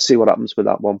let's see what happens with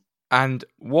that one. And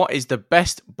what is the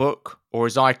best book, or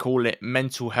as I call it,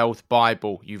 mental health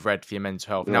Bible you've read for your mental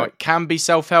health? Right. Now, it can be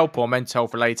self-help or mental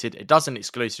health related. It doesn't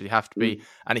exclusively have to be.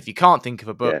 And if you can't think of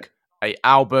a book, a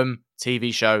album,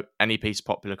 TV show, any piece of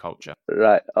popular culture.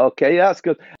 Right. Okay. Yeah, that's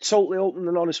good. Totally open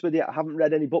and honest with you. I haven't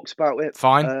read any books about it.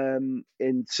 Fine.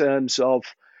 In terms of,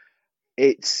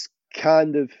 it's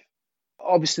kind of,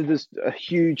 obviously there's a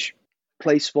huge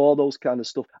place for those kind of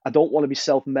stuff. I don't want to be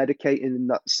self-medicating in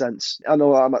that sense. I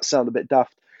know I might sound a bit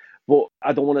daft, but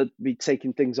I don't want to be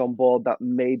taking things on board that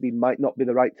maybe might not be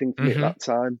the right thing for me at that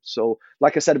time. So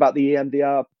like I said about the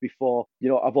EMDR before,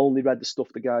 I've only read the stuff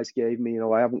the guys gave me.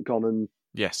 I haven't gone and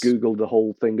Googled the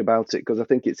whole thing about it, because I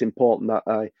think it's important that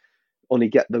I only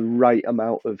get the right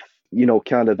amount of,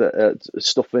 kind of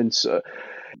stuff in. So,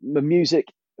 the music,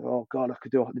 oh God, I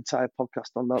could do an entire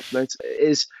podcast on that, mate.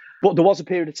 But there was a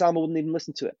period of time I wouldn't even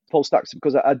listen to it post-accident,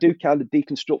 because I do kind of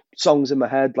deconstruct songs in my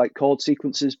head, like chord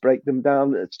sequences, break them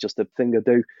down. It's just a thing I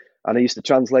do. And I used to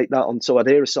translate that on, so I'd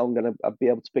hear a song and I'd be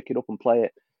able to pick it up and play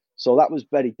it. So that was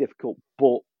very difficult.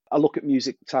 But I look at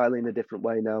music entirely in a different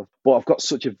way now. But I've got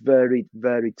such a very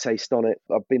varied taste on it.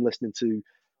 I've been listening to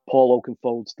Paul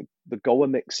Oakenfold's the Goa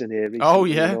mix in here recently, oh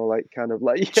yeah,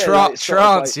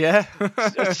 trance, yeah.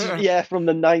 Yeah, from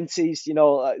the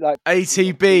 90s, like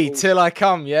ATB Till I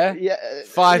Come, yeah,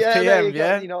 5 p.m,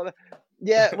 yeah.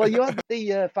 Yeah, well, you had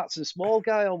the Fats and Small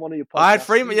guy on one of your podcasts. I had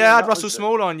Freeman, I had Russell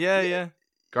Small on, yeah,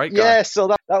 great guy. Yeah, so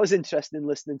that was interesting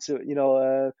listening to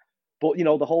it, but,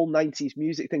 the whole 90s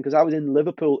music thing, because I was in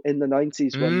Liverpool in the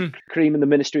 90s when Cream and the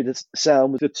Ministry of the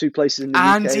Sound was the 2 places in the UK.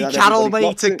 Andy Carroll,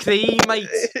 mate, and Cream, mate.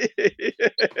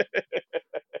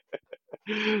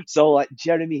 So, like,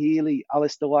 Jeremy Healy,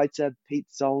 Alistair Whitehead, Pete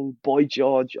Tong, Boy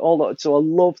George, all that. So I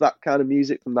love that kind of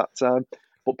music from that time.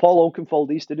 But Paul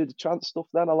Oakenfold used to do the trance stuff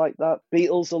then. I like that.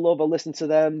 Beatles, I listen to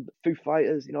them. Foo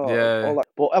Fighters, all that.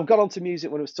 But I've got onto music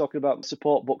when I was talking about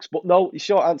support books. But no, the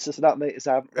short answer to that, mate, is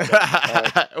I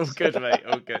haven't. All good, mate.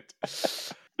 All good.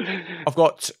 I've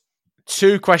got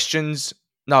 2 questions.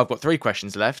 No, I've got 3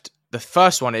 questions left. The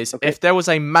first one is, if there was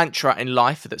a mantra in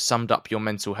life that summed up your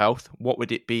mental health, what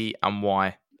would it be and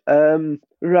why?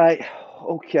 Right.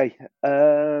 Okay.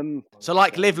 So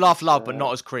like live, laugh, love, but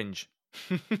not as cringe.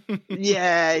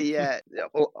 Yeah.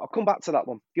 Well, I'll come back to that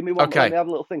one. Give me one. Okay. Let me have a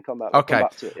little think on that. Okay. I'll come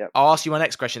back to it, yeah. I'll ask you my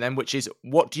next question then, which is,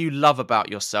 what do you love about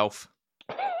yourself?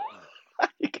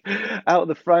 Out of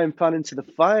the frying pan into the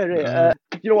fire.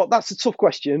 You know what? That's a tough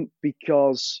question,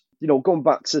 because, going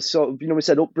back to sort of, we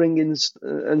said upbringings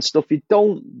and stuff, you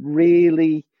don't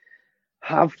really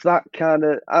have that kind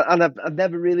of, and I've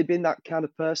never really been that kind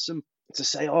of person to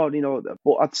say,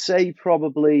 but I'd say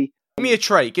probably Give me a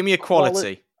trait. Give me a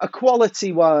quality.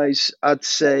 Quality-wise, I'd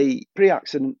say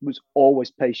pre-accident was always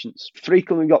patience.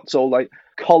 Frequently got told, like,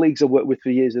 colleagues I worked with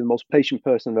for years are the most patient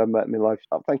person I've ever met in my life.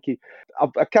 Oh, thank you.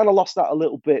 I kind of lost that a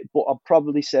little bit, but I'd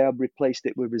probably say I've replaced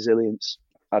it with resilience.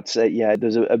 I'd say, yeah,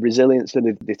 there's a resilience and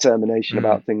a determination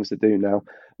about things to do now.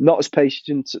 Not as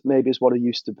patient maybe as what I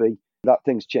used to be. That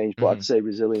thing's changed, but I'd say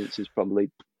resilience is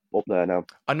probably up there now.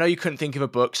 I know you couldn't think of a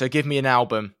book, so give me an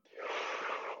album.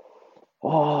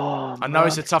 Oh, I know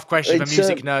it's a tough question for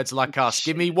music nerds like us.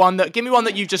 Give me one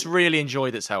that you've just really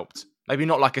enjoyed that's helped. Maybe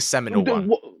not like a seminal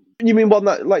one. You mean one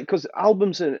that, like, because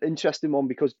albums are an interesting one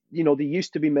because, they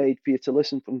used to be made for you to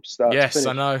listen from start to finish. Yes,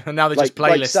 I know. And now they're just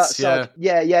playlists.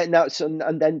 Yeah. Now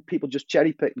and then people just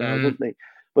cherry pick now, don't they?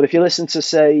 But if you listen to,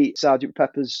 say, Sgt.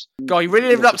 Pepper's... God, you really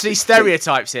lived up to these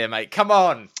stereotypes here, mate. Come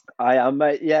on. I am,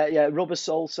 mate. Yeah. Rubber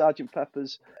Soul, Sgt.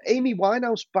 Pepper's. Amy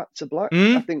Winehouse, Back to Black,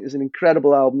 I think is an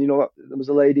incredible album. There was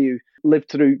a lady who lived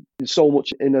through so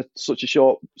much in such a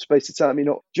short space of time.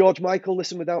 George Michael,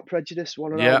 Listen Without Prejudice,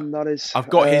 what an album that is. I've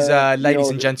got his Ladies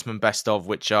and Gentlemen Best Of,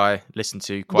 which I listen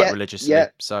to quite religiously. Yeah,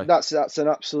 so that's an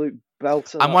absolute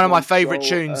belter. And one of my favourite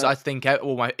tunes, I think,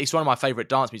 it's one of my favourite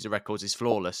dance music records, is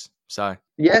Flawless. So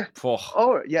yeah, what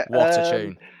a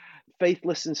tune.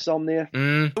 Faithless Insomnia.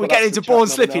 We're getting into Born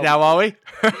Slippy now, are we?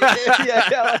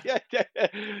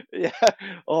 yeah.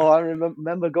 Oh, I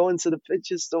remember going to the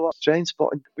pictures store,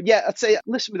 Trainspotting. But yeah, I'd say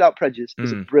Listen Without Prejudice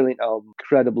is a brilliant album.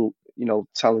 Incredible,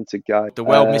 talented guy. The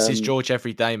world misses George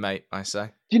every day, mate, I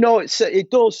say. It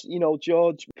does.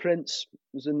 George, Prince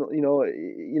was in.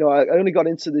 I only got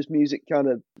into this music kind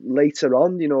of later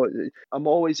on. I'm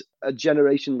always a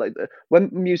generation like when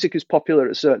music is popular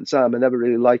at a certain time. I never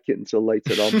really like it until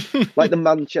later on. Like the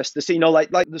Manchester scene, like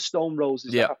the Stone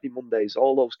Roses, the Happy Mondays,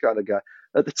 all those kind of guys.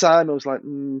 At the time, I was like,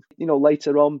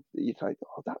 later on, you're like,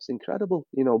 oh, that's incredible,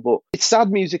 But it's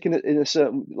sad music in a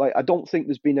certain, like, I don't think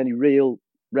there's been any real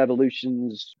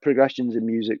revolutions, progressions in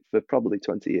music for probably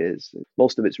 20 years.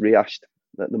 Most of it's rehashed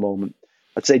at the moment.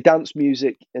 I'd say dance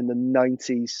music in the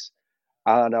 90s,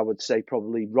 and I would say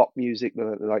probably rock music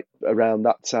like around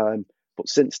that time. But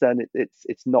since then,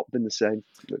 it's not been the same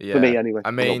for me anyway.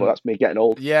 I mean, that's me getting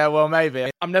old. Yeah, well,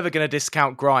 maybe. I'm never going to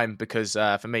discount grime because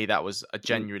for me that was a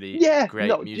genuinely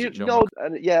great music genre.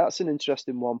 That's an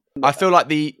interesting one. I feel like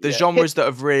the genres that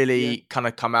have really kind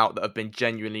of come out that have been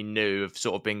genuinely new have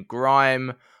sort of been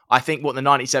grime. I think what the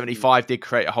 1975 did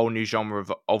create a whole new genre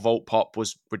of alt pop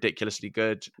was ridiculously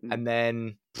good. And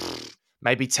then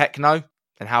maybe techno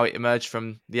and how it emerged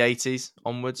from the 80s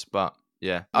onwards. But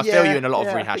yeah, I feel you in a lot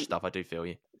of rehashed stuff. I do feel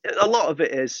you. A lot of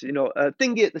it is,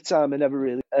 Thingy at the time, I never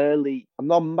really I'm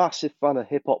not a massive fan of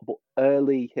hip hop, but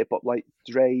early hip hop like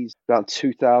Dre's around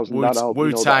 2000.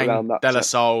 Wu-Tang, De La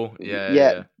Soul.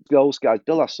 Yeah. Those guys,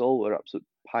 De La Soul were absolute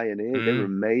pioneers. They were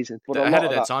amazing. But ahead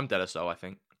of their time, De La Soul, I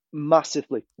think.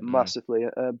 Massively. But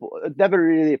I never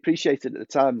really appreciated it at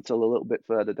the time until a little bit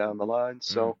further down the line.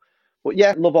 So, but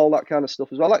yeah, love all that kind of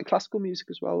stuff as well. I like classical music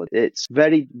as well. It's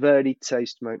very, very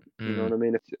taste, mate. You know what I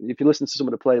mean? If you listen to some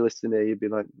of the playlists in here, you'd be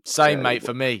like, same, mate,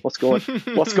 for me. What's going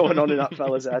on in that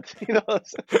fella's head?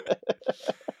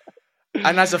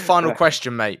 And as a final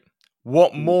question, mate,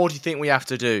 what more do you think we have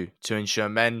to do to ensure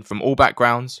men from all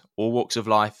backgrounds, all walks of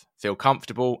life, feel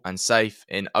comfortable and safe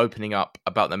in opening up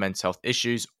about their mental health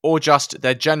issues or just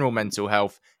their general mental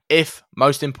health, if,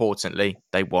 most importantly,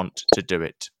 they want to do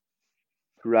it?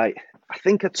 Right. I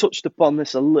think I touched upon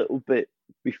this a little bit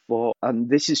before, and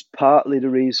this is partly the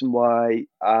reason why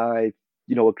I,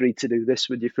 agreed to do this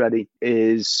with you, Freddie,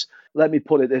 is, let me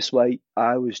put it this way,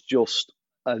 I was just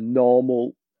a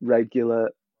normal,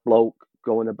 regular bloke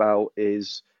going about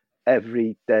his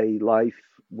everyday life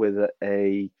with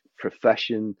a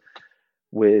profession,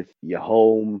 with your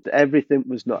home. Everything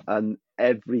was not, and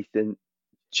everything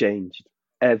changed.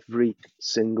 Every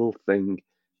single thing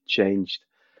changed.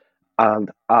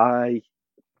 And I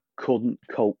couldn't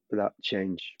cope with that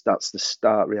change. That's the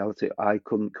stark reality. I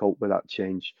couldn't cope with that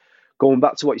change. Going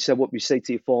back to what you said, what we say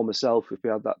to your former self, if we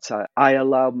had that time, I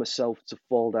allowed myself to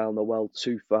fall down the well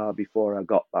too far before I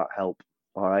got that help.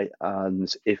 All right.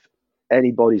 And if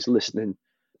anybody's listening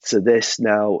to this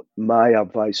now, my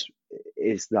advice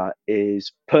is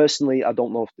personally, I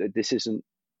don't know if this isn't,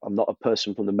 I'm not a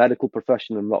person from the medical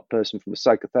profession, I'm not a person from the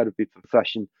psychotherapy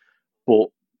profession, but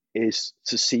is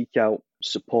to seek out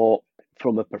support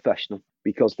from a professional,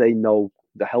 because they know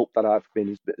the help that I've been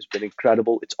has been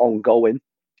incredible. It's ongoing.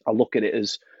 I look at it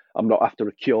as I'm not after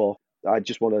a cure. I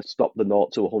just want to stop the 0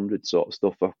 to 100 sort of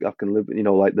stuff. I can live,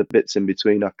 like the bits in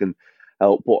between I can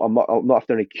help, but I'm not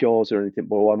after any cures or anything,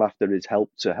 but what I'm after is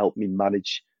help to help me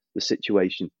manage the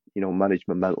situation. manage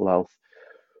my mental health,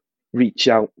 reach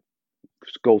out,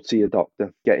 go to your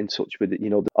doctor, get in touch with it.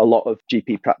 A lot of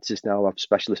GP practices now have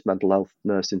specialist mental health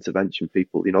nurse intervention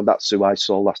people. That's who I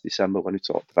saw last December when we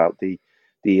talked about the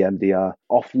EMDR.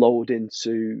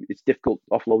 It's difficult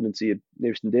offloading to your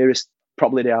nearest and dearest.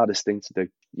 Probably the hardest thing to do,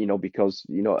 because,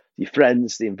 your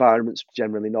friends, the environment's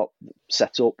generally not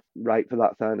set up right for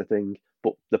that kind of thing.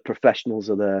 But the professionals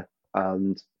are there,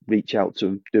 and reach out to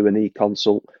them, do an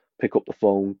e-consult, pick up the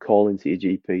phone, call into your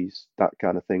GPs, that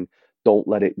kind of thing. Don't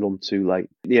let it run too late.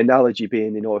 The analogy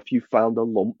being, if you found a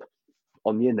lump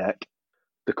on your neck,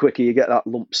 the quicker you get that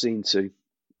lump seen to,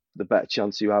 the better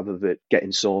chance you have of it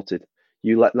getting sorted.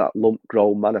 You let that lump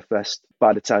grow, manifest.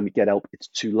 By the time you get help, it's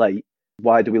too late.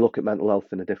 Why do we look at mental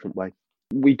health in a different way?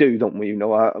 We do, don't we?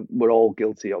 We're all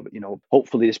guilty of it.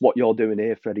 Hopefully it's what you're doing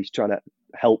here, Freddie's trying to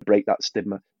help break that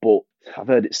stigma. But I've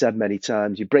heard it said many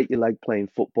times, you break your leg playing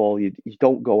football, you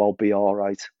don't go, I'll be all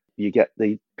right. You get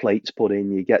the plates put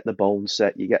in, you get the bone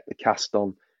set, you get the cast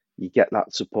on, you get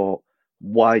that support.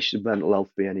 Why should mental health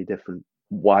be any different?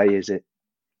 Why is it?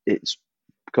 It's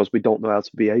because we don't know how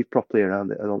to behave properly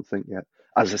around it, I don't think, yet.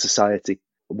 As a society,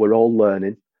 we're all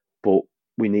learning, but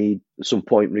we need, at some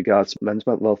point in regards to men's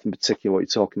mental health in particular, what you're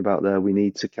talking about there, we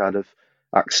need to kind of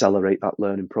accelerate that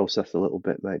learning process a little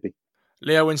bit, maybe.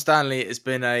 Leo Winstanley, it's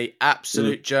been an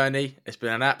absolute journey. It's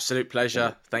been an absolute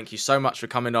pleasure. Thank you so much for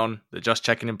coming on the Just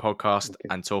Checking In podcast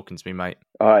and talking to me, mate.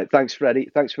 All right. Thanks, Freddie.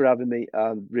 Thanks for having me.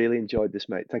 I really enjoyed this,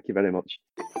 mate. Thank you very much.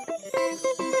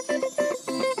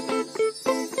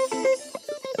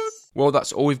 Well,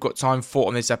 that's all we've got time for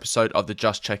on this episode of the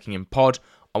Just Checking In pod.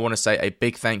 I want to say a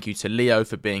big thank you to Leo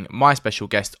for being my special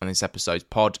guest on this episode's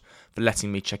pod, for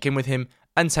letting me check in with him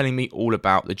and telling me all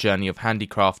about the journey of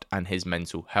handicraft and his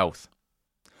mental health.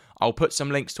 I'll put some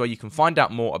links to where you can find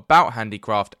out more about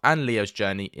handicraft and Leo's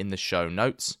journey in the show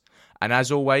notes. And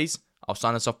as always, I'll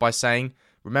sign us off by saying,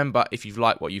 remember, if you've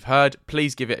liked what you've heard,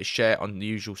 please give it a share on the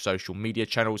usual social media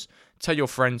channels. Tell your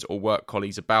friends or work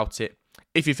colleagues about it.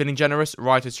 If you're feeling generous,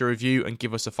 write us a review and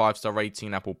give us a 5-star rating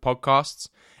in Apple Podcasts.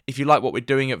 If you like what we're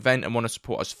doing at Vent and want to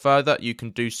support us further, you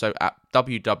can do so at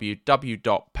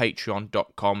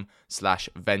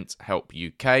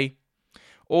www.patreon.com/VentHelpUK.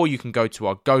 Or you can go to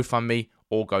our GoFundMe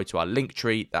or go to our link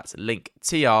tree, that's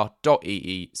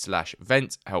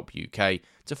linktr.ee/VentHelpUK,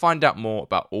 to find out more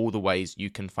about all the ways you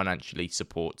can financially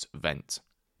support Vent.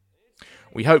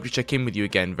 We hope to check in with you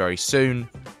again very soon.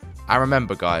 And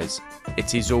remember, guys,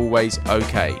 it is always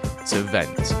okay to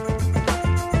vent.